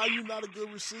 damn, why you not a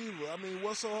good receiver? I mean,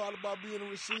 what's so hard about being a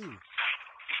receiver?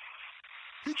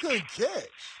 He couldn't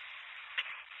catch.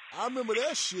 I remember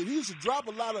that shit. He used to drop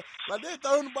a lot of, like, they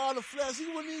throw him the ball in the flats. He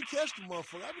wouldn't even catch the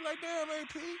motherfucker. I'd be like, damn,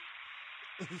 AP.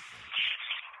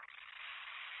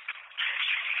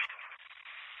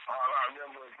 All I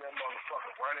remember is that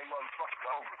motherfucker running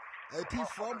motherfucker over. AP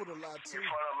fumbled a lot, too. In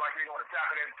front of him like they gonna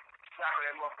tackle that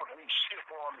motherfucker. He shit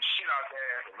for him and shit out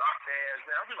there and knock their ass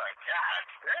down. I be like, God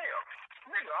damn.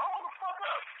 Nigga, hold the fuck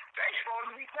up. They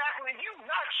supposed to be tackling you,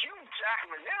 not you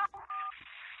tackling them.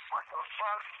 What the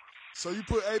fuck? So you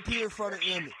put AP in front of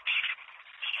Emmett. I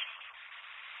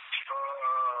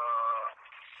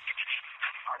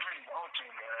really want to,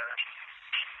 man.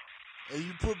 And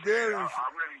you put Barry I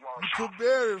really want to. You put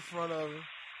Barry in front of him.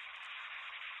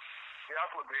 Yeah, I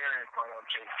put Barry in front of him,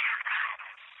 too.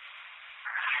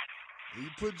 And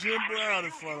you put Jim Brown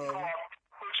in front of him.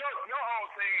 But your whole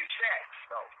thing is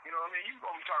stats, though. You know what I mean? You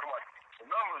gonna be talking about the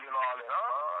numbers and all that,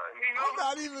 huh? Numbers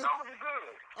are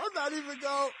good. I'm not even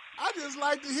going. I just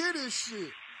like to hear this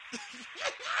shit. Hey,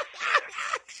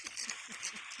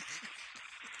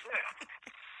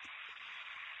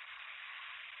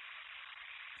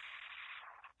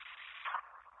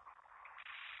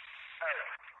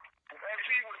 if AP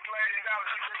would have played in Dallas,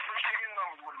 you think his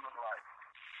numbers would have looked like?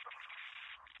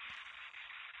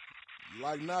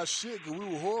 Like not shit, because we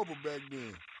were horrible back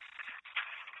then.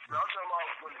 No, I'm talking about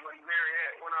when Barry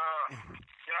had, when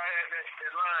y'all had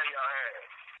that line y'all had.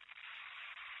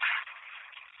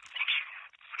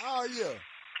 Oh yeah.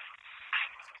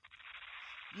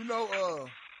 You know,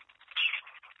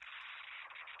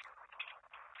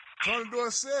 Tony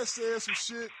Dorsett said some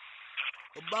shit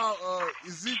about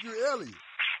Ezekiel Elliott.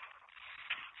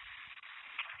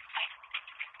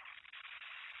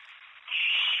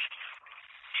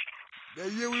 That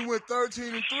year we went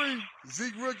 13-3,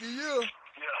 Zeke rookie year. Yeah.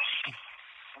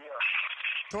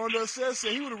 Tony Dorsett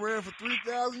said he would have ran for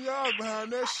 3,000 yards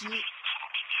behind that shit.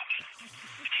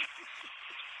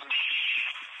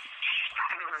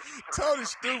 Tony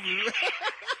stupid. He said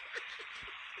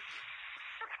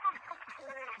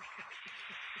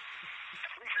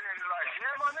it like,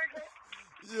 yeah, my nigga?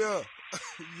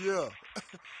 Yeah.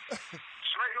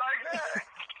 Straight like that?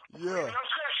 Yeah. No cut.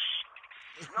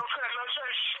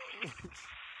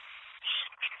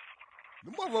 The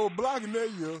motherfucker was blocking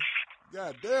that year.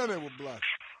 God damn, they were blocking.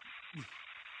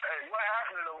 Hey, what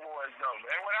happened to them boys, though,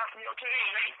 man? What happened to your team,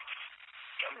 nigga?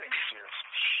 Y'all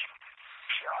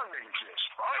niggas just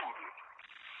folded.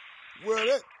 Well,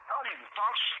 that... Y'all niggas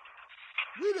function.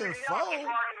 We didn't fold.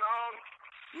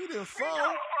 We didn't fold.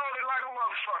 Y'all folded like a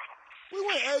motherfucker. We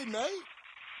went 8-8.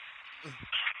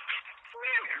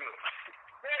 Real good.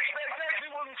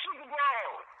 They won the Super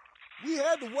Bowl. We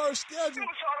had the worst schedule.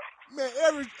 Man,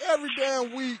 every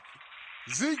damn week,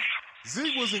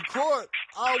 Zeke was in court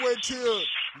all the way till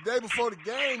the day before the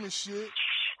game and shit.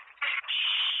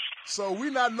 So we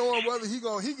not knowing whether he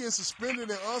gets suspended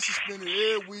and unsuspended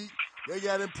every week. They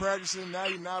got him practicing, now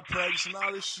he's not practicing,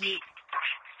 all this shit. Hey,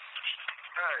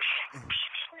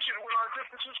 we should have went on a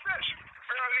different suspension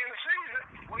early in the season.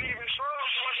 We even strong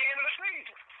towards the end of the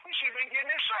season. He should have been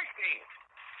getting his safety in.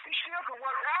 He still could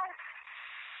work out.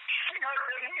 He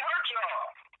hurt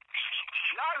y'all.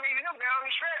 Y'all needed him down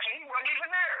the stretch and he wasn't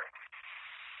even there.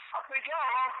 I think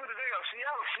y'all lost to the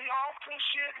Seattle Seahawks and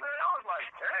shit, man. I was like,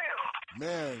 damn.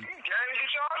 Man. He games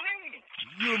that y'all need.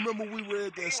 You remember we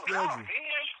read that schedule.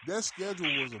 That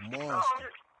schedule was a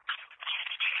monster.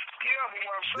 Yeah, but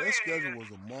what I'm saying that schedule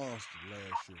was a monster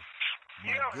last year.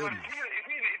 My goodness. But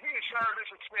if he had served the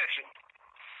suspension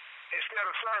instead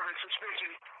of serving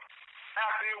suspension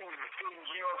after it was,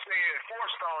 you know what I'm saying,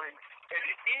 forced on him at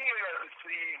the end of the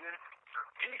season,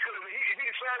 he could have, if he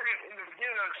had served it in the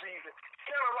beginning of the season,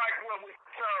 kind of like what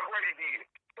Tom Brady did.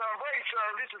 Tom Brady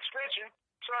served his suspension,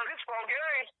 served his 4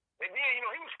 games, and then, you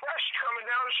know, he was fresh coming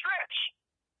down the stretch.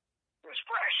 He was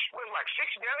fresh. It was like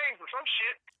 6 games or some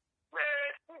shit. Man,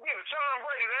 you get a Tom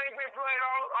Brady that ain't been playing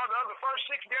all the other first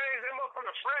 6 games, that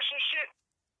motherfucker fresh and shit.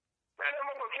 Man, that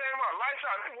motherfucker came out lights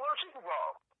out. He won Super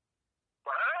Bowl.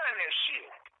 Behind that shit.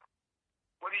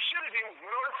 What he should have done was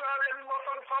went on the side of every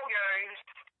motherfucker 4 games,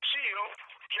 chill,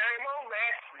 came on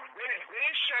back, been in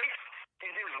shape,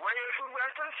 and just ran through the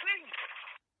rest of the season.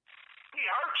 He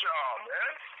hurt y'all,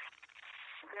 man.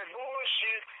 That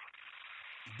bullshit.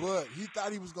 But he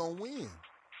thought he was going to win.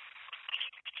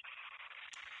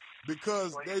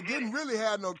 Because they didn't really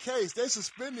have no case. They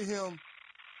suspended him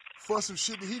for some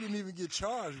shit that he didn't even get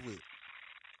charged with.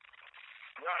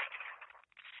 No,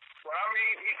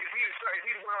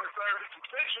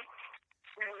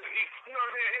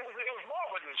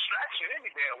 a distraction any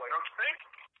damn way, don't you think?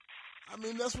 I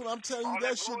mean, that's what I'm telling you. All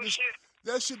that bullshit.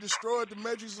 That shit destroyed the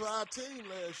metrics of our team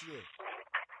last year.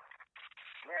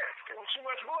 Yeah, there was too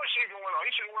much bullshit going on.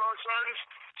 He should have went on service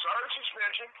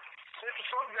suspension, sit the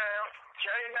fuck down,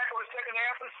 came back on the second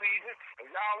half of the season, and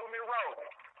y'all would be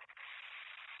rolling.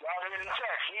 Y'all in the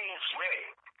check. He ain't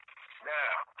ready.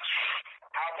 Now,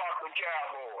 how about them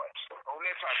Cowboys on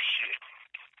that type of shit?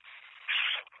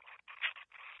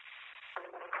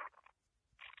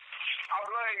 I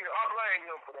blame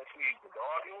him for that season,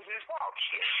 dog. It was his fault,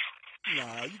 shit.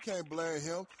 Nah, you can't blame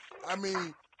him. I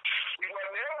mean, He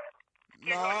wasn't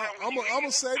there? nah, I'm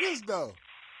gonna say this though.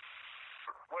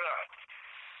 What up?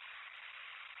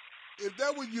 If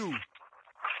that were you,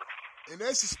 and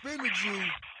they suspended you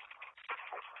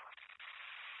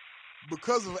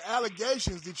because of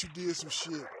allegations that you did some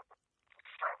shit,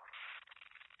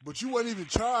 but you wasn't even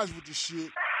charged with the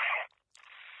shit,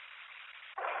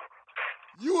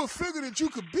 you would figure that you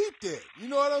could beat that. You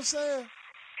know what I'm saying?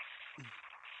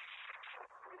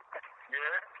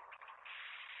 Yeah.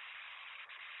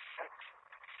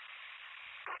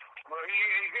 Well, he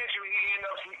eventually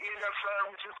ended up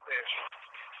serving suspension.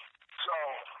 So,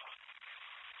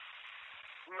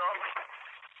 you know,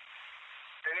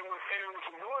 and it was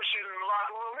some bullshit in the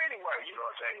locker room anyway. You know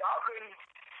what I'm saying? Y'all couldn't.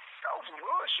 That was some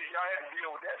bullshit. Y'all had to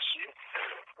deal with that shit.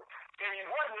 And he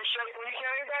wasn't in shape when he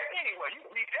came back anyway. You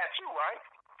beat that too, right?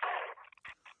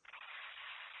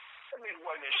 That nigga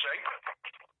wasn't in shape.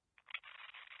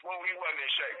 Well, he wasn't in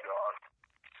shape, dog.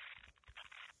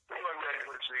 He wasn't ready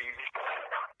for the season.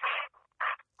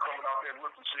 Coming off that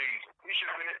rookie season. He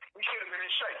should have been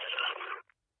in shape.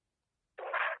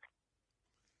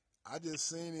 I just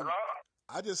seen him. Hello?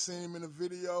 I just seen him in a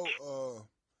video.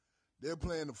 They're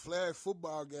playing the flag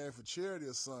football game for charity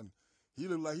or something. He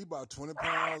looked like he about 20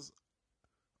 pounds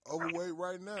overweight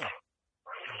right now.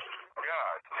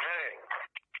 God dang.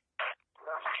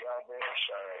 That's a goddamn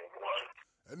shame, boy.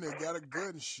 That nigga got a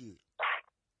gun and shit.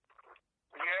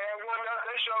 Yeah,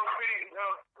 they showed a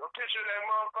picture of that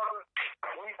motherfucker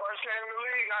when he first came in the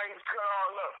league. I ain't cut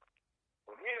all up.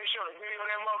 But then they showed a video of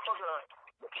that motherfucker,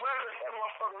 the president. That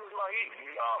motherfucker looked like he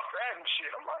all fat and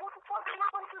shit. I'm like, what the fuck is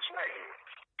wrong with this nigga?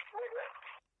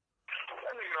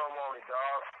 That nigga don't want it,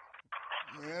 dog.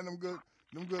 Man, them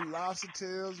good lobster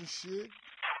tails and shit.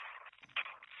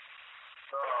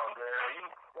 Oh, man, you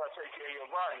gotta take care of your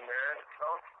body, man. You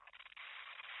know?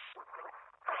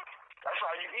 That's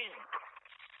how you eat.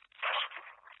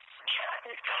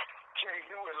 Can't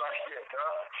do it like that,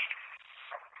 dog.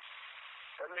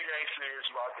 That nigga ain't serious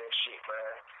about that shit,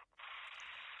 man.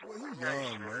 Well, he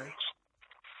young, man.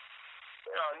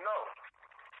 Yeah, I know.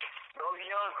 You know, he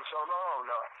young for so long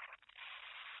now.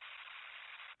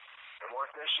 And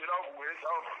once that shit over with, it's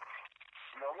over.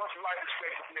 You know, what's the life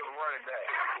expectancy of a running back?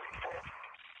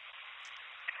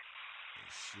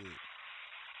 Shit.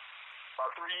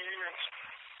 About 3 years?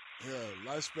 Yeah,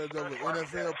 life expectancy of an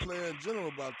NFL player in general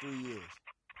about 3 years.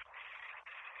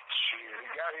 Shit,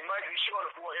 he might be shorter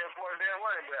for a damn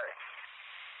running back.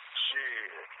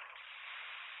 Shit.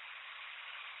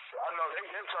 I know they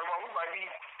talking about we might be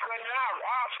cutting out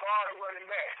our stars running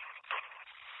back.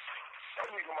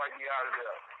 That nigga might be out of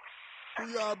there. Who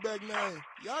y'all back name?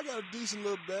 Y'all got a decent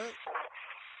little back.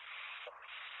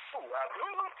 Who,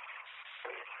 Abdullah?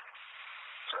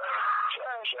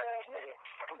 Trash ass nigga.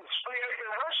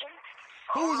 Russian.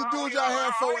 Who was the dude y'all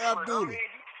had for Abdullah?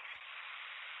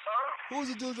 Huh? Who was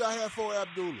the dude y'all had for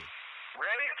Abdullah?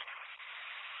 Reddick?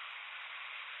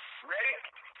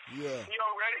 Yeah. Theo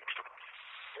Reddick?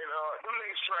 And them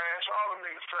niggas trash. All them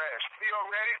niggas trash. Theo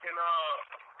Reddick and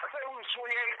I think we was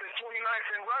 28th and 29th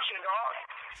in Russia, dog.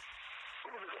 We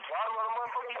was at the bottom of the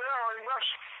motherfucking barrel in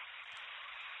Russia.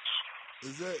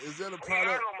 Is that a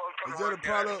product?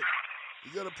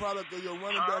 Is that a product of your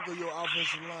running back or your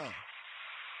offensive line?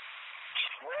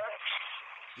 What?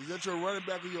 Is that your running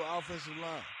back or your offensive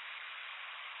line?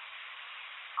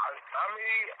 I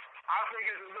mean, I think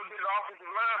it's a little bit of offensive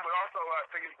line, but also I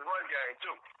think it's the run game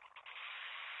too.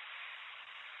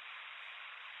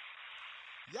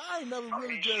 Y'all ain't never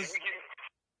really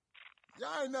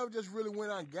Y'all ain't never just really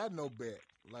went out and got no back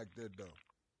like that though.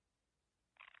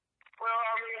 Well,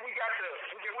 I mean, we drafted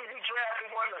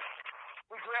one.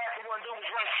 We drafted one dude who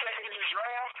was ranked second in the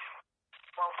draft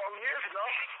about 4 years ago.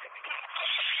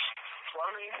 So I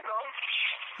mean, you know.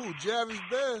 Who, Javis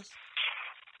Best?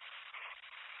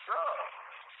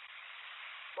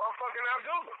 Motherfucking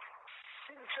Abdullah.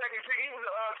 He was second pick. He was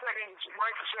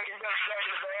ranked the second best back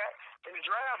in the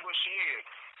draft, but shit,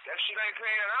 that shit ain't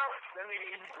paying out. That nigga,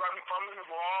 he might be fumbling the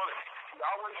ball, and he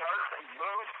always hurt. He's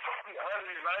little. He's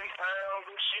 190 pounds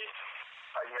and shit.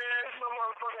 Like, man, this little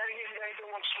motherfucker ain't here, he ain't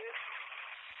doing shit.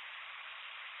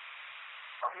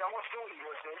 I forgot what school he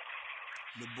was in.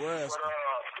 Nebraska.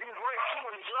 But he was ranked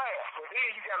 2 in the draft. But then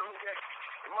you gotta look at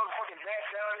the motherfucking back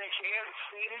down in Kansas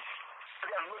City. You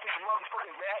gotta look at the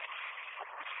motherfucking back.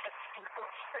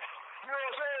 You know what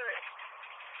I'm saying?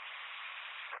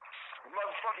 The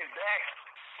motherfucking back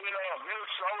in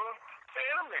Minnesota. Man,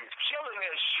 them niggas killing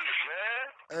that shit, man.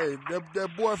 Hey,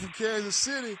 that boy from Kansas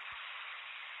City,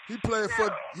 he played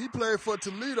for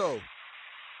Toledo.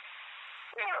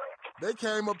 Yeah. They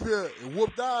came up here and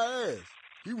whooped our ass.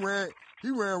 He ran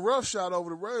roughshod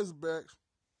over the Razorbacks.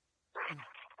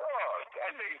 Oh,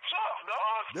 that nigga tough,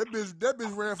 dog. That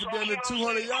bitch ran for damn near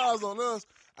 200 yards on us.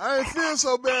 I ain't feel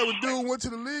so bad when dude went to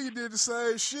the league and did the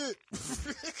same shit.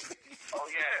 Oh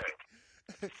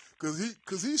yeah.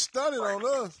 Cause he stunned on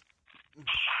us.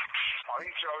 Oh, he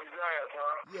showed his ass,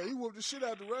 huh? Yeah, he whooped the shit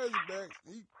out the Razorbacks.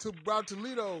 He brought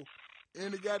Toledo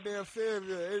in the goddamn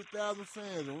Fayetteville, 80,000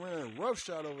 fans, and ran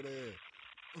roughshod over there.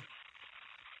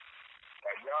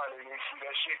 Like, y'all didn't even see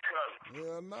that shit coming.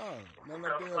 Yeah, nah. Not no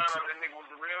That damn. nigga was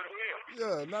the real deal.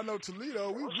 Yeah, not no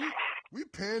Toledo. We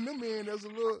paying them in as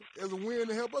a win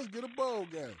to help us get a bowl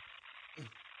game.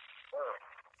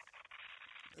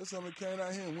 That's something that came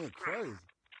out here and went crazy.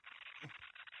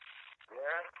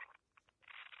 Yeah.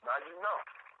 Now you know.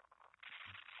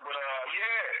 But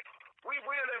yeah, we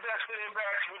invested in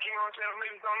backs, but you know what I'm saying?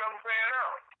 Niggas don't never pan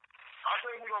out. I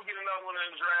think we're gonna get another one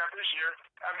in the draft this year.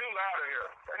 Abdullah out of here.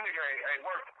 That nigga ain't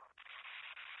working.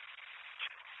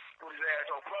 Put his ass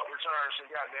on punt returns and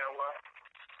goddamn well.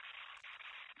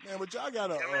 Man, but y'all got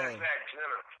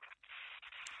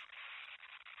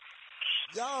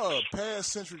y'all a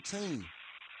pass-centric team.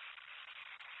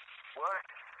 What?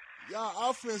 Y'all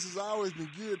offense has always been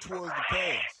geared towards the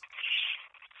pass.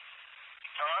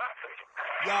 Huh?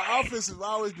 Y'all offense has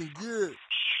always been geared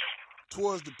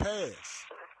towards the pass.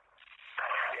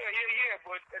 Yeah,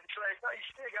 but at the same time, you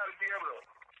still got to be able to,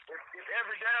 if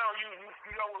every down you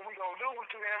know what we going to do,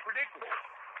 it's too damn predictable.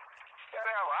 You got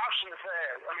to have an option to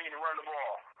pass, to run the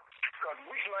ball. Because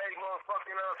we played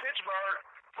motherfucking Pittsburgh,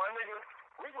 my nigga,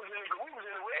 we was in the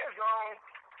red zone,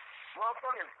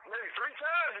 motherfucking maybe 3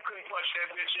 times we couldn't punch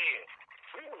that bitch in.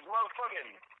 We was in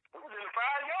the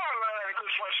 5-yard line and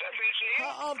couldn't punch that bitch in.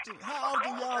 How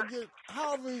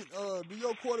often do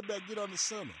your quarterback get on the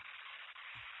center?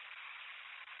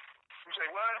 You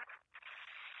say what?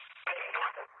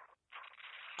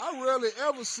 I rarely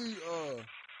ever see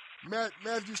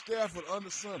Matthew Stafford under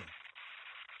center.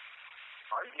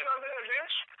 Oh, you get under there,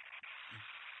 bitch.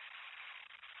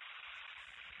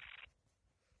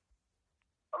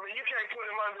 You can't put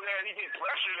him under there and he get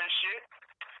pressured and shit.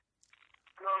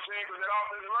 You know what I'm saying? Because that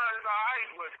offensive line is all right,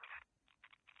 but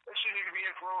that shit need to be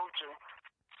improved too.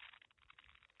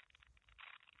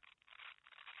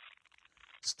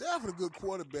 Stafford a good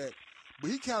quarterback,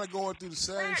 but he kind of going through the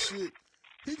same shit.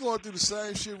 He going through the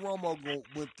same shit Romo went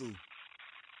through.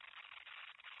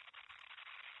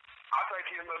 I think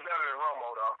he's a little better than Romo,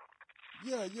 though.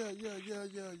 Yeah.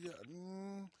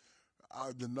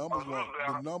 The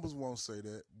numbers won't say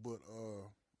that, but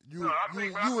you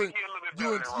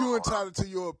entitled to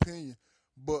your opinion.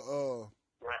 But yeah.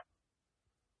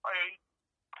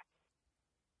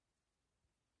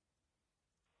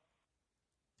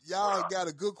 Y'all got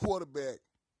a good quarterback,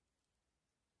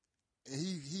 and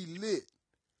he lit,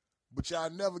 but y'all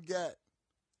never got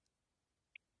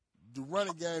the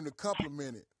running game to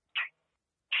complement it,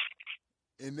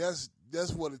 and that's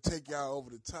what'll take y'all over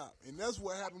the top. And that's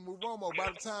what happened with Romo.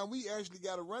 By the time we actually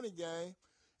got a running game,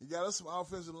 and got us some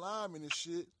offensive linemen and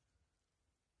shit,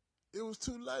 it was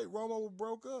too late. Romo was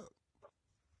broke up.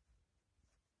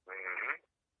 Mm-hmm.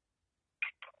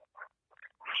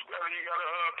 You gotta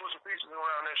put some pieces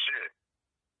around that shit.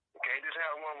 You can't just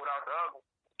have one without the other.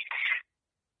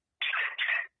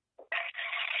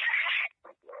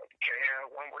 You can't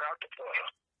have one without the other.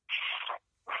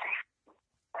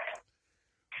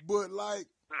 But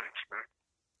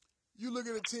you look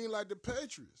at a team like the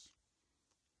Patriots.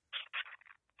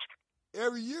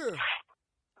 Every year,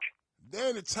 they're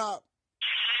in the top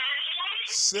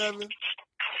 7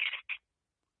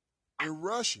 in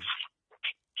rushing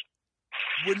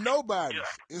with nobody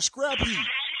in scrap heap. I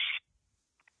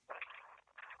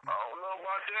don't know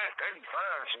about that. They be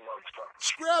finding some motherfuckers.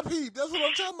 Scrap heap. That's what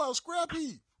I'm talking about. Scrap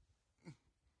heap.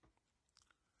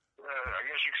 I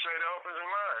guess you could say the offensive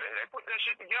line. They put that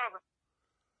shit together.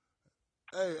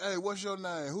 Hey, what's your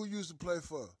name? Who you used to play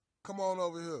for? Come on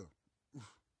over here.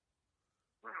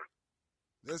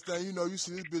 Next thing you know, you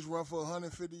see this bitch run for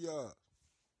 150 yards.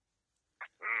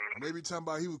 Maybe talking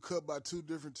about he was cut by 2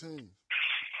 different teams.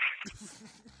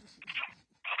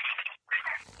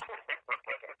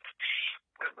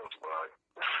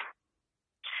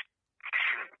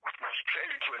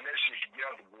 shit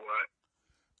together, boy.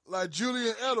 Like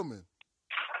Julian Edelman.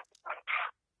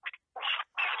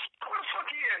 Where the fuck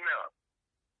he at now?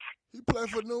 He played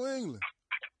for New England.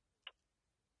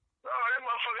 No, that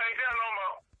motherfucker ain't there no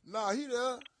more. Nah, he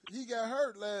there. He got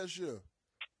hurt last year.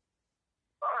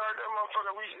 I heard that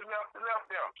motherfucker we left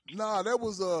them. Nah, that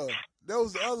was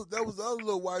the other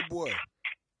little white boy.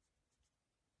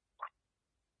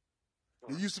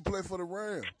 He used to play for the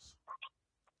Rams.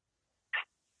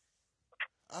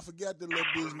 I forgot the little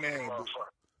bitch name,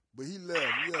 but he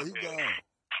left. Yeah, he gone.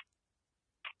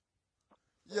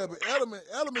 Yeah, but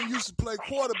Edelman used to play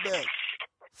quarterback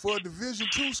for a Division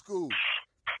II school.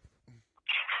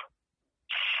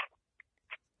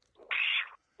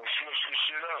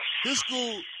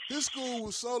 His school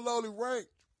was so lowly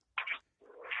ranked,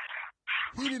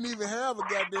 he didn't even have a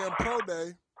goddamn pro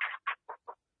day.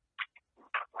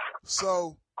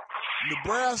 So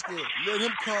Nebraska let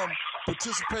him come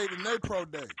participate in their pro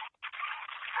day.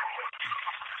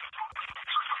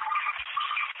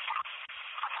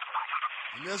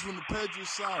 And that's when the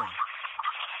Patriots saw him.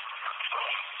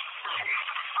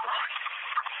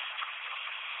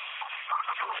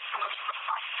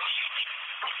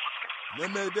 They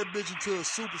made that bitch into a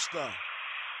superstar.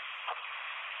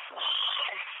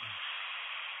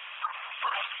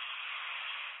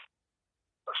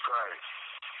 That's crazy.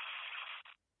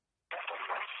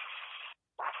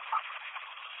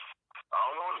 I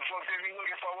don't know what the fuck they be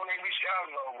looking for when they be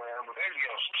scouting though, man, but they be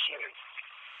on some shit.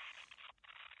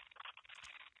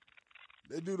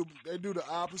 They do the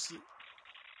opposite.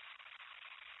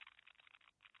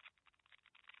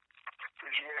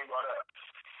 What you mean by that?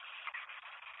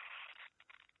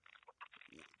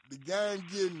 The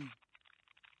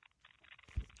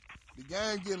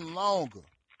game getting longer.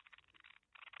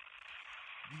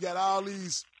 You got all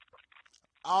these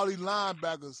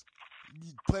linebackers.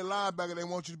 You play linebacker, they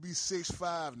want you to be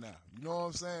 6'5" now. You know what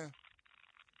I'm saying?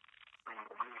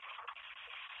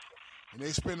 And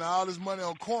they spending all this money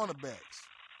on cornerbacks.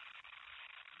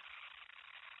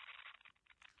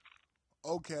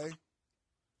 Okay.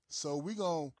 So we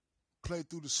gonna play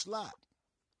through the slot.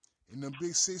 And them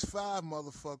big 6'5"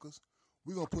 motherfuckers,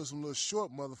 we gonna put some little short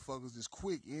motherfuckers that's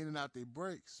quick in and out their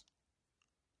breaks.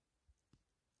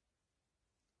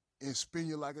 And spin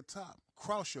you like a top.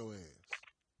 Cross your ass.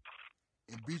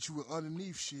 And beat you with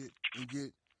underneath shit and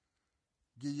get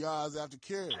yards after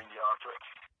carry. 10 yard.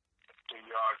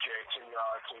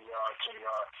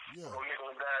 Yeah. Go nickel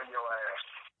and dime your ass.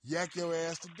 Yak your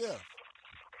ass to death.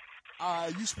 All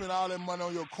right, you spend all that money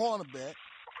on your cornerback.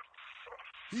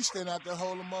 He standing out there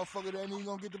holding motherfucker that ain't even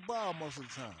gonna get the ball most of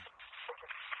the time.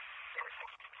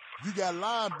 You got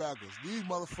linebackers. These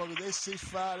motherfuckers, they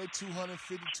 6'5", they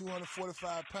 250,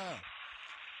 245 pounds.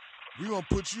 We gonna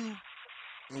put you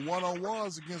in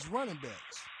one-on-ones against running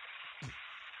backs.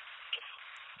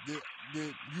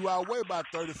 You outweigh about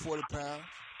 30, 40 pounds.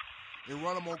 And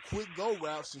run them on quick go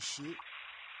routes and shit.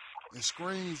 And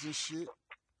screens and shit.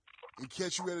 And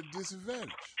catch you at a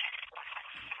disadvantage.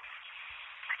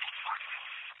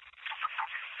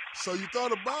 So you throw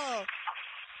the ball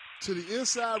to the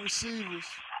inside receivers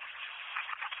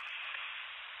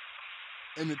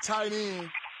and the tight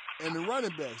end and the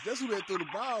running backs. That's who they threw the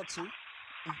ball to.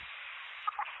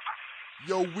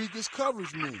 Your weakest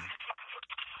coverage man.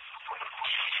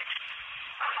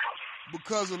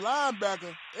 Because a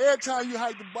linebacker, every time you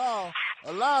hike the ball,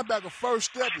 a linebacker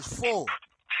first step is forward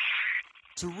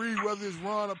to read whether it's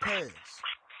run or pass.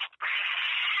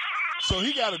 So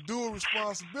he got a dual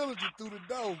responsibility through the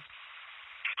door,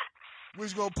 which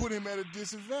is going to put him at a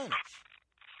disadvantage.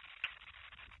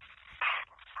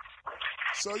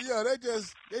 So yeah,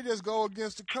 they just go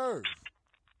against the curve.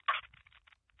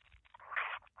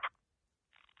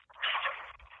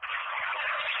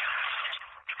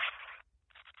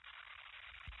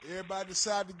 Everybody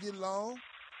decide to get long,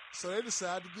 so they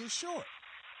decide to get short.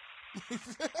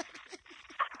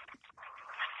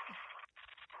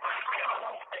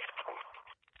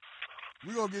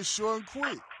 We're going to get short and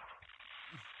quick.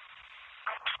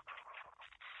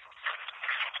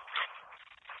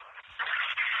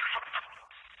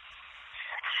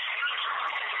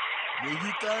 When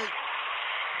you think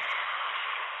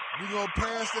we're going to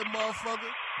pass that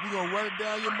motherfucker, we're going to run it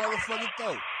down your motherfucking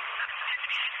throat.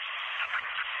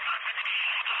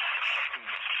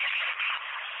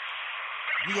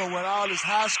 We're going to run all this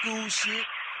high school shit.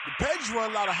 The Patriots run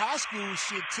a lot of high school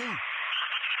shit, too.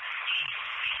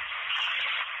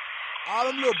 All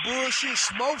them little bullshit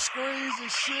smoke screens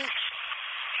and shit.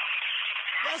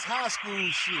 That's high school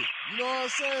shit. You know what I'm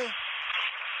saying?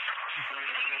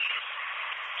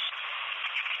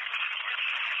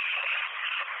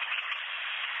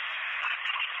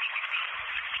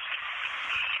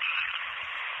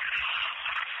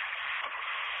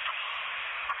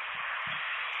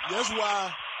 that's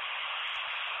why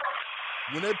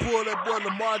when they pulled that boy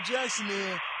Lamar Jackson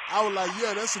in, I was like,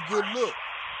 yeah, that's a good look.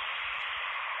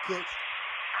 Because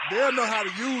they'll know how to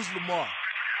use Lamar.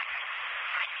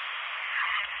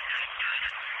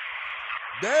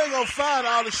 They ain't going to find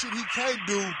all the shit he can't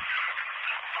do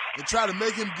and try to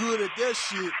make him good at that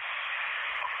shit.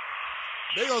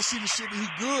 They going to see the shit that he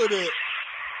good at,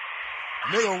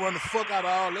 and they going to run the fuck out of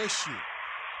all that shit.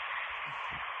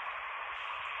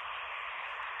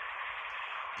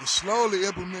 And slowly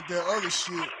implement that other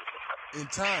shit in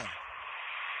time.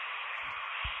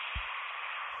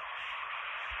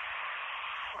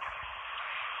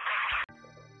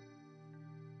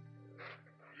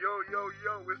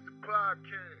 Yo, it's the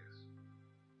podcast.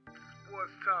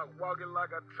 Sports Talk, walking like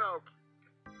I talk.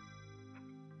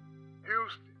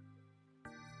 Houston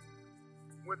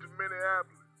went to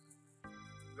Minneapolis,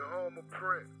 the home of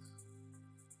Prince,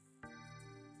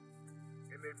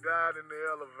 and they died in the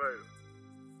elevator.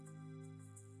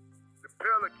 The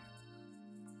Pelicans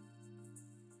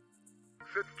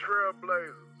sent the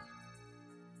Trailblazers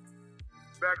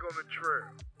back on the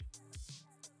trail.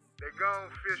 They gone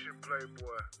fishing,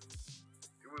 Playboy.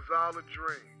 It was all a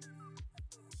dream.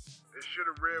 They should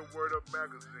have read Word Up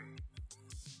magazine.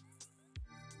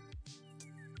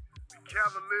 The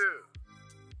Cavaliers,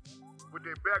 with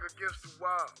their back against the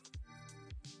wall.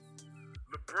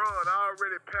 LeBron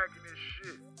already packing his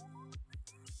shit.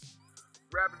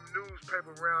 Wrapping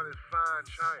newspaper around his fine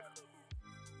china.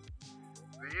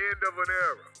 The end of an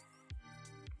era.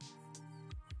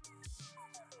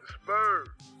 The Spurs,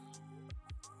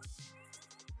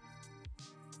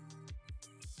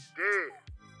 dead.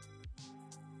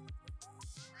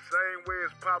 Same way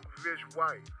as Popovich's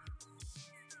wife.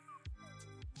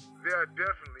 They are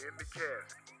definitely in the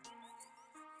casket.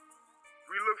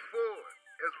 We look forward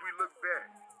as we look back.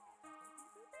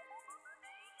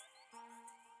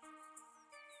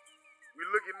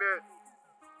 We're looking at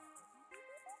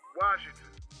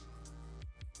Washington.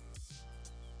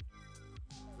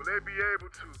 Will they be able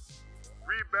to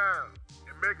rebound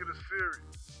and make it a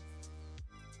series?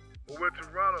 Or will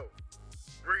Toronto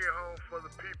bring it home for the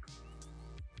people?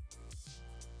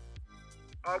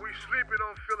 Are we sleeping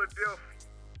on Philadelphia?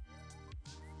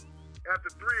 After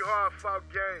 3 hard-fought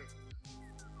games,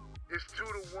 it's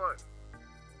 2-1.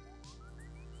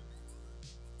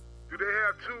 Do they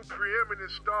have 2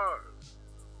 preeminent stars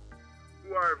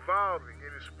who are evolving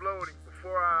and exploding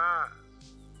before our eyes?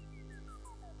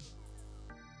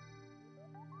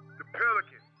 The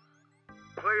Pelicans,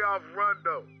 playoff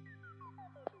Rondo.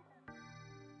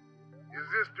 Is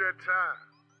this their time?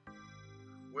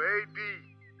 Will AD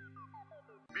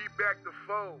be back to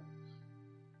foes?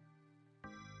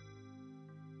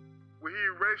 Will he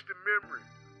erase the memory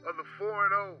of the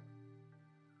 4-0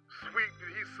 sweep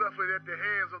that he suffered at the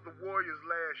hands of the Warriors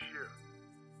last year?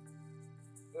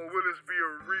 Or will this be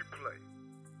a replay,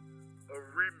 a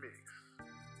remix?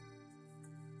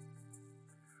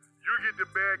 You get the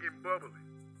bag in bubbly.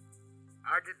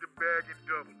 I get the bag in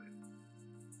doubly.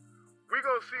 We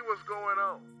gonna see what's going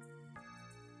on.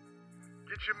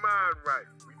 Get your mind right.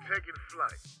 We taking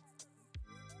flight.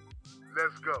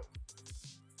 Let's go.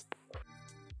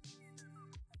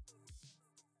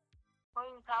 What are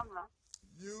you talking about?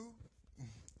 You?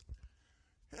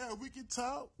 Hell, we can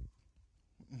talk.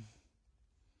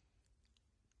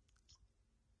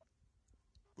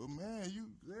 But man, you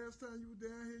last time you were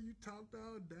down here, you talked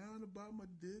all down about my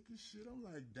dick and shit. I'm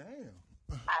like, damn.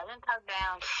 I didn't talk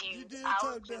down to you. You did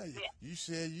talk down. You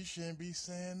said you shouldn't be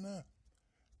saying that.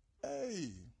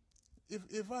 Hey,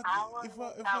 if I'm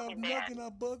knocking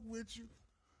a buck with you,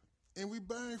 and we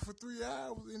bang for 3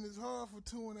 hours and it's hard for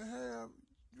 2.5,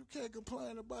 you can't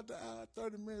complain about the hour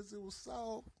 30 minutes it was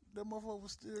soft. That motherfucker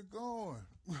was still going.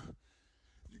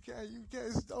 You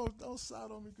can't don't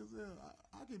side on me because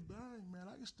I can bang, man.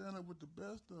 I can stand up with the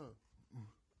best of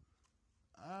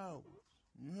hours.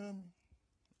 You hear me?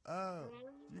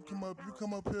 You come up here.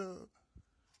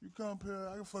 You come up here.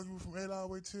 I can fuck you from 8 all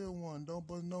the way till 1. Don't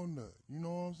bust no nut. You know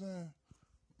what I'm saying?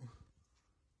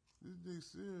 This dick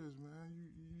serious, man.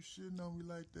 You shitting on me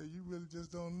like that. You really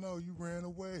just don't know. You ran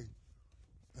away.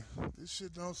 This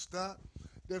shit don't stop.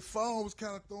 That phone was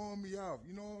kind of throwing me off.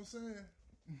 You know what I'm saying?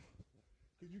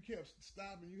 Because you kept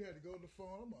stopping. You had to go to the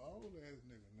phone. I'm an old ass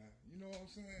nigga now. You know what I'm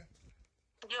saying?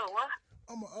 You what?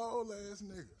 I'm an old ass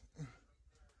nigga.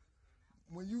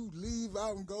 When you leave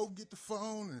out and go get the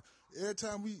phone, and every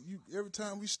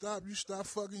time we stop, you stop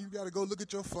fucking. You gotta go look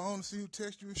at your phone and see who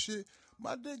text you and shit.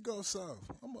 My dick goes soft.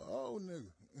 I'm an old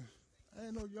nigga. I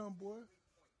ain't no young boy.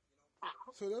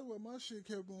 So that's why my shit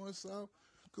kept going soft,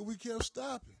 because we kept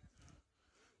stopping.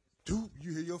 Dude,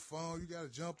 you hear your phone, you gotta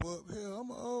jump up. Hell, I'm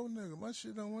an old nigga. My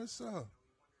shit don't went soft.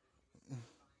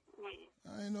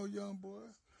 I ain't no young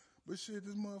boy. But shit,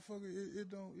 this motherfucker, it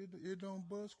don't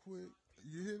bust quick.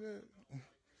 You hear that?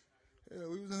 Yeah,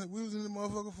 we was in the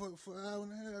motherfucker for an hour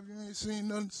and a half. You ain't seen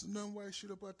nothing white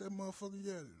shit up out that motherfucker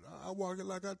yet. I walk it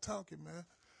like I talk it, man.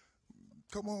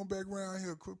 Come on back around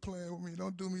here. Quit playing with me.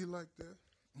 Don't do me like that.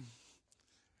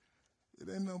 It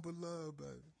ain't nothing but love,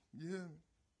 baby. You hear me?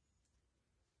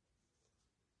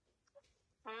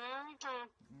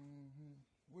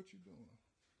 What you doing?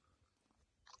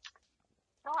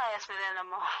 Don't ask me that no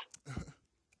more.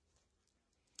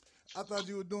 I thought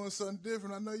you were doing something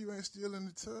different. I know you ain't still in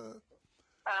the tub.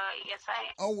 Yes,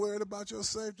 I am. I'm worried about your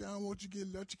safety. I don't want you to get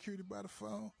electrocuted by the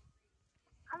phone.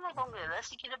 I'm not gonna get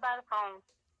electrocuted by the phone.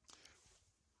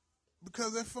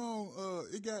 Because that phone,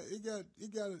 it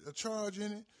got a charge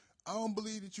in it. I don't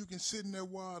believe that you can sit in that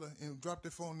water and drop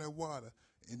that phone in that water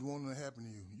and it won't happen to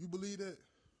you. You believe that?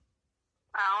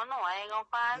 I don't know. I ain't gonna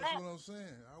find That's that. what I'm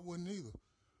saying. I wouldn't either.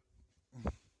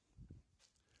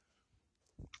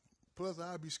 Plus,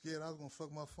 I'd be scared I was gonna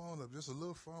fuck my phone up. Just a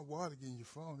little phone water getting your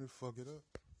phone, it'll fuck it up.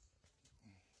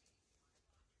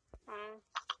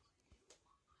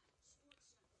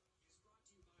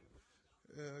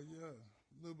 Yeah.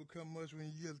 Little become much when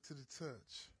you yield to the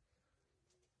touch.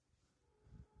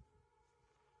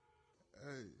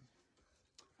 Hey.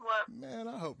 What? Man,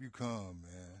 I hope you come,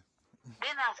 man.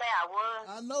 Didn't I say I was?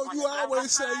 I know When you I drop my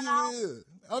always say son you off, will.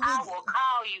 I will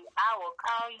call you. I will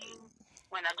call you.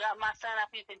 When I drop my son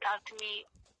off, you can talk to me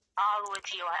all the way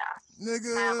to your house.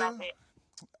 Nigga. How about that?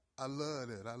 I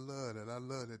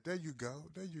love that. There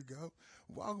you go.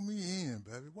 Walk me in,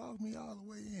 baby. Walk me all the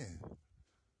way in.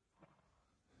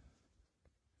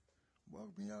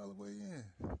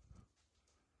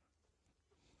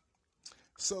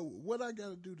 So, what I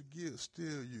gotta do to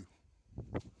steal you?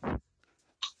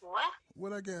 What?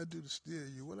 What I gotta do to steal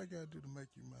you? What I gotta do to make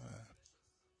you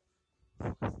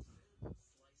mine?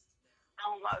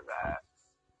 Oh my God.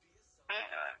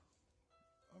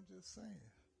 I'm just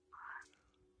saying.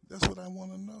 That's what I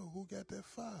want to know. Who got that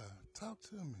fire? Talk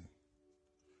to me.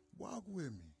 Walk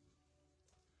with me.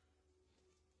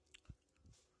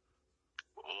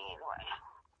 Anyway.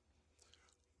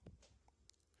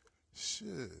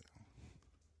 Shit.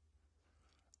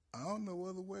 I don't know no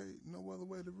other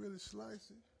way to really slice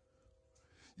it.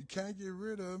 You can't get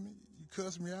rid of me. You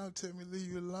cuss me out, tell me leave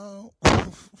you alone.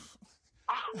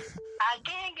 I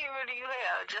can't get rid of you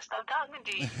here. Just stop talking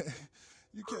to you.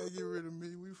 You can't get rid of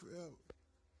me. We forever.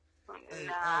 Hey,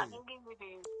 I can get rid of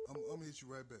you. I'm gonna hit you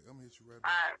right back. All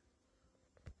right.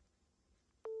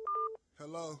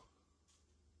 Hello?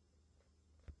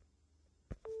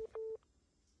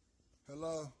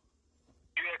 Hello?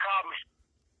 You didn't call me?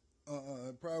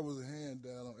 It probably was a hand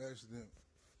dial on accident.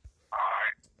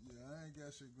 Alright. Yeah, I ain't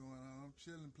got shit going on. I'm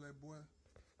chilling, playboy.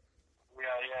 Yeah,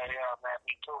 man.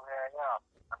 Me too, yeah.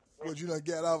 What, you done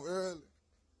got off early?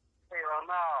 Hell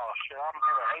no. Shit, I'm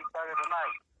here at 8:30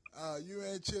 tonight. You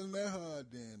ain't chilling that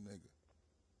hard then, nigga.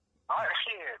 Alright,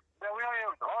 shit. Man,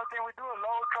 the only thing we do is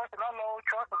load trucks and unload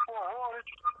trucks and pour orders.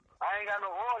 I ain't got no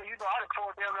order. You know, I done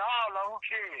poured them all of them.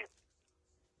 Shit.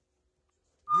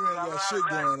 You ain't got shit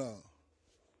going on.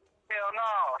 Hell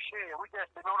no, shit. We just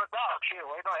been on the dock. Shit,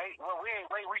 we ain't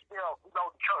wait. We still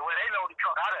load the truck. Well, they load the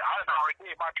truck. I done already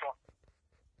did my truck.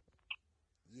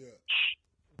 Yeah.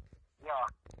 Yeah,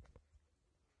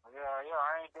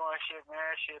 I ain't doing shit,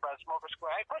 man. Shit about smoking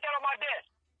square. Hey, put that on my desk.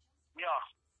 Yeah.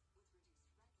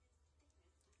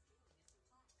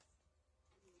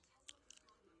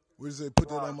 What you say, put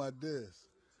that on my desk?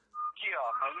 Yeah,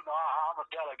 man. You know, I'm a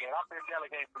delegate. I've been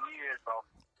delegating for years, bro.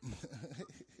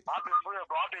 I've been for real,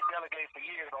 bro. I've been delegating for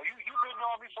years, bro. You been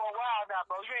knowing me for a while now,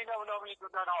 bro. You ain't never known me to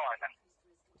do nothing hard now.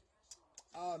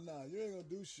 Oh, nah. You ain't gonna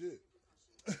do shit.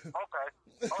 Okay.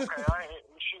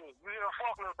 Shit. You hear a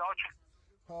forklift, don't you?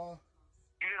 Huh?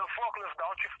 You hear a forklift,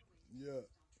 don't you? Yeah.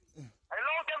 Hey,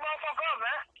 load that motherfucker up,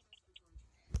 man.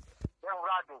 That's what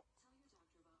I do.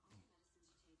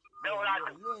 That's what I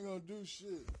do. You ain't gonna do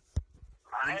shit.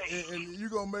 Hey. And you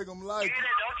gonna make them like You hear it.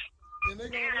 that, don't you? And they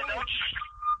You hear that, gonna don't like you?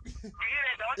 You hear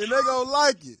that, don't it. you? And they gonna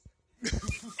like it.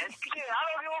 And shit, I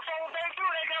don't give a fuck what they do.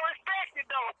 They got respect it,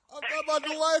 though. I'm talking about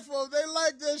the white folks. They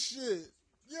like that shit.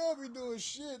 You don't be doing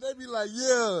shit. They be like,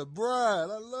 yeah,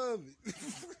 bride, I love it. Yeah,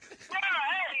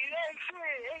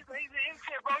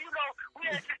 shit, bro. You know, we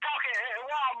had to talk at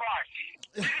Walmart.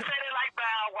 Niggas say they like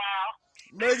Bow Wow.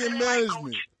 Making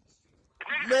management.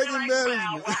 Making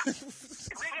management.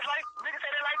 Niggas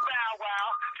say they like Bow Wow.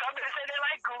 Some niggas say they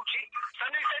like Gucci.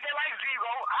 Some niggas say they like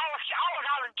Zero. I was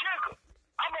hollering Jigger.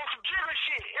 I'm on some Jigger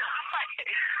shit.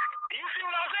 You see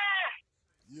what I'm saying?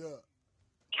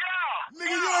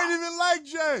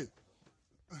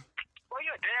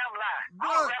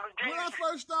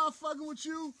 first started fucking with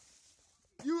you,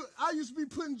 I used to be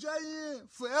putting Jay in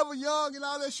Forever Young and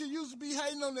all that shit. You used to be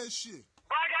hating on that shit.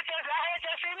 Bro, I had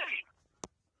that shit in me.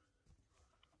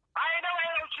 I ain't never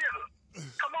had no jigger.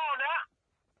 Come on now.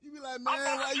 You be like,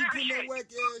 man, why you putting that whack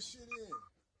ass shit in?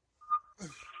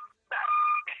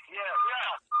 Yeah.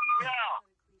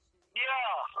 You know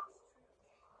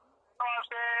what I'm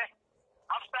saying?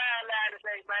 I'm sidelined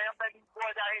today, man. I'm letting these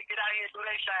boys out here get out here and do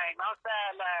their thing. I'm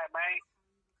sidelined, man.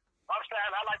 I'm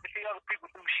sidelined. I like to see other people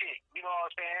do shit. You know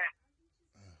what I'm saying?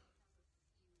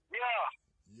 Yeah.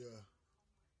 Yeah.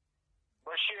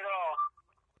 But shit,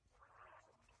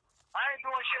 I ain't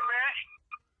doing shit, man.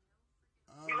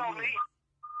 You know me.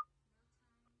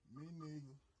 Me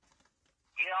neither.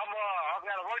 Yeah, I'm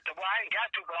gotta work tomorrow. I ain't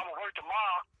got to, but I'm gonna work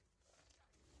tomorrow.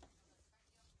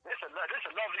 This a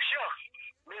lovely shift.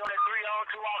 Me on that 3 on,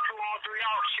 2 off, 2 on, 3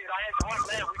 off shit. I had to work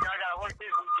last week. I gotta work this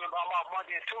weekend, but I'm off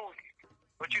Monday and Tuesday.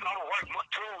 But you know, I'm gonna work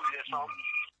Tuesday or something.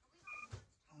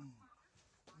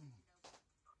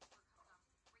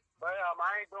 But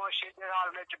I ain't doing shit. Just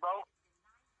holler at you, bro.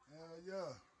 Hell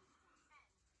yeah.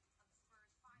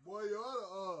 Boy, you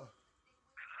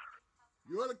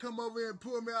ought to come over here and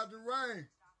pull me out the rain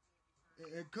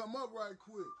and come up right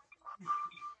quick.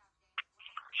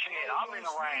 Shit, I'm in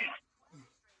the rain.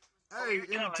 Hey,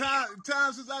 in the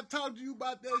time since I talked to you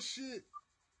about that shit,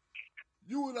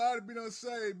 you would have already been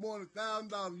unsaved more than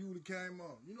 $1,000. You would have came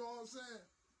on. You know what I'm saying?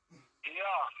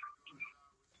 Yeah.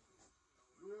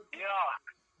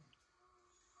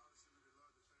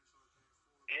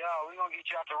 Yeah, we gonna get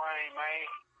you out the rain, man.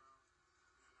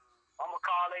 I'm gonna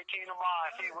call 18 tomorrow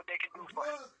and see what they can do for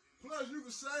you. Plus, you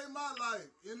can save my life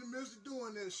in the midst of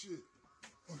doing that shit.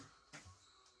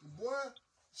 Boy,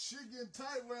 shit getting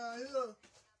tight around here.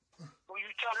 Well, you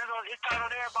tell it, it's tight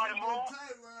on everybody, Shit bro. getting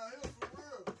tight around here for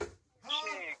real.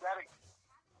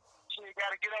 Shit,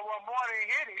 gotta get up one morning and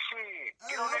hit it, shit.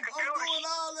 Hey, Get on that I'm computer. doing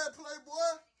all that,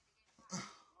 Playboy.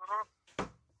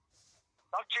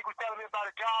 Some chick was telling me about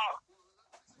a job.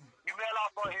 You mail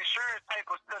off insurance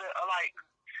papers to the,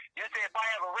 just say if I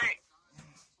have a wreck,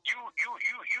 you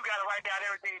gotta write down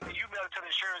everything that you mail it to the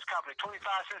insurance company,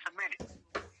 25 cents a minute.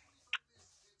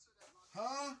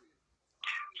 Huh?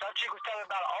 Some chick was telling me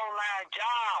about an online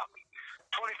job,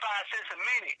 25 cents a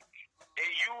minute. And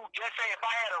you just say if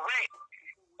I had a wreck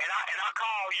and I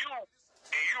call you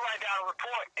and you write down a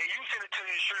report and you send it to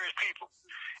the insurance people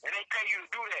and they pay you to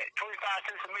do that, 25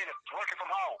 cents a minute, working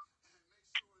from home.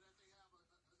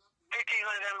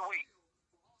 $1,500 every week.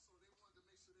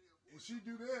 And she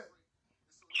do that?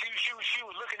 She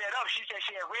was looking that up. She said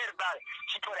she had read about it.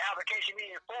 She put an application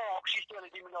in form. She still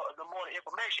didn't give me the more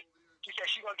information. She said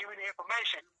she gonna give me the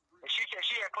information. And she said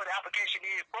she had put an application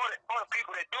in for the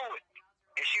people that do it.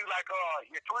 And she was like,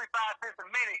 you're 25 cents a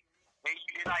minute. And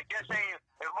you like just saying,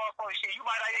 if motherfucker shit, you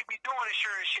might not even be doing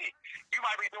insurance shit. You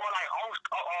might be doing like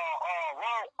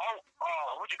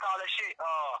what you call that shit?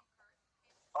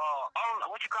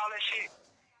 What you call that shit?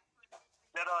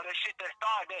 That shit that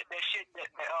started that shit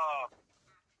that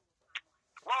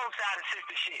roadside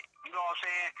assistant shit. You know what I'm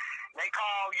saying? They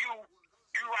call you,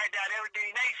 you write down everything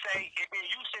they say, and then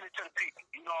you send it to the people.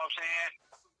 You know what I'm saying?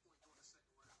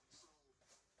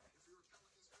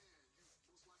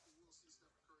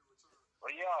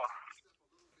 But yeah.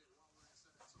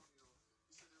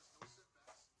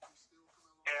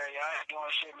 Yeah, I ain't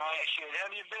doing shit, man. Shit,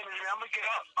 have your business, man. I'm gonna get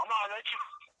up. I'm gonna let you.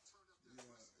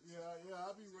 Yeah,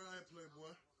 I'll be right,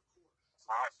 Playboy.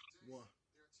 All right. One.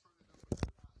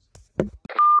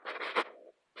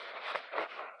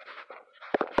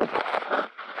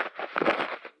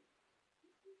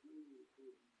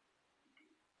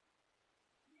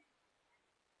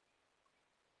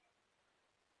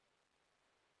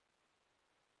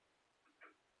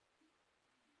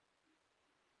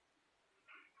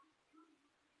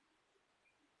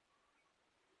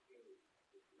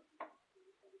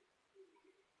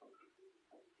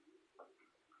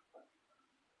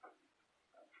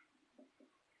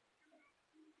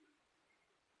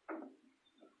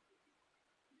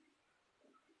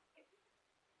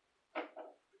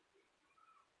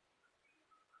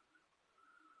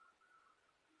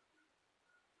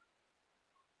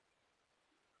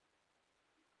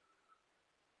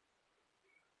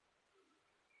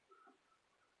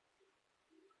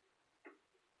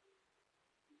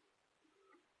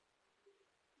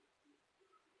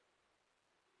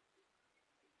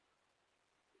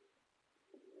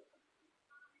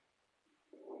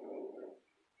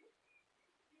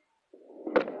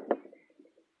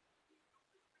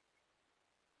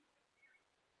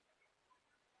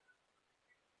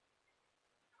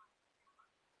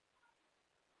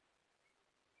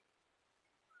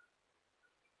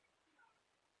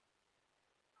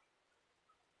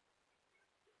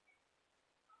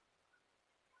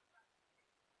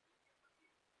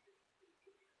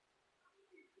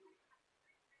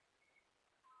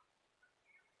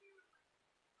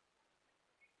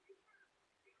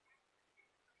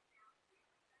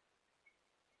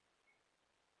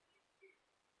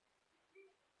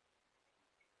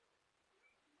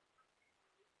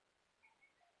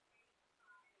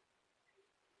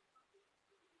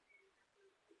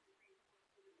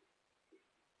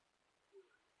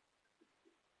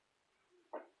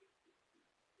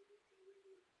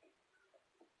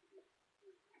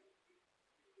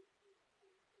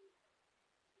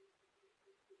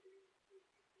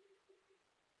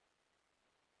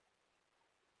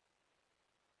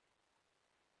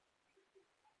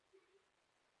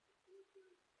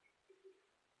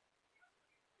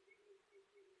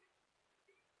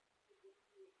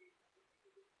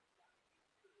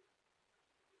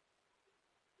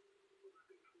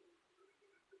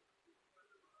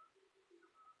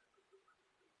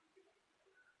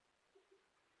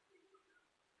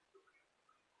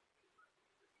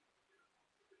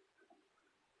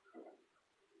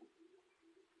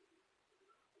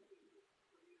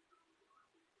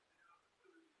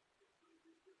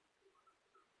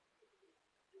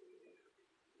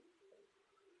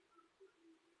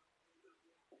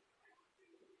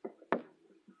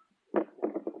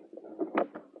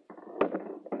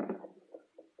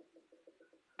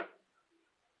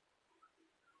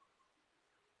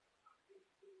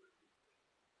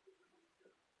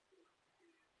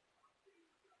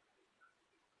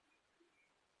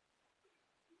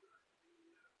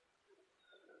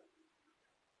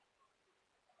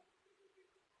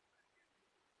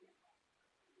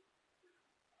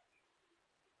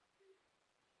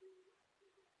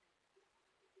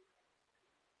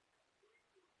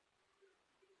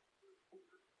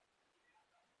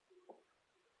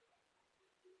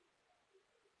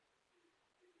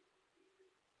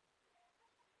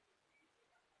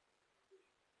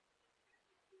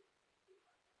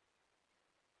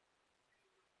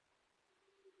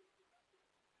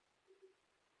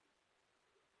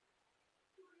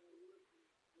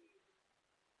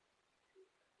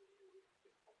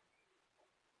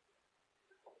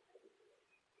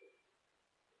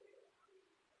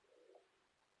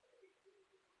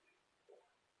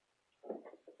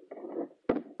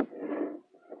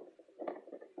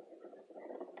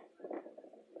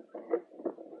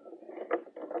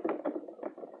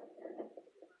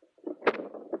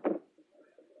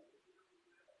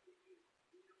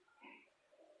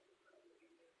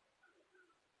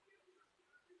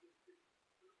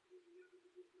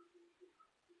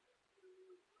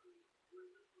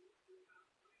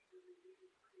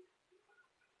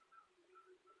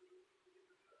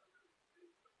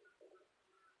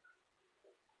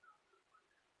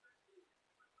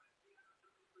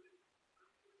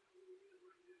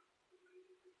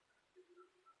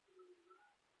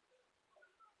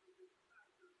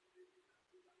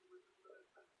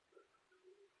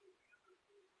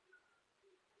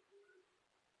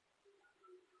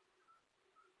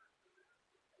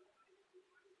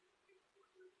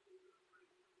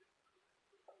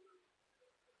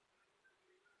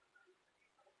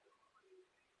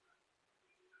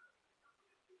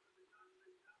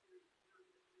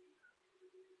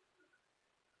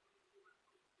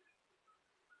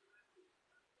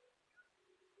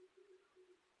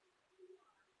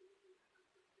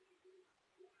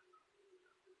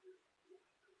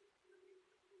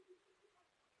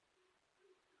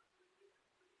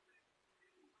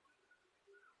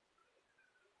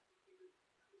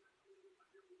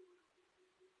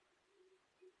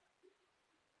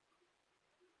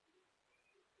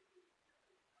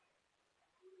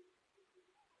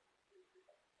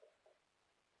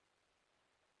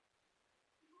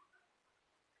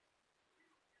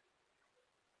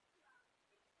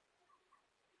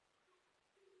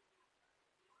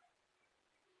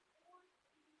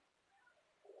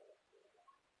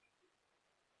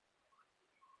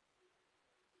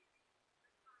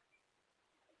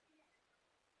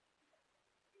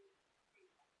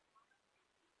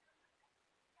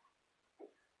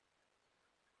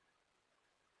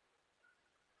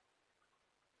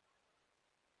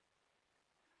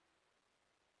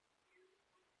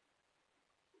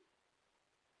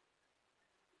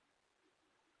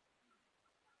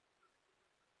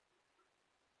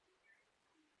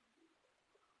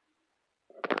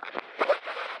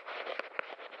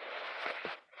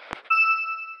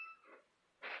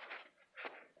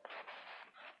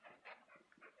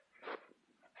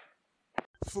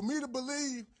 For me to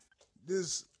believe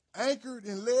this anchored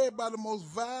and led by the most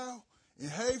vile and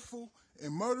hateful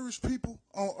and murderous people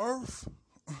on earth,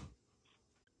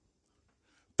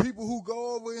 people who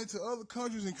go over into other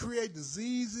countries and create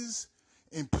diseases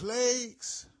and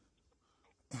plagues,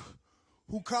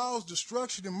 who cause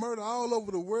destruction and murder all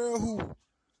over the world, who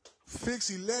fix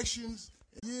elections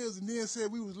years and then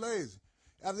said we was lazy.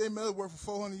 After they made us work for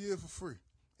 400 years for free.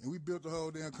 And we built the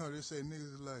whole damn country. They say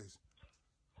niggas is lazy.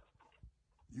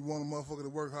 You want a motherfucker to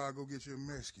work hard, go get you a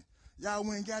Mexican. Y'all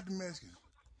went and got the Mexicans.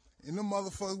 And them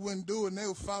motherfuckers wouldn't do it, and they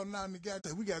were falling out in the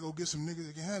goddamn. We gotta go get some niggas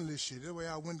that can handle this shit. That way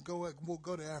I wouldn't go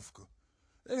to Africa.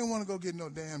 They didn't want to go get no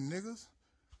damn niggas.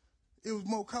 it was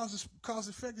more cost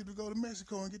effective to go to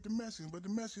Mexico and get the Mexicans, but the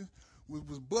Mexicans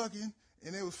was bucking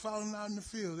and they was falling out in the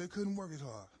field. They couldn't work as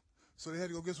hard, so they had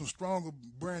to go get some stronger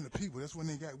brand of people. That's when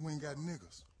they got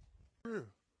niggas. Real.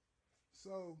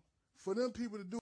 So for them people to do